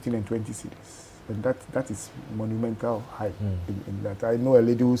between 15 and 20 cedis. And that is monumental high in that. I know a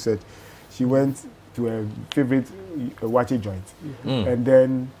lady who said she went to a favorite wache joint, and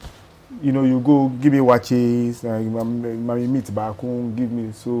then, you go, give me waches, mommy meat back home, give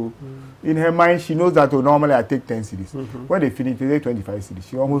me. So in her mind, she knows that normally I take 10 cedis. When they finish, they take 25 cedis.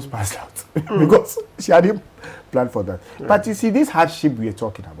 She almost passed out because she hadn't planned for that. But you see, this hardship we are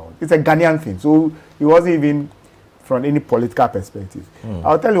talking about, it's a Ghanaian thing. So it wasn't even from any political perspective.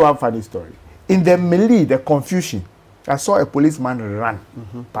 I'll tell you one funny story. In the melee, the confusion, I saw a policeman run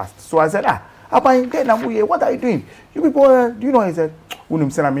past. So I said, what are you doing? You people, do you know? He said, that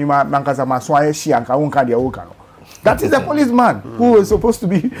is the policeman who was supposed to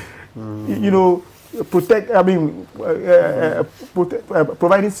be, providing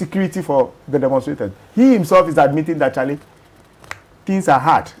security for the demonstrators. He himself is admitting that, Charlie, things are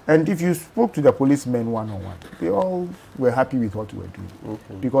hard. And if you spoke to the policemen one-on-one, they all were happy with what we were doing.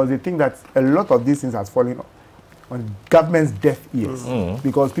 Okay. Because they think that a lot of these things has fallen on government's deaf ears.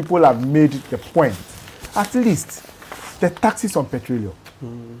 Because people have made the point. At least, the taxes on petroleum.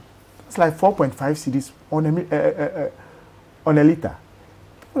 It's like 4.5 cedis on a liter.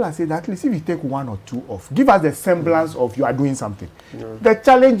 People are saying that at least if you take 1 or 2 off, give us the semblance of you are doing something. The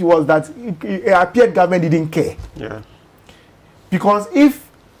challenge was that it appeared government didn't care. Because if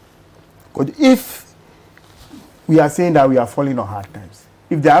we are saying that we are falling on hard times,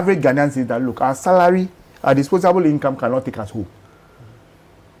 if the average Ghanaian says that, look, our salary, our disposable income cannot take us home.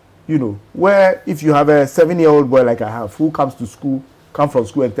 You know, where if you have a 7-year-old boy like I have, who comes from school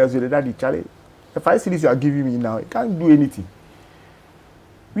and tells you that, Daddy, Charlie, the 5 cedis you are giving me now, it can't do anything.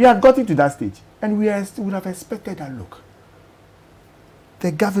 We have gotten to that stage, and we would have expected that, look,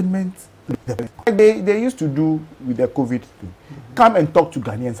 the government, they used to do with the COVID thing, come and talk to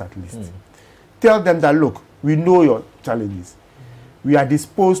Ghanaians at least. Tell them that, look, we know your challenges. We are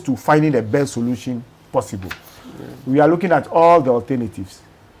disposed to finding the best solution possible. We are looking at all the alternatives.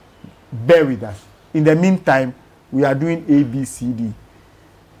 Bear with us. In the meantime, we are doing A, B, C, D.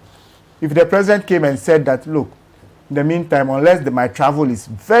 If the president came and said that, look, in the meantime, unless my travel is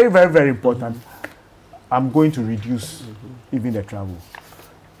very, very, very important, I'm going to reduce even the travel.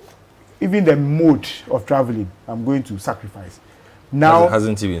 Even the mode of traveling, I'm going to sacrifice. Now,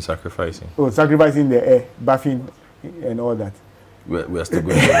 hasn't he been sacrificing? Oh, sacrificing the air, bathing, and all that. We're still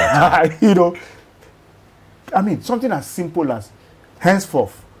going to do that. You know, I mean, something as simple as,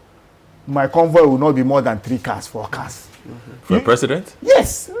 henceforth, my convoy will not be more than 3 cars, 4 cars. For the president?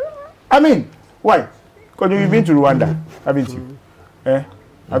 Yes. I mean, why? Because you've been to Rwanda, haven't you?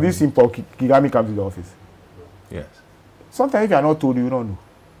 Have you seen Paul Kagame come to the office? Yes. Sometimes if you are not told, you don't know.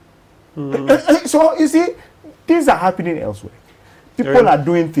 So, you see, things are happening elsewhere. People are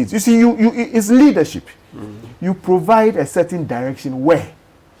doing things. You see, it's leadership. You provide a certain direction where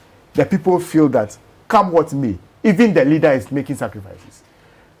the people feel that, come what may, even the leader is making sacrifices.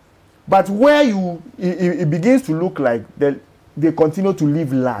 But where it begins to look like they continue to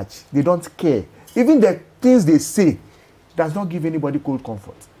live large, they don't care. Even the things they say does not give anybody cold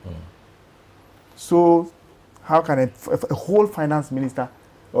comfort. So, how can a whole finance minister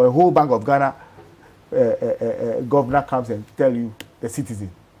or a whole Bank of Ghana governor comes and tell you, the citizen,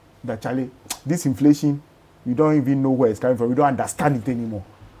 that, Charlie, this inflation, you don't even know where it's coming from, you don't understand it anymore.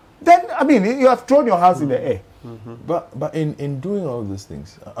 Then, I mean, you have thrown your house in the air. But in doing all these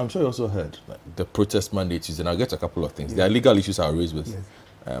things, I'm sure you also heard like, the protest mandates, and I'll get to a couple of things. There are legal issues I'll raise with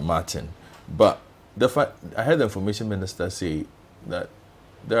Martin. But I heard the information minister say that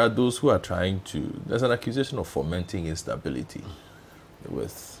there are those who are trying to, there's an accusation of fomenting instability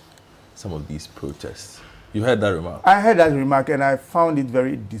with some of these protests. You heard that remark? I heard that remark, and I found it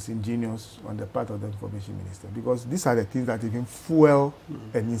very disingenuous on the part of the information minister, because these are the things that even fuel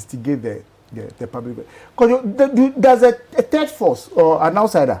and instigate the public. Because there's a third force or an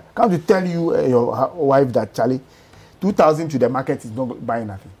outsider come to tell you, your wife, that, Charlie, 2,000 to the market is not buying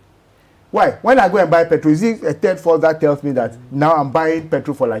nothing. Why? When I go and buy petrol, is it a third force that tells me that now I'm buying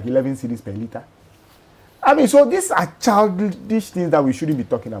petrol for like 11 cedis per liter? I mean, so these are childish things that we shouldn't be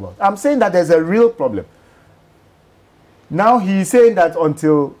talking about. I'm saying that there's a real problem. Now he's saying that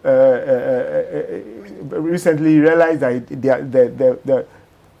until recently he realized that the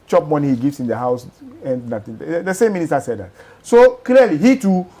chop money he gives in the house and nothing. The same minister said that. So clearly, he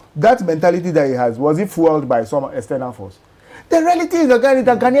too, that mentality that he has, was it fueled by some external force? The reality is that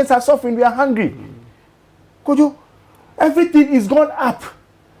Ghanaians are suffering, we are hungry. Kojo, everything is gone up.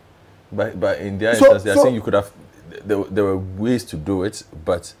 But in their instance, they are saying you could have, there were ways to do it,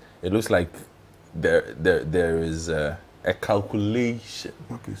 but it looks like there is a calculation.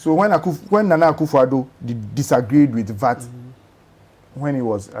 Okay, so when Nana Akufo-Addo disagreed with VAT when he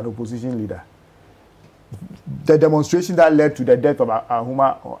was an opposition leader, the demonstration that led to the death of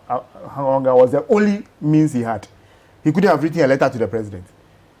Ahuma Hangonga was the only means he had. He could have written a letter to the president.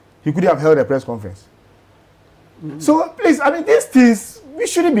 He could have held a press conference. So please, I mean, these things, we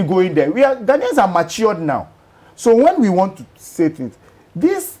shouldn't be going there. Ghanaians are matured now. So when we want to say things,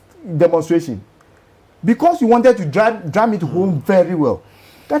 this demonstration, because you wanted to dram it home very well,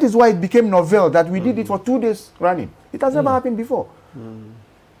 that is why it became novel that we did it for 2 days running. It has never happened before.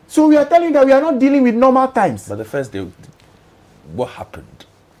 So we are telling you that we are not dealing with normal times. But the first day, what happened?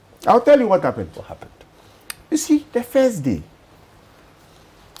 I'll tell you what happened. What happened? You see, the first day.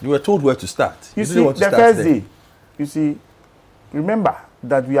 You were told where to start. You see, the first day. You see, remember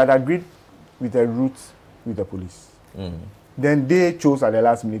that we had agreed with a route with the police. Then they chose at the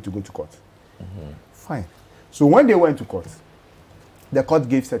last minute to go to court. Fine. So when they went to court, the court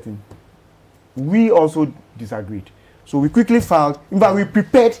gave certain. We also disagreed. So we quickly found, in fact, we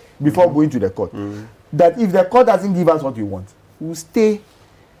prepared before going to the court, that if the court doesn't give us what we want, we'll stay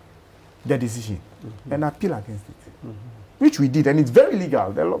the decision and appeal against it. Which we did, and it's very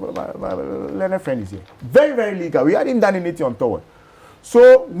legal. My learned friend is here. Very, very legal. We hadn't done anything untoward.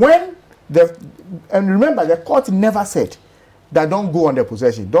 So when and remember, the court never said that don't go on the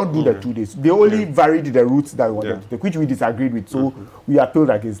possession, don't do the 2 days. They only varied the routes that we wanted to take, which we disagreed with, so we appealed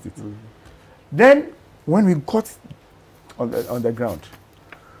against it. Then, when we got on the ground,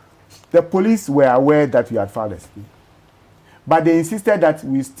 the police were aware that we had filed a scheme, but they insisted that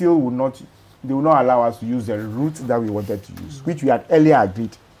we still would not, they would not allow us to use the route that we wanted to use, which we had earlier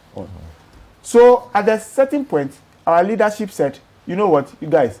agreed on. So, at a certain point, our leadership said, you know what, you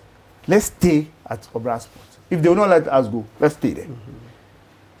guys, let's stay at Obrasport. If they will not let us go, let's stay there.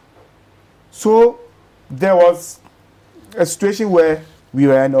 So there was a situation where we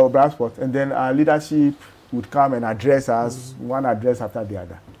were in Obrasport, and then our leadership would come and address us, one address after the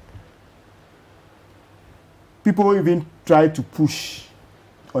other. People even tried to push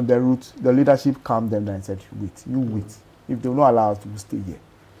on the route. The leadership calmed them down and said, wait, you wait. If they will not allow us to stay here.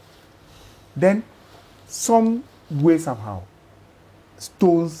 Then, some way, somehow,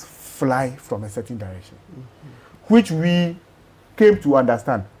 stones fly from a certain direction, which we came to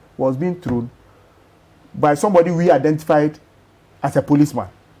understand was being thrown by somebody we identified as a policeman.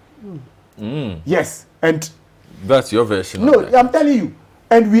 Yes, and that's your version. No, I'm telling you.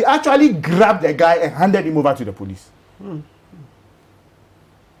 And we actually grabbed the guy and handed him over to the police.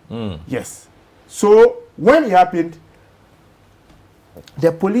 Yes. So when it happened,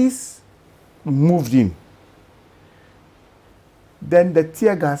 the police moved in. Then the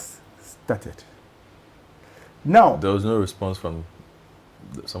tear gas started. Now there was no response from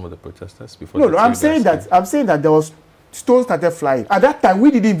some of the protesters before. No, I'm saying that there was stones started flying. At that time,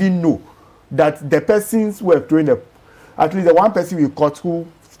 we didn't even know that the persons were throwing the. At least the one person we caught who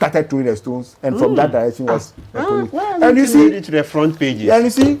started throwing the stones, and from that direction was the police. And you see, it to the front pages. And you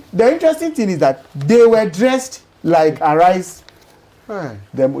see, the interesting thing is that they were dressed like Arise.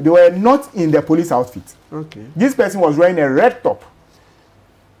 They were not in the police outfit. Okay. This person was wearing a red top.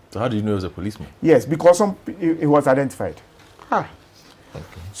 So how do you know it was a policeman? Yes, because it was identified. Okay.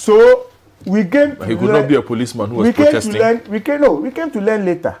 So we came. But he could not be a policeman who was protesting. We came to learn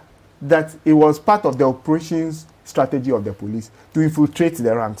later that it was part of the operations strategy of the police to infiltrate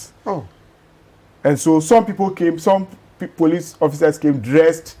the ranks. And so some people came, some police officers came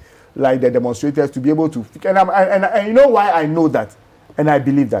dressed like the demonstrators to be able to. And you know why I know that, and I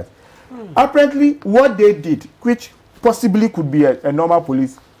believe that. Apparently, what they did, which possibly could be a normal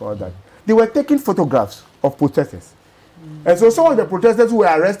police or that, they were taking photographs of protesters. And so some of the protesters who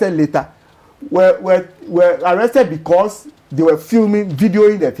were arrested later were arrested because they were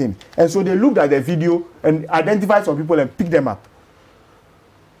videoing the thing. And so they looked at the video and identified some people and picked them up.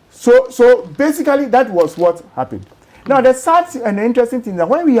 So basically that was what happened. Now the sad and the interesting thing is that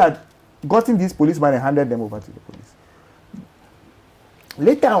when we had gotten these policemen and handed them over to the police,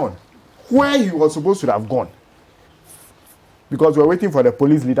 later on, where he was supposed to have gone, because we were waiting for the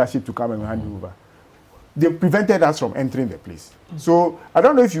police leadership to come and hand him over, they prevented us from entering the place. So I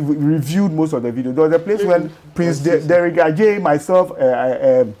don't know if you reviewed most of the video. There was a place when Prince Derek Ajay, myself,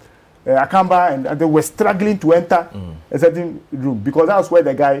 Akamba, and they were struggling to enter a certain room because that was where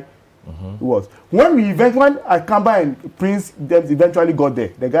the guy was. When Akamba and Prince eventually got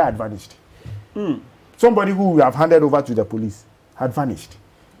there, the guy had vanished. Somebody who we have handed over to the police had vanished.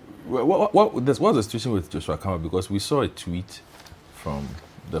 What was the situation with Joshua Akamba? Because we saw a tweet from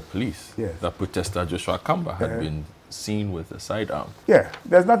the police that protester Joshua Akamba had been seen with a sidearm. Yeah,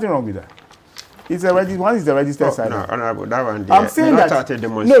 there's nothing wrong with that. It's a one is the registered sidearm. No, Honorable, that one. I'm saying not that at a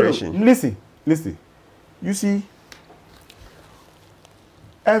demonstration. No, listen. You see,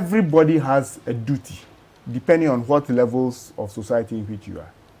 everybody has a duty, depending on what levels of society in which you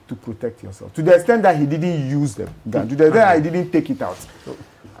are, to protect yourself. To the extent that he didn't use the gun, to the extent that he didn't take it out.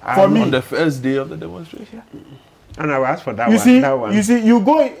 For me, on the first day of the demonstration. And I will ask for that you one. See, that one. You see, you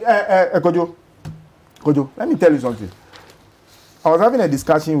go, Kojo, let me tell you something. I was having a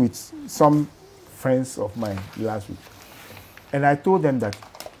discussion with some friends of mine last week, and I told them that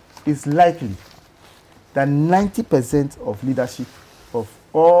it's likely that 90% of leadership of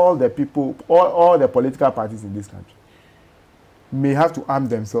all the people, all the political parties in this country may have to arm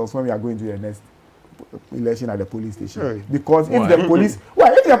themselves when we are going to the next election at the police station. Right. Because if the police,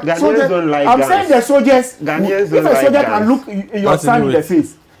 if the soldiers, I'm saying the soldiers, if a soldier can look your son in the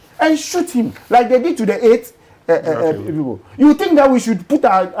face and shoot him like they did to the 8 people. You think that we should put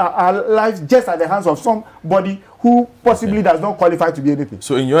our lives just at the hands of somebody who possibly does not qualify to be anything?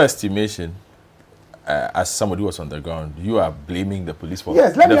 So in your estimation, as somebody who was on the ground, you are blaming the police for the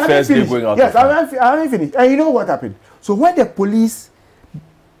first day going out. Yes, I haven't finished. And you know what happened? So when the police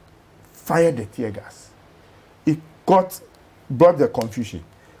fired the tear gas, it brought the confusion.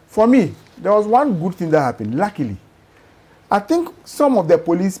 For me, there was one good thing that happened. Luckily, I think some of the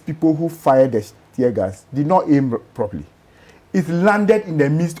police people who fired the tear gas did not aim properly. It landed in the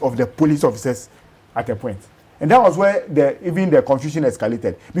midst of the police officers at a point. And that was where even the confusion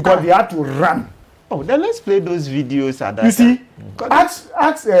escalated, because they had to run. Oh, then let's play those videos at that You see,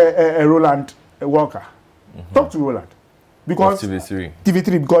 ask Roland Walker. Talk to Roland. Because TV3.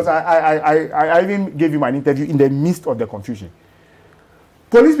 TV3, because I even gave him an interview in the midst of the confusion.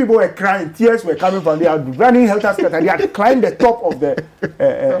 Police people were crying, tears were coming from there, running helter-skelter, and they had climbed the top of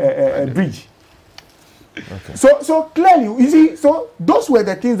the bridge. Okay. So clearly, you see, so those were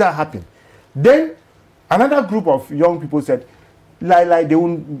the things that happened. Then another group of young people said, like they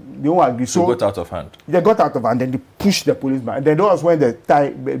won't agree. So got out of hand. They got out of hand, then they pushed the policeman. And then that was when the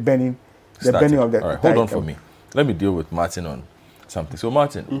burning of the All right, hold on for me. Let me deal with Martin on something. So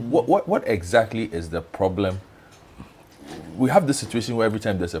Martin, what exactly is the problem? We have this situation where every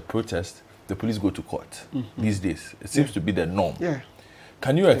time there's a protest, the police go to court these days. It seems to be the norm. Yeah.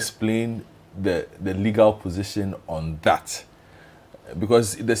 Can you explain the legal position on that?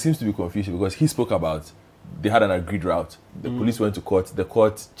 Because there seems to be confusion, because he spoke about they had an agreed route. The police went to court. The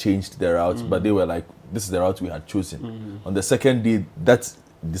court changed their route, but they were like, this is the route we had chosen. On the second day, that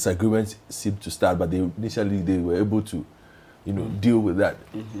disagreement seemed to start, but initially they were able to, deal with that.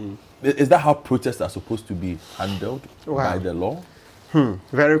 Is that how protests are supposed to be handled by the law?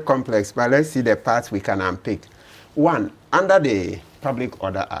 Very complex, but let's see the parts we can unpick. One, under the Public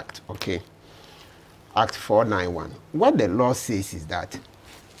Order Act, okay, Act 491, what the law says is that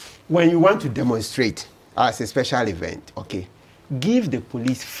when you want to demonstrate as a special event, okay, give the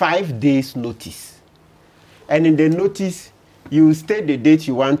police 5 days notice. And in the notice, you state the date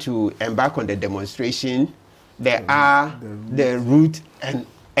you want to embark on the demonstration, the hour, the route, and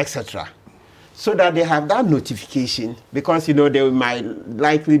etc. So that they have that notification, because there might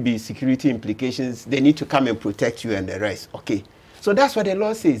likely be security implications. They need to come and protect you and the rest. Okay. So that's what the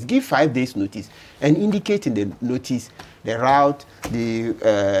law says. Give 5 days notice and indicate in the notice the route, the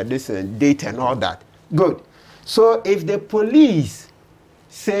date and all that. Good. So if the police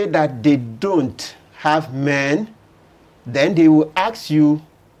say that they don't have men, then they will ask you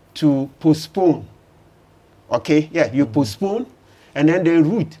to postpone. Okay? Yeah, you postpone, and then the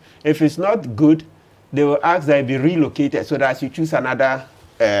route. If it's not good, they will ask that it be relocated so that you choose another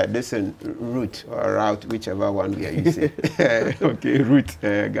route or route, whichever one we are using. Okay, route,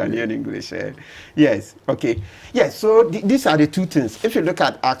 Ghanaian English. Yes, okay. Yes, so these are the two things. If you look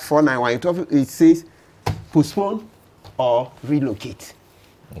at Act 491, it says postpone or relocate.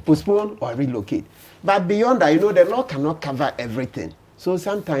 Postpone or relocate. But beyond that, the law cannot cover everything. So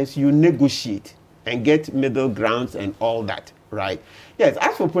sometimes you negotiate and get middle grounds and all that, right? Yes,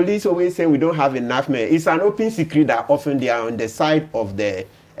 as for police always say we don't have enough men, it's an open secret that often they are on the side of the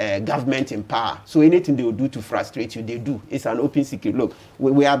government in power. So anything they will do to frustrate you, they do. It's an open secret. Look,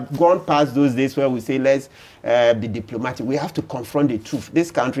 we have gone past those days where we say, let's be diplomatic. We have to confront the truth.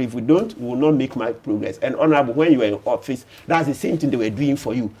 This country, if we don't, we will not make much progress. And honorable, when you are in office, that's the same thing they were doing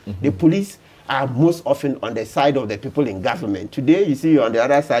for you. The police are most often on the side of the people in government. Today, you see, you're on the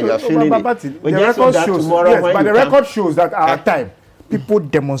other side, you are feeling it. The record shows, yes, but the record shows that at our time, people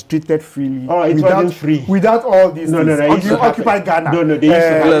demonstrated freely. Oh, it wasn't free. Without all these things. No, Occupy Ghana. No, they used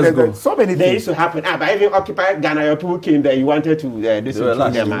to happen. So many they things. used to happen. But even Occupy Ghana, your people came there, you wanted to do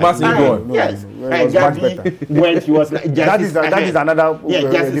something them. Yes. Gabi went, he was like, that is another...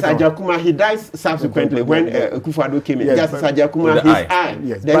 Justice Ajakuma, he died subsequently when Akufo-Addo came in. Justice Ajakuma, his eye.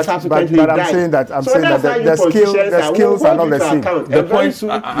 Then subsequently but I'm saying that the skills are not the same. The point,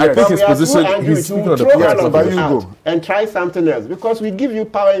 I think his position, he's speaking on the point. And try something else. Because we give you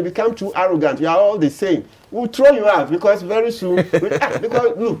power, you become too arrogant. You are all the same. We'll throw you out because very soon,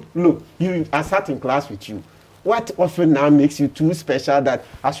 because look, you are sat in class with you. What often now makes you too special that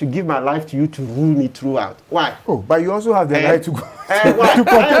I should give my life to you to rule me throughout? Why? Oh, but you also have the right to go. To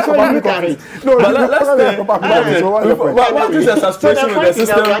protest public office. No, but what is the frustration with the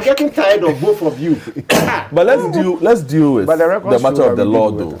system? We are getting tired of both of you. But let's deal with the matter of the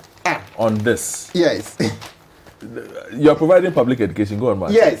law, though, on this. Yes. You're providing public education. Go on,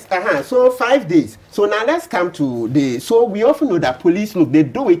 man. Yes. So 5 days. So now let's come to so we often know that police, look, they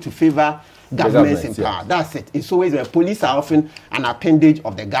do it to favor governments in power. That's it. It's always the police are often an appendage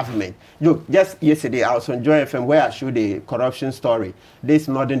of the government. Look, just yesterday I was on Joy FM where I showed a corruption story, this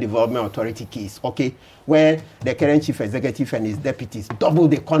Northern Development Authority case, okay, where the current chief executive and his deputies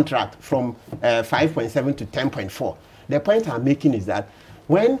doubled the contract from 5.7 to 10.4. The point I'm making is that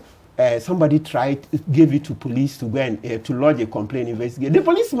when somebody gave it to police to go and to lodge a complaint, investigate, the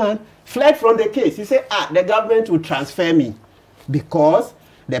policeman fled from the case. He said, the government will transfer me because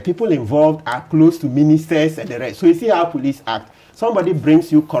the people involved are close to ministers and the rest. So you see how police act. Somebody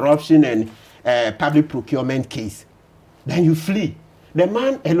brings you corruption and public procurement case, then you flee. The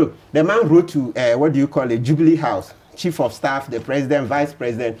man wrote to Jubilee House, chief of staff, the president, vice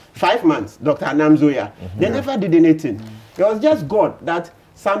president, 5 months, Dr. Anamzoya. They never did anything. It was just God that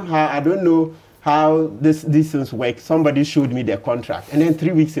somehow, I don't know how these things work. Somebody showed me the contract. And then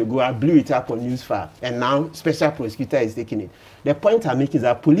 3 weeks ago, I blew it up on Newsfile. And now, special prosecutor is taking it. The point I'm making is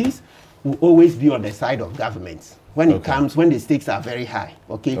that police will always be on the side of governments when it comes, when the stakes are very high.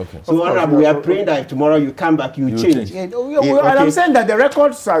 Okay? So, Honorable, we are praying that if tomorrow you come back, you change. And I'm saying that the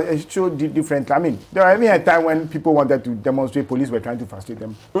records show different. I mean, there was a time when people wanted to demonstrate, police were trying to frustrate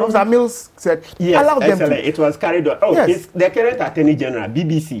them. Professor Mills said, allow them to. It was carried on. It's the current Attorney General,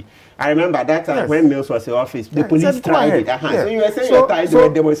 BBC. I remember that time when Mills was in office, the police tried it. So you were saying they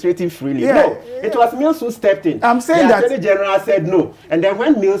were demonstrating freely. No, it was Mills who stepped in. I'm saying the Attorney General said no. And then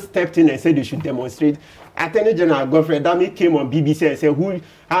when Mills stepped in and said they should demonstrate, Attorney General Godfrey Dami came on BBC and said,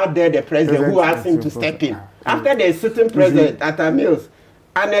 how dare the president who asked him to step in? After the sitting president, at Mills,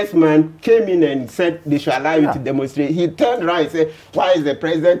 honest man came in and said they should allow you to demonstrate. He turned around and said, why is the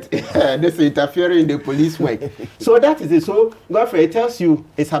president interfering in the police work? So that is it. So Godfrey tells you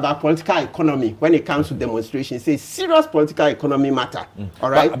it's about political economy when it comes to demonstration. It says serious political economy matter. All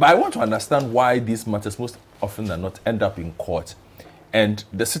right. But I want to understand why these matters most often than not end up in court. And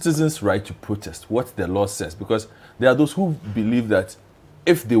the citizens' right to protest, what the law says, because there are those who believe that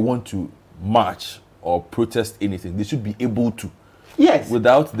if they want to march or protest anything, they should be able to. Yes.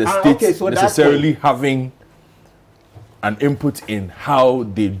 Without the state necessarily having an input in how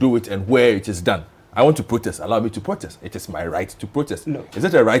they do it and where it is done. I want to protest. Allow me to protest. It is my right to protest. No. Is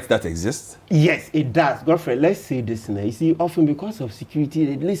it a right that exists? Yes, it does. Godfrey, let's say this now. You see, often because of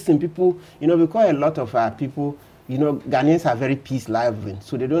security, listen, people, because a lot of our people, Ghanaians are very peace-loving,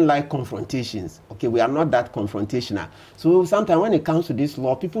 so they don't like confrontations. Okay, we are not that confrontational. So sometimes when it comes to this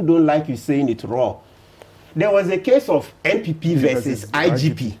law, people don't like you saying it raw. There was a case of NPP versus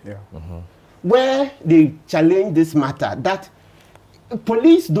IGP, where they challenged this matter, that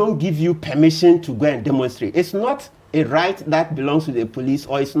police don't give you permission to go and demonstrate. It's not a right that belongs to the police,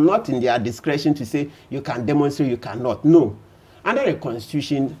 or it's not in their discretion to say you can demonstrate, you cannot. No. Under the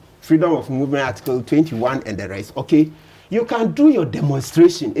Constitution, Freedom of Movement, Article 21 and the rest, okay, you can do your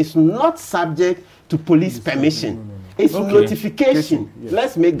demonstration. It's not subject to police permission. It's notification. Yes.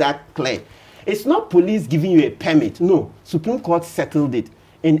 Let's make that clear. It's not police giving you a permit. No. Supreme Court settled it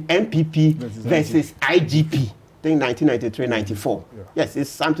in MPP versus IGP. I think 1993-94. Yeah. Yes,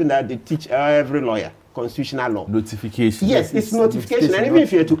 it's something that they teach every lawyer, constitutional law. Notification. Yes, it's notification. And even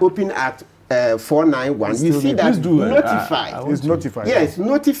if you're to open Act 491, you see that notify. It's notified. Yes,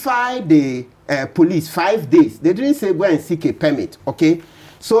 notify the police 5 days. They didn't say go and seek a permit, okay?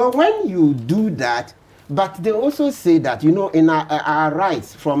 So when you do that, but they also say that, in our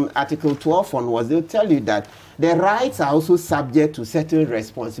rights from Article 12 onwards, they'll tell you that the rights are also subject to certain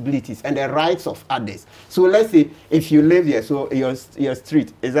responsibilities and the rights of others. So let's say if you live here, so your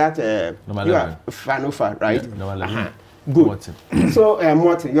street, is that you are Fanofa, right? Yeah, good. Morton. So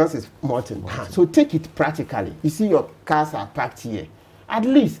Morton, yours is Morton. So take it practically. You see your cars are parked here. At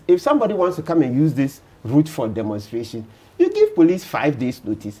least if somebody wants to come and use this route for demonstration, you give police 5 days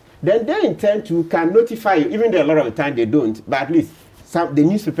notice. Then they intend to can notify you. Even though a lot of the time they don't, but at least the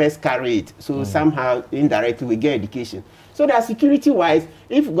newspapers carry it. So somehow indirectly we get education. So that security-wise,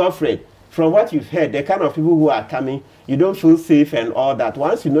 if Godfrey, from what you've heard, the kind of people who are coming, you don't feel safe and all that.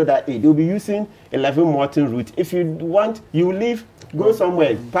 Once you know that they'll be using 11 Morton route. If you want, you leave, go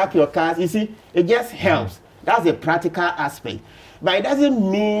somewhere, park your cars. You see, it just helps. That's a practical aspect. But it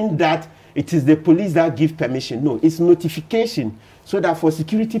doesn't mean that it is the police that give permission. No, it's notification so that for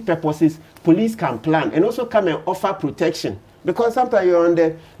security purposes, police can plan and also come and offer protection. Because sometimes you're on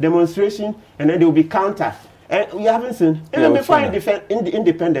the demonstration and then there will be counter. And we haven't seen, even before the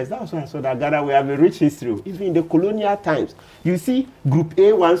independence, that's why I saw that Ghana, we have a rich history. Even in the colonial times, you see Group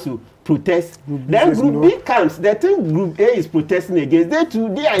A wants to protest. Then Group B comes. The thing Group A is protesting against,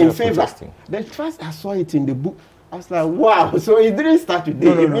 they are in favor. The first I saw it in the book, I was like, wow. So it didn't start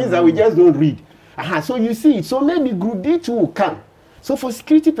today. It means that we just don't read. So you see it. So maybe Group D too will come. So for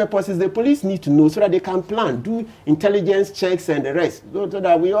security purposes, the police need to know so that they can plan, do intelligence checks and the rest, so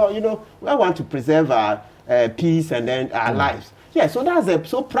that we all, we all want to preserve our peace and then our lives. Yeah, so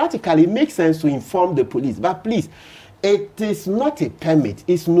so practically it makes sense to inform the police. But please, it is not a permit,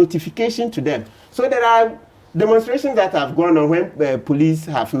 it's notification to them. So there are demonstrations that have gone on when police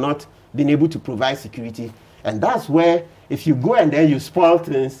have not been able to provide security. And that's where, if you go and then you spoil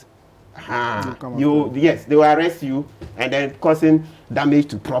things, yes, they will arrest you and then causing damage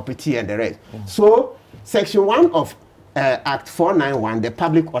to property and the rest. So Section 1 of Act 491, the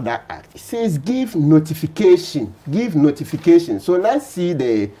Public Order Act, it says give notification. Give notification. So let's see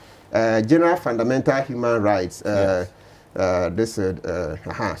the General Fundamental Human Rights. So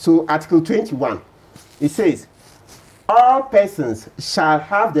Article 21, it says, all persons shall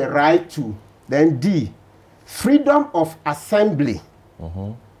have the right to, then D, freedom of assembly,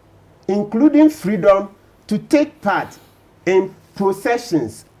 including freedom to take part in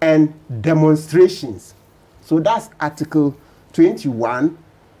processions and demonstrations. So that's Article 21,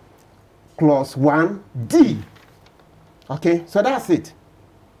 Clause 1D. Okay, so that's it.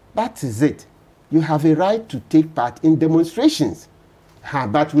 That is it. You have a right to take part in demonstrations.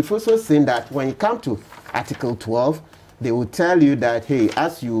 But we've also seen that when you come to Article 12, they will tell you that, hey,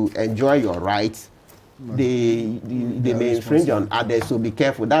 as you enjoy your rights, they may infringe on others, so be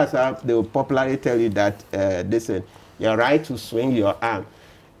careful. That's how they will popularly tell you that, listen, your right to swing your arm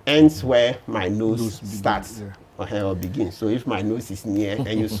ends where my nose starts or begins. So if my nose is near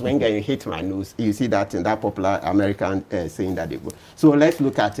and you swing and you hit my nose, you see that in that popular American saying that they go. So let's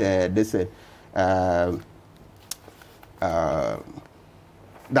look at this.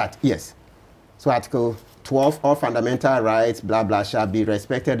 Yes. So Article 12, all fundamental rights, blah, blah, shall be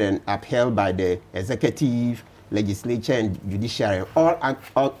respected and upheld by the executive, legislature, and judiciary,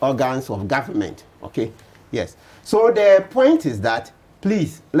 all organs of government. Okay? Yes. So the point is that,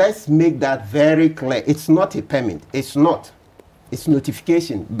 please, let's make that very clear. It's not a permit. It's not. It's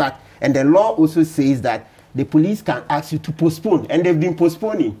notification. And the law also says that the police can ask you to postpone, and they've been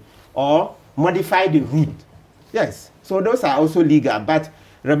postponing, or modify the route. Yes. So those are also legal. But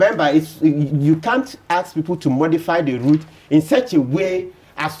remember, you can't ask people to modify the route in such a way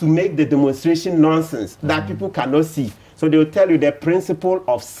as to make the demonstration nonsense that people cannot see. So they will tell you the principle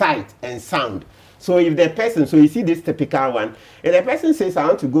of sight and sound. So if the person, so you see this typical one, if the person says, I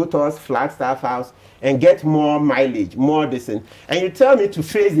want to go towards Flagstaff House and get more mileage, more distance, and you tell me to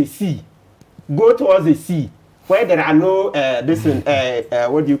face the sea, go towards the sea, where there are no,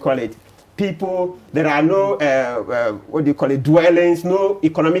 what do you call it, people, there are no, dwellings, no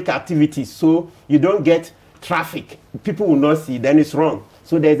economic activities, so you don't get traffic, people will not see, then it's wrong.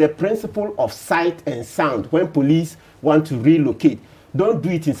 So there's a principle of sight and sound when police want to relocate. Don't do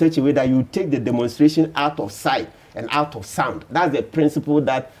it in such a way that you take the demonstration out of sight and out of sound. That's the principle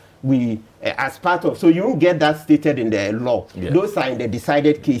that we, as part of, so you won't get that stated in the law. Yeah. Those are in the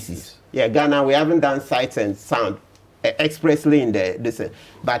decided cases. Yeah, Ghana, we haven't done sight and sound expressly in the,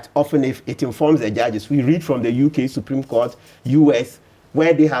 but often if it informs the judges, we read from the UK Supreme Court, US,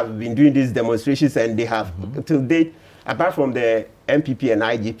 where they have been doing these demonstrations and they have, till date, apart from the MPP and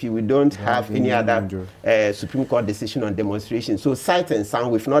IGP, we don't have any other Supreme Court decision on demonstration. So sight and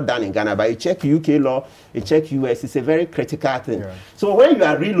sound, we've not done in Ghana, but you check UK law, you check US, it's a very critical thing. Yeah. So when you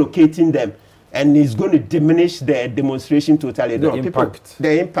are relocating them, and it's going to diminish the demonstration totally. The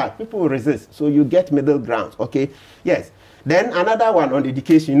impact. People will resist. So you get middle ground, okay? Yes. Then another one on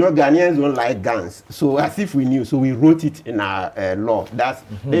education. You know, Ghanaians don't like guns. So as if we knew. So we wrote it in our law. This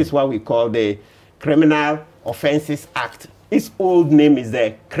is what we call the Criminal Offences Act. Its old name is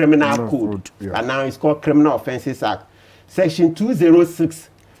the Criminal Code. Yeah. And now it's called Criminal Offences Act. Section 206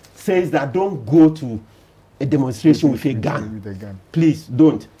 says that don't go to a demonstration with a gun. Please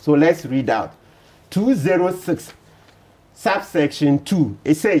don't. So let's read out. 206 subsection 2.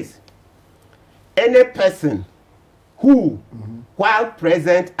 It says, any person who, while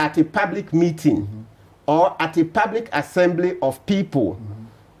present at a public meeting or at a public assembly of people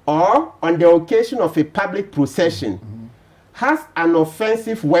or on the occasion of a public procession has an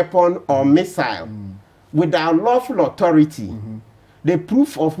offensive weapon or missile without lawful authority, the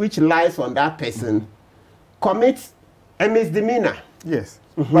proof of which lies on that person, commits a misdemeanor. Yes,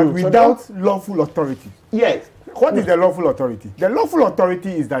 but without lawful authority. Yes. What is the lawful authority? The lawful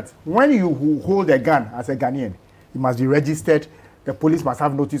authority is that when you hold a gun as a Ghanaian, it must be registered. The police must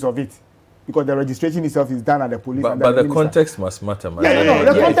have notice of it, because the registration itself is done at the police. But the context must matter.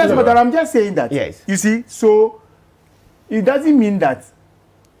 The context matter. I'm just saying that. Yes. You see, so it doesn't mean that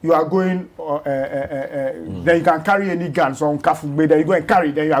you are going, then you can carry any guns on then you go and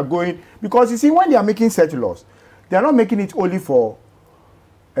carry, then you are going. Because you see, when they are making such laws, they are not making it only for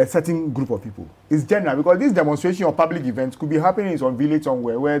a certain group of people. It's general because this demonstration or public events could be happening in some village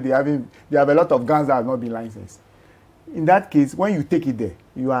somewhere where they have a lot of guns that have not been licensed. In that case, when you take it there,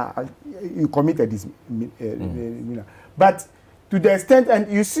 you commit a misdemeanor. But to the extent,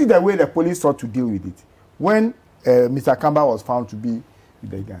 and you see the way the police sought to deal with it. When Mr. Kamba was found to be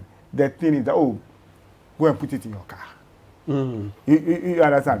with the gun, the thing is that, go and put it in your car. You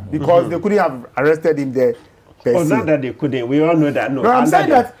understand? Because they couldn't have arrested him there. Oh, not that they couldn't. We all know that. No, I'm saying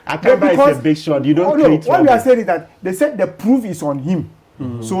that Akamba is a big shot. You don't create what we are saying is that they said the proof is on him.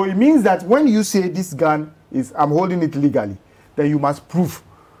 So it means that when you say this gun is, I'm holding it legally, then you must prove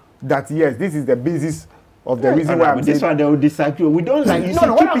that yes, this is the basis of the reason why I'm saying. This one they will disagree. We don't like.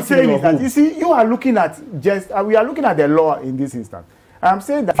 No, what I'm saying is that you see, you are looking at we are looking at the law in this instance. I'm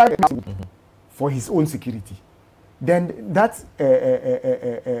saying that for his own security, then that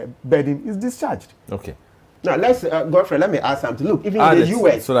burden is discharged. Okay. Now let's Godfrey, let me ask something. Look, even in the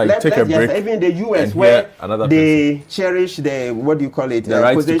US, so like take a break. Even in the US where they cherish the what do you call it? The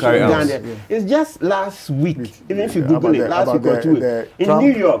right to carry arms. It's just last week. Even if you Google it, last week or 2 weeks in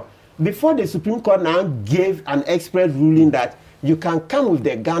New York, before the Supreme Court now gave an express ruling that you can come with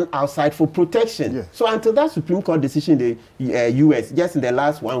the gun outside for protection. Yes. So until that Supreme Court decision in the US, just in the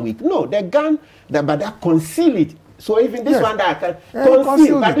last 1 week, no, the gun, but that conceal it. So even this one that I can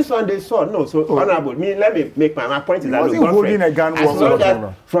conceal, but this one they saw. No, so honorable, let me make my point is that holding a gun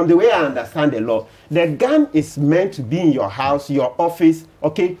from the way I understand the law, the gun is meant to be in your house, your office,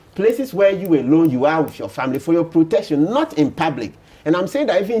 okay, places where you alone, you are with your family for your protection, not in public. And I'm saying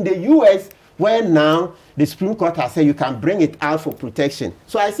that even in the US, where now the Supreme Court has said you can bring it out for protection.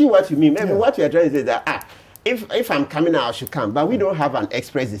 So I see what you mean. Maybe what you're trying to say is that if I'm coming out, I should come. But we don't have an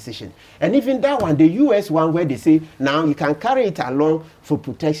express decision. And even that one, the US one, where they say now you can carry it along for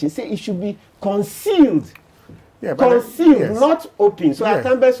protection, say it should be concealed. Yeah, concealed, not open. So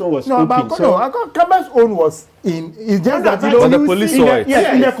Akamba's own was open. Akamba's own was in. It's just that but the police saw it.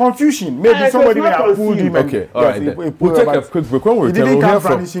 Yes, in the confusion. Maybe somebody may have pulled him. Okay, all right. We'll take a quick break. When we return,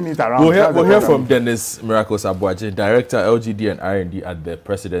 we'll hear from Dennis Miracles Abuaje, Director, LGD and R&D at the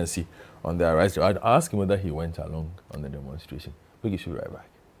Presidency on the Arise. I'd ask him whether he went along on the demonstration. We should be right back.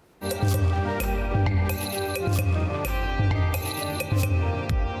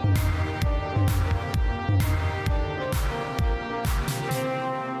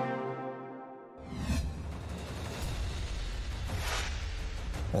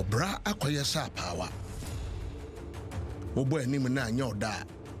 Obra akoye sa power. Obo anim na anya oda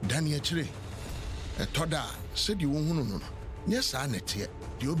dani akire. Etoda se di wo hunu no. Nye sa nete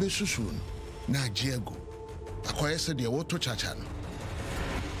di obesusu na agiego. Akoye se di woto chacha no.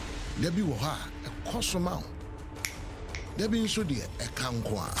 Debi wo ha ekosoma o. Debi nso di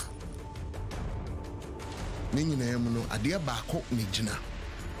ekanko a. Ne nyina yam no ade baako ne gina.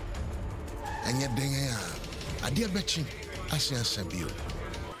 Anya den a ade bechi asian sabio.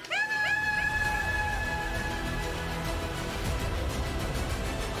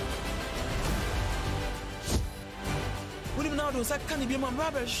 I can't be my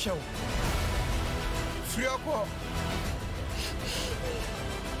rubber show. Free up.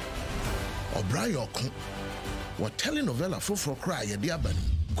 Obrayo what telenovela for cry ya diabani.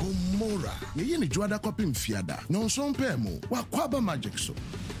 Gomora. Ye ni juada kopi mfiada. Nonson pemo. Wa kwaba magic so.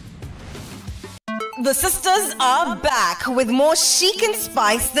 The sisters are back with more chic and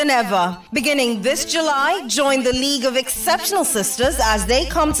spice than ever. Beginning this July, join the League of Exceptional Sisters as they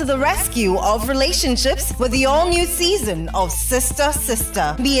come to the rescue of relationships with the all-new season of Sister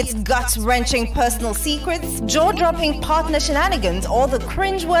Sister. Be it gut-wrenching personal secrets, jaw-dropping partner shenanigans, or the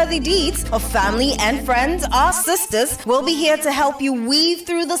cringe-worthy deeds of family and friends, our sisters will be here to help you weave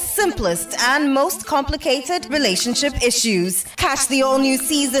through the simplest and most complicated relationship issues. Catch the all-new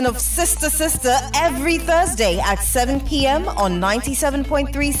season of Sister Sister every Thursday at 7 p.m. on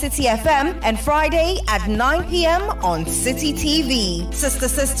 97.3 City FM and Friday at 9 p.m. on City TV. Sister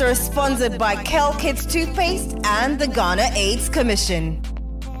Sister is sponsored by Kel Kids Toothpaste and the Ghana AIDS Commission.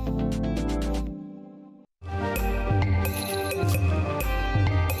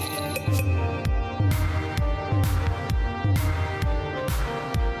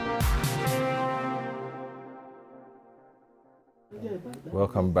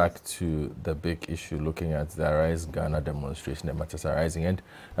 Welcome back to the big issue, looking at the Arise Ghana demonstration, the matters arising. And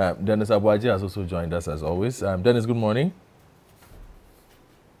Dennis Abuaje has also joined us as always. Dennis, good morning.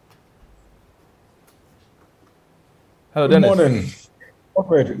 Hello, Dennis. Good morning,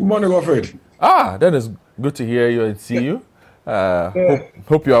 Wilfred. Good morning, Wilfred. Dennis, good to hear you and see you.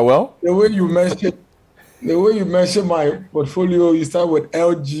 Hope you are well. The way you mentioned, The way you mention my portfolio, you start with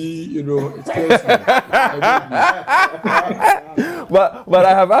LG, you know, it's crazy. But I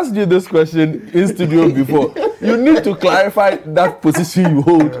have asked you this question in studio before. You need to clarify that position you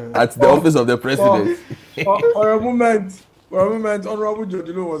hold at the office of the president. For a moment, Honorable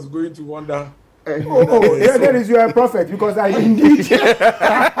Jodilo was going to wonder. That is you are a prophet, because I indeed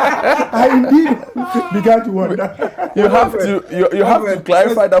began to wonder. You have to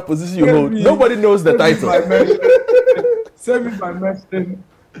clarify that position you hold. Nobody knows the title. Save me by mentioning.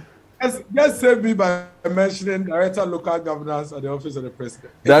 Just save me by mentioning Director of Local Governance at the Office of the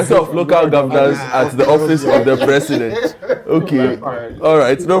President. Director of Local Governance at the Office of the President. Okay, all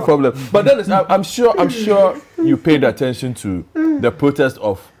right, no problem. But then I'm sure you paid attention to the protest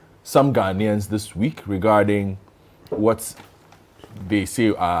of some Ghanaians this week regarding what they say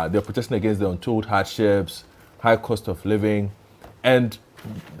they're protesting against the untold hardships, high cost of living, and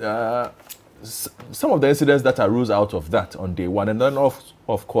some of the incidents that arose out of that on day one. And then,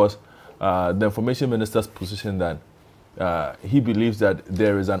 of course, the information minister's position that he believes that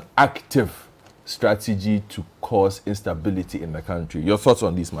there is an active strategy to cause instability in the country. Your thoughts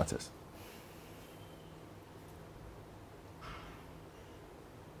on these matters?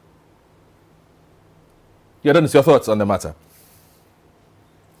 Yeah, Dennis, your thoughts on the matter?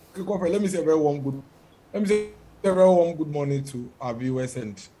 Let me say a very warm good morning to our viewers,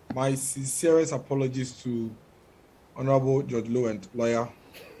 and my sincerest apologies to Honorable George Lowe and lawyer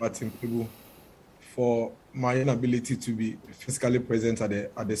Martin Kpebu for my inability to be physically present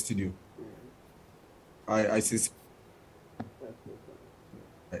at the studio. I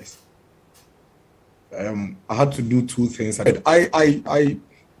had to do two things. I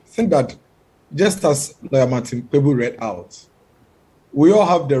think that just as lawyer Martin Kpebu read out, we all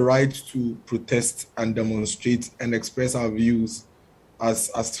have the right to protest and demonstrate and express our views as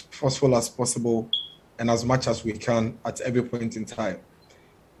forceful as possible and as much as we can at every point in time.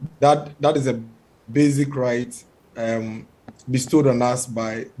 That is a basic right bestowed on us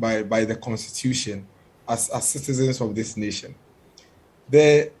by the Constitution as citizens of this nation.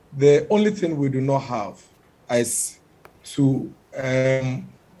 The only thing we do not have is to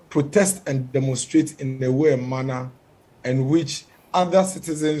protest and demonstrate in a way and manner in which other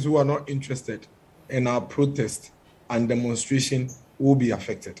citizens who are not interested in our protest and demonstration will be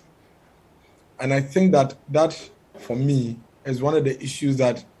affected. And I think that for me, is one of the issues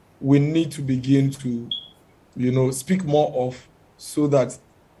that we need to begin to, speak more of, so that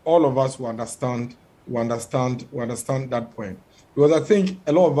all of us will understand that point. Because I think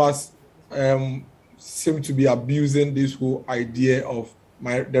a lot of us seem to be abusing this whole idea of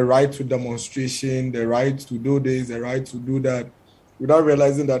the right to demonstration, the right to do this, the right to do that, without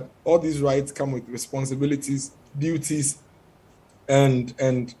realizing that all these rights come with responsibilities, duties,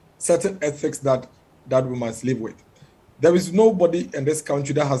 and certain ethics that we must live with. There is nobody in this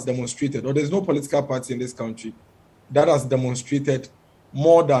country that has demonstrated, or there's no political party in this country that has demonstrated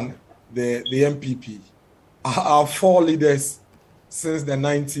more than the MPP. Our four leaders since the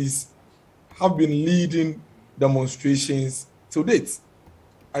 90s have been leading demonstrations to date.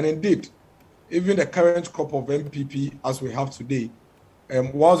 And indeed, even the current crop of MPP as we have today,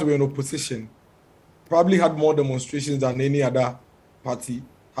 whilst we're in opposition, probably had more demonstrations than any other party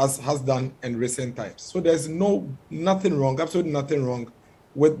has done in recent times. So there's nothing wrong, absolutely nothing wrong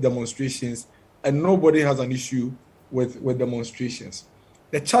with demonstrations, and nobody has an issue with demonstrations.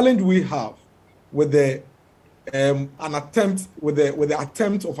 The challenge we have with the attempt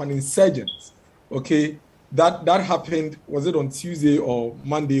of an insurgent, okay, that happened, was it on Tuesday or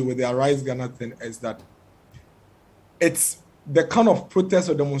Monday with the Arise Ghana thing, is that it's the kind of protest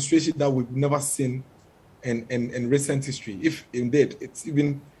or demonstration that we've never seen in recent history, if indeed it's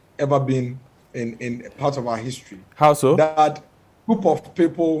even ever been in part of our history. How so? That group of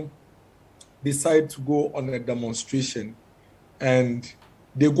people decide to go on a demonstration and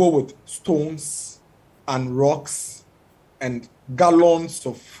they go with stones and rocks and gallons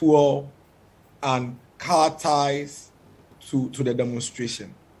of fuel and car ties to the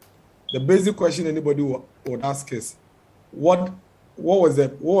demonstration. The basic question anybody would ask is, what was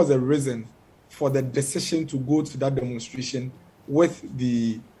the reason for the decision to go to that demonstration with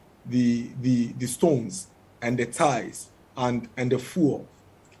the stones and the ties and the fuel?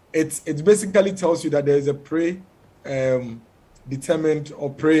 It basically tells you that there is a determined or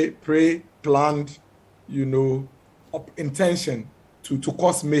planned, intention to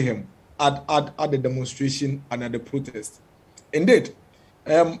cause mayhem at the demonstration and at the protest. Indeed,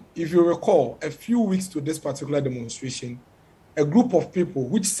 if you recall, a few weeks to this particular demonstration, a group of people,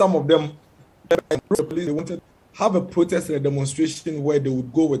 which some of them they wanted to have a protest and a demonstration where they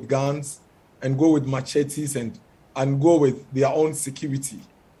would go with guns and go with machetes and go with their own security.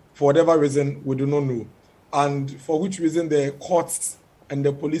 For whatever reason, we do not know. And for which reason the courts and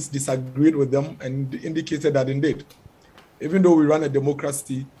the police disagreed with them and indicated that indeed, even though we run a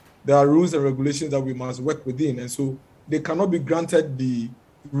democracy, there are rules and regulations that we must work within. And so they cannot be granted the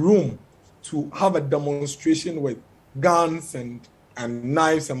room to have a demonstration with guns and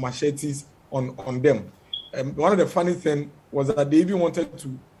knives and machetes on them. One of the funny things was that they even wanted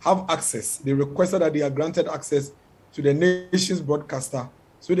to have access. They requested that they are granted access to the nation's broadcaster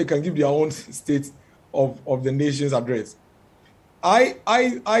so they can give their own state of the nation's address.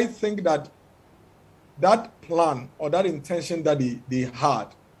 I think that plan or that intention that they had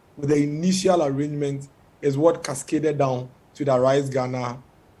with the initial arrangement is what cascaded down to the Rise Ghana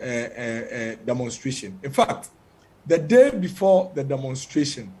demonstration. In fact, the day before the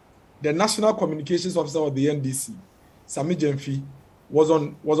demonstration, the National Communications Officer of the NDC, Sami Jemfi, was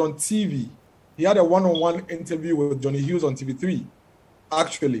on TV. He had a one-on-one interview with Johnny Hughes on TV3,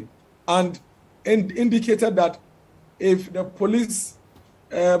 actually, and indicated that if the police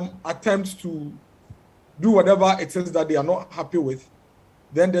attempt to do whatever it is that they are not happy with,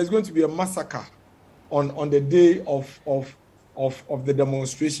 then there's going to be a massacre on the day of the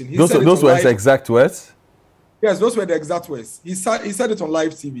demonstration. Those were his exact words? Yes, those were the exact words. He said it on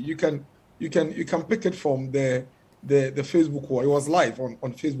live TV. You can pick it from the Facebook war. It was live on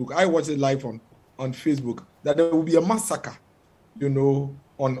Facebook. I watched it live on Facebook. That there will be a massacre,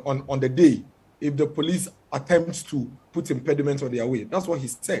 on the day if the police attempts to put impediments on their way. That's what he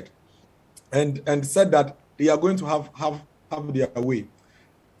said, and said that they are going to have their way.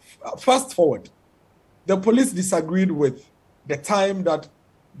 Fast forward, the police disagreed with the time that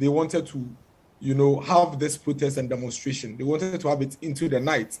they wanted to, have this protest and demonstration. They wanted to have it into the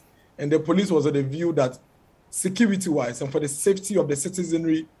night, and the police was of the view that security-wise and for the safety of the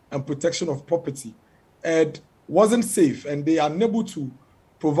citizenry and protection of property, it wasn't safe, and they are unable to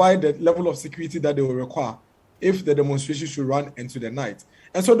provide the level of security that they will require if the demonstration should run into the night.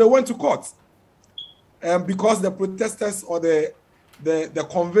 And so they went to court because the protesters or the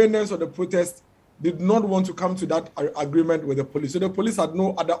conveners of the protest did not want to come to that agreement with the police. So the police had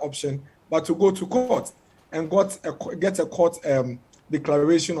no other option but to go to court and get a court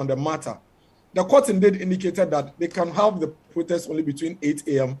declaration on the matter. The court indeed indicated that they can have the protest only between 8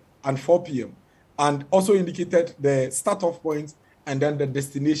 a.m. and 4 p.m. and also indicated the start-off point and then the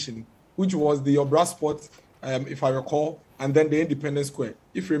destination, which was the Obra Spot, if I recall, and then the Independence Square.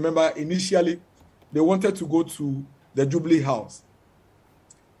 If you remember, initially, they wanted to go to the Jubilee House.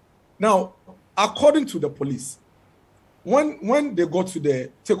 Now, according to the police, when they got to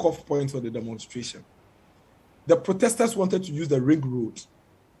the takeoff point of the demonstration, the protesters wanted to use the ring road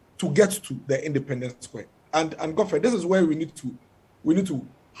to get to the Independence Square. And Godfrey, this is where we need to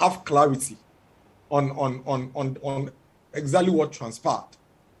have clarity on exactly what transpired.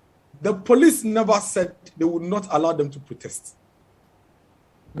 The police never said they would not allow them to protest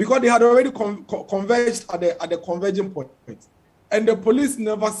because they had already converged at the converging point. And the police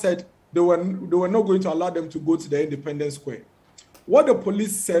never said they were not going to allow them to go to the Independence Square. What the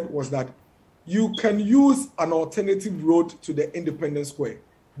police said was that you can use an alternative road to the Independence Square,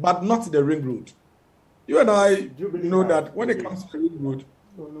 but not the ring road. You and I know that when it comes to the ring road,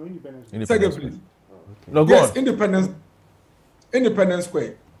 second, please. No, go on. Independence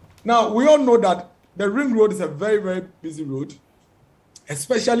Square. Now, we all know that the ring road is a very, very busy road,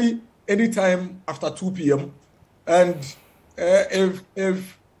 especially anytime after 2 p.m. And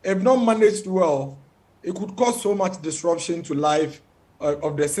if not managed well, it could cause so much disruption to life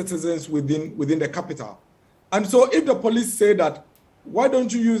of the citizens within the capital. And so if the police say that, why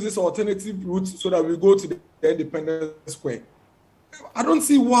don't you use this alternative route so that we go to the Independence Square? I don't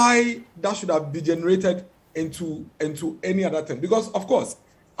see why that should have degenerated into any other thing. Because, of course,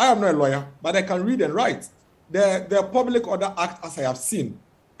 I am not a lawyer, but I can read and write. The Public Order Act, as I have seen,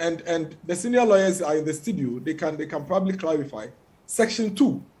 and the senior lawyers are in the studio, they can probably clarify. Section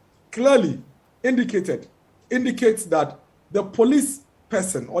 2 clearly indicates that the police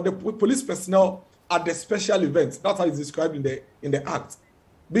person or the police personnel at the special events, that's how it's described in the act,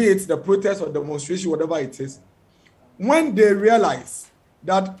 be it the protest or demonstration, whatever it is, when they realize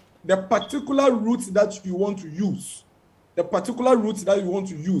that the particular route that you want to use,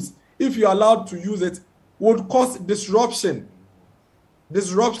 if you're allowed to use it, would cause disruption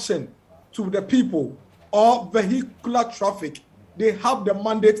to the people or vehicular traffic, they have the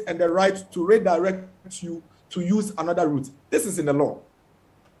mandate and the right to redirect you to use another route. This is in the law.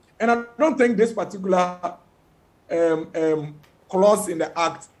 And I don't think this particular clause in the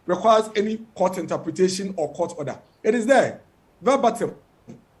act requires any court interpretation or court order. It is there, verbatim.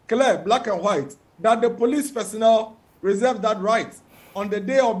 clear, black and white, that the police personnel reserve that right on the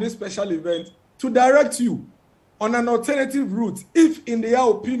day of this special event to direct you on an alternative route if, in their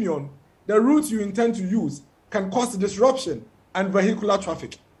opinion, the route you intend to use can cause disruption and vehicular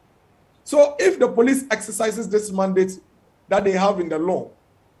traffic. So if the police exercises this mandate that they have in the law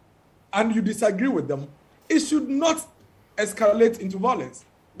and you disagree with them, it should not escalate into violence.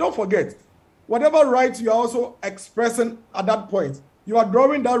 Don't forget, whatever right you are also expressing at that point, you are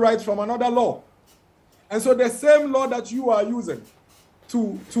drawing that right from another law. And so the same law that you are using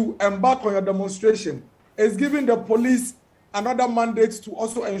to embark on your demonstration is giving the police another mandate to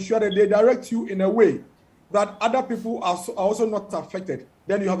also ensure that they direct you in a way that other people are also not affected.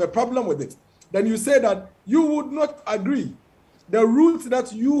 Then you have a problem with it. Then you say that you would not agree. The route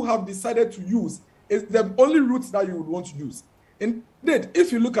that you have decided to use is the only route that you would want to use. Indeed,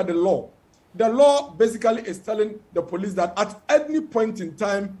 if you look at the law basically is telling the police that at any point in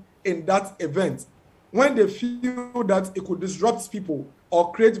time in that event, when they feel that it could disrupt people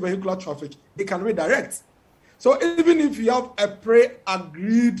or create vehicular traffic, they can redirect. So even if you have a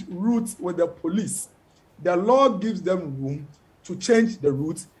pre-agreed route with the police, the law gives them room to change the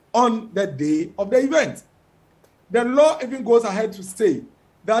route on the day of the event. The law even goes ahead to say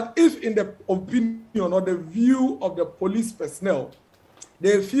that if in the opinion or the view of the police personnel,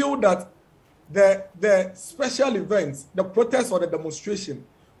 they feel that the special events, the protest or the demonstration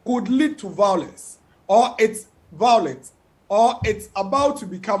could lead to violence, or it's violent, or it's about to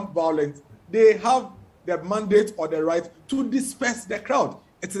become violent, they have the mandate or the right to disperse the crowd.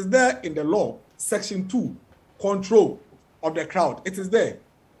 It is there in the law, Section 2, control of the crowd. It is there.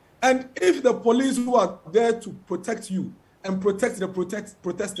 And if the police who are there to protect you and protect the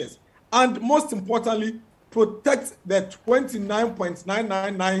protesters, and most importantly, protect the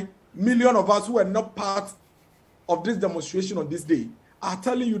 29.999 million of us who are not part of this demonstration on this day, are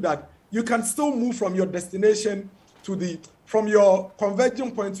telling you that you can still move from your destination from your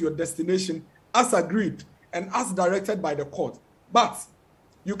converging point to your destination as agreed and as directed by the court. But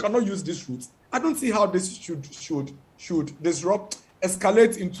you cannot use this route. I don't see how this should disrupt,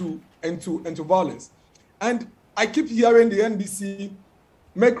 escalate into violence. And I keep hearing the NDC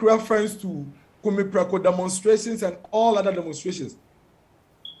make reference to Kumi Preko demonstrations and all other demonstrations.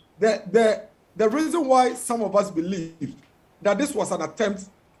 The reason why some of us believe that this was an attempt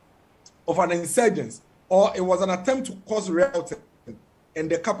of an insurgence, or it was an attempt to cause rioting in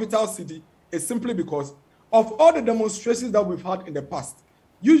the capital city, is simply because of all the demonstrations that we've had in the past.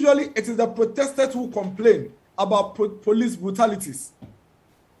 Usually it is the protesters who complain about police brutalities.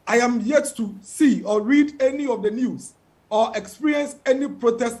 I am yet to see or read any of the news or experience any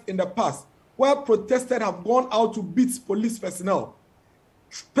protest in the past where protesters have gone out to beat police personnel,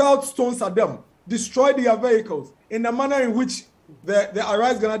 pellet stones at them, destroy their vehicles in the manner in which the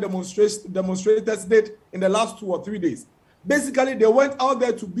Arise Ghana demonstrators did in the last 2 or 3 days. Basically, they went out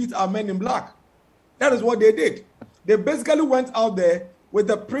there to beat our men in black. That is what they did. They basically went out there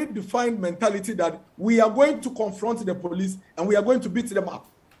with a predefined mentality that we are going to confront the police and we are going to beat them up.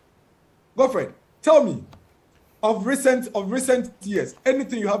 Godfrey, tell me, of recent years,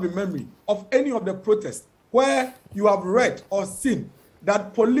 anything you have in memory of any of the protests where you have read or seen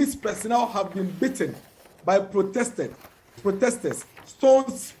that police personnel have been beaten by protesters,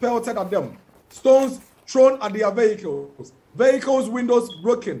 stones pelted at them, stones thrown at their vehicles windows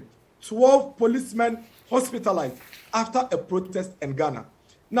broken, 12 policemen hospitalized after a protest in Ghana.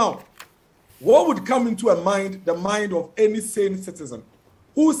 Now, what would come into the mind of any sane citizen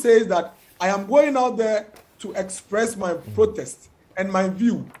who says that I am going out there to express my protest and my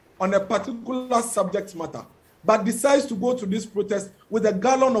view on a particular subject matter, but decides to go to this protest with a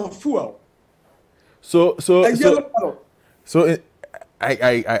gallon of fuel?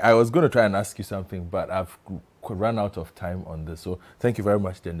 I was going to try and ask you something, but I've run out of time on this. So thank you very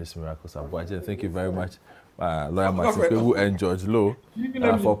much, Dennis Miracles Abuaje. Thank you very much, Lawyer Martin Pebu and George Lowe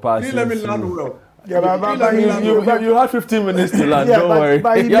for passing. You had 15 minutes to land. Don't worry.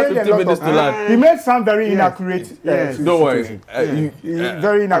 But you had 15 minutes to land. He made some very inaccurate. Yes. Don't worry.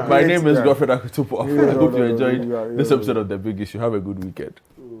 Very inaccurate. My name is Godfrey Akutupo. I hope you enjoyed this episode of The Big Issue. Have a good weekend.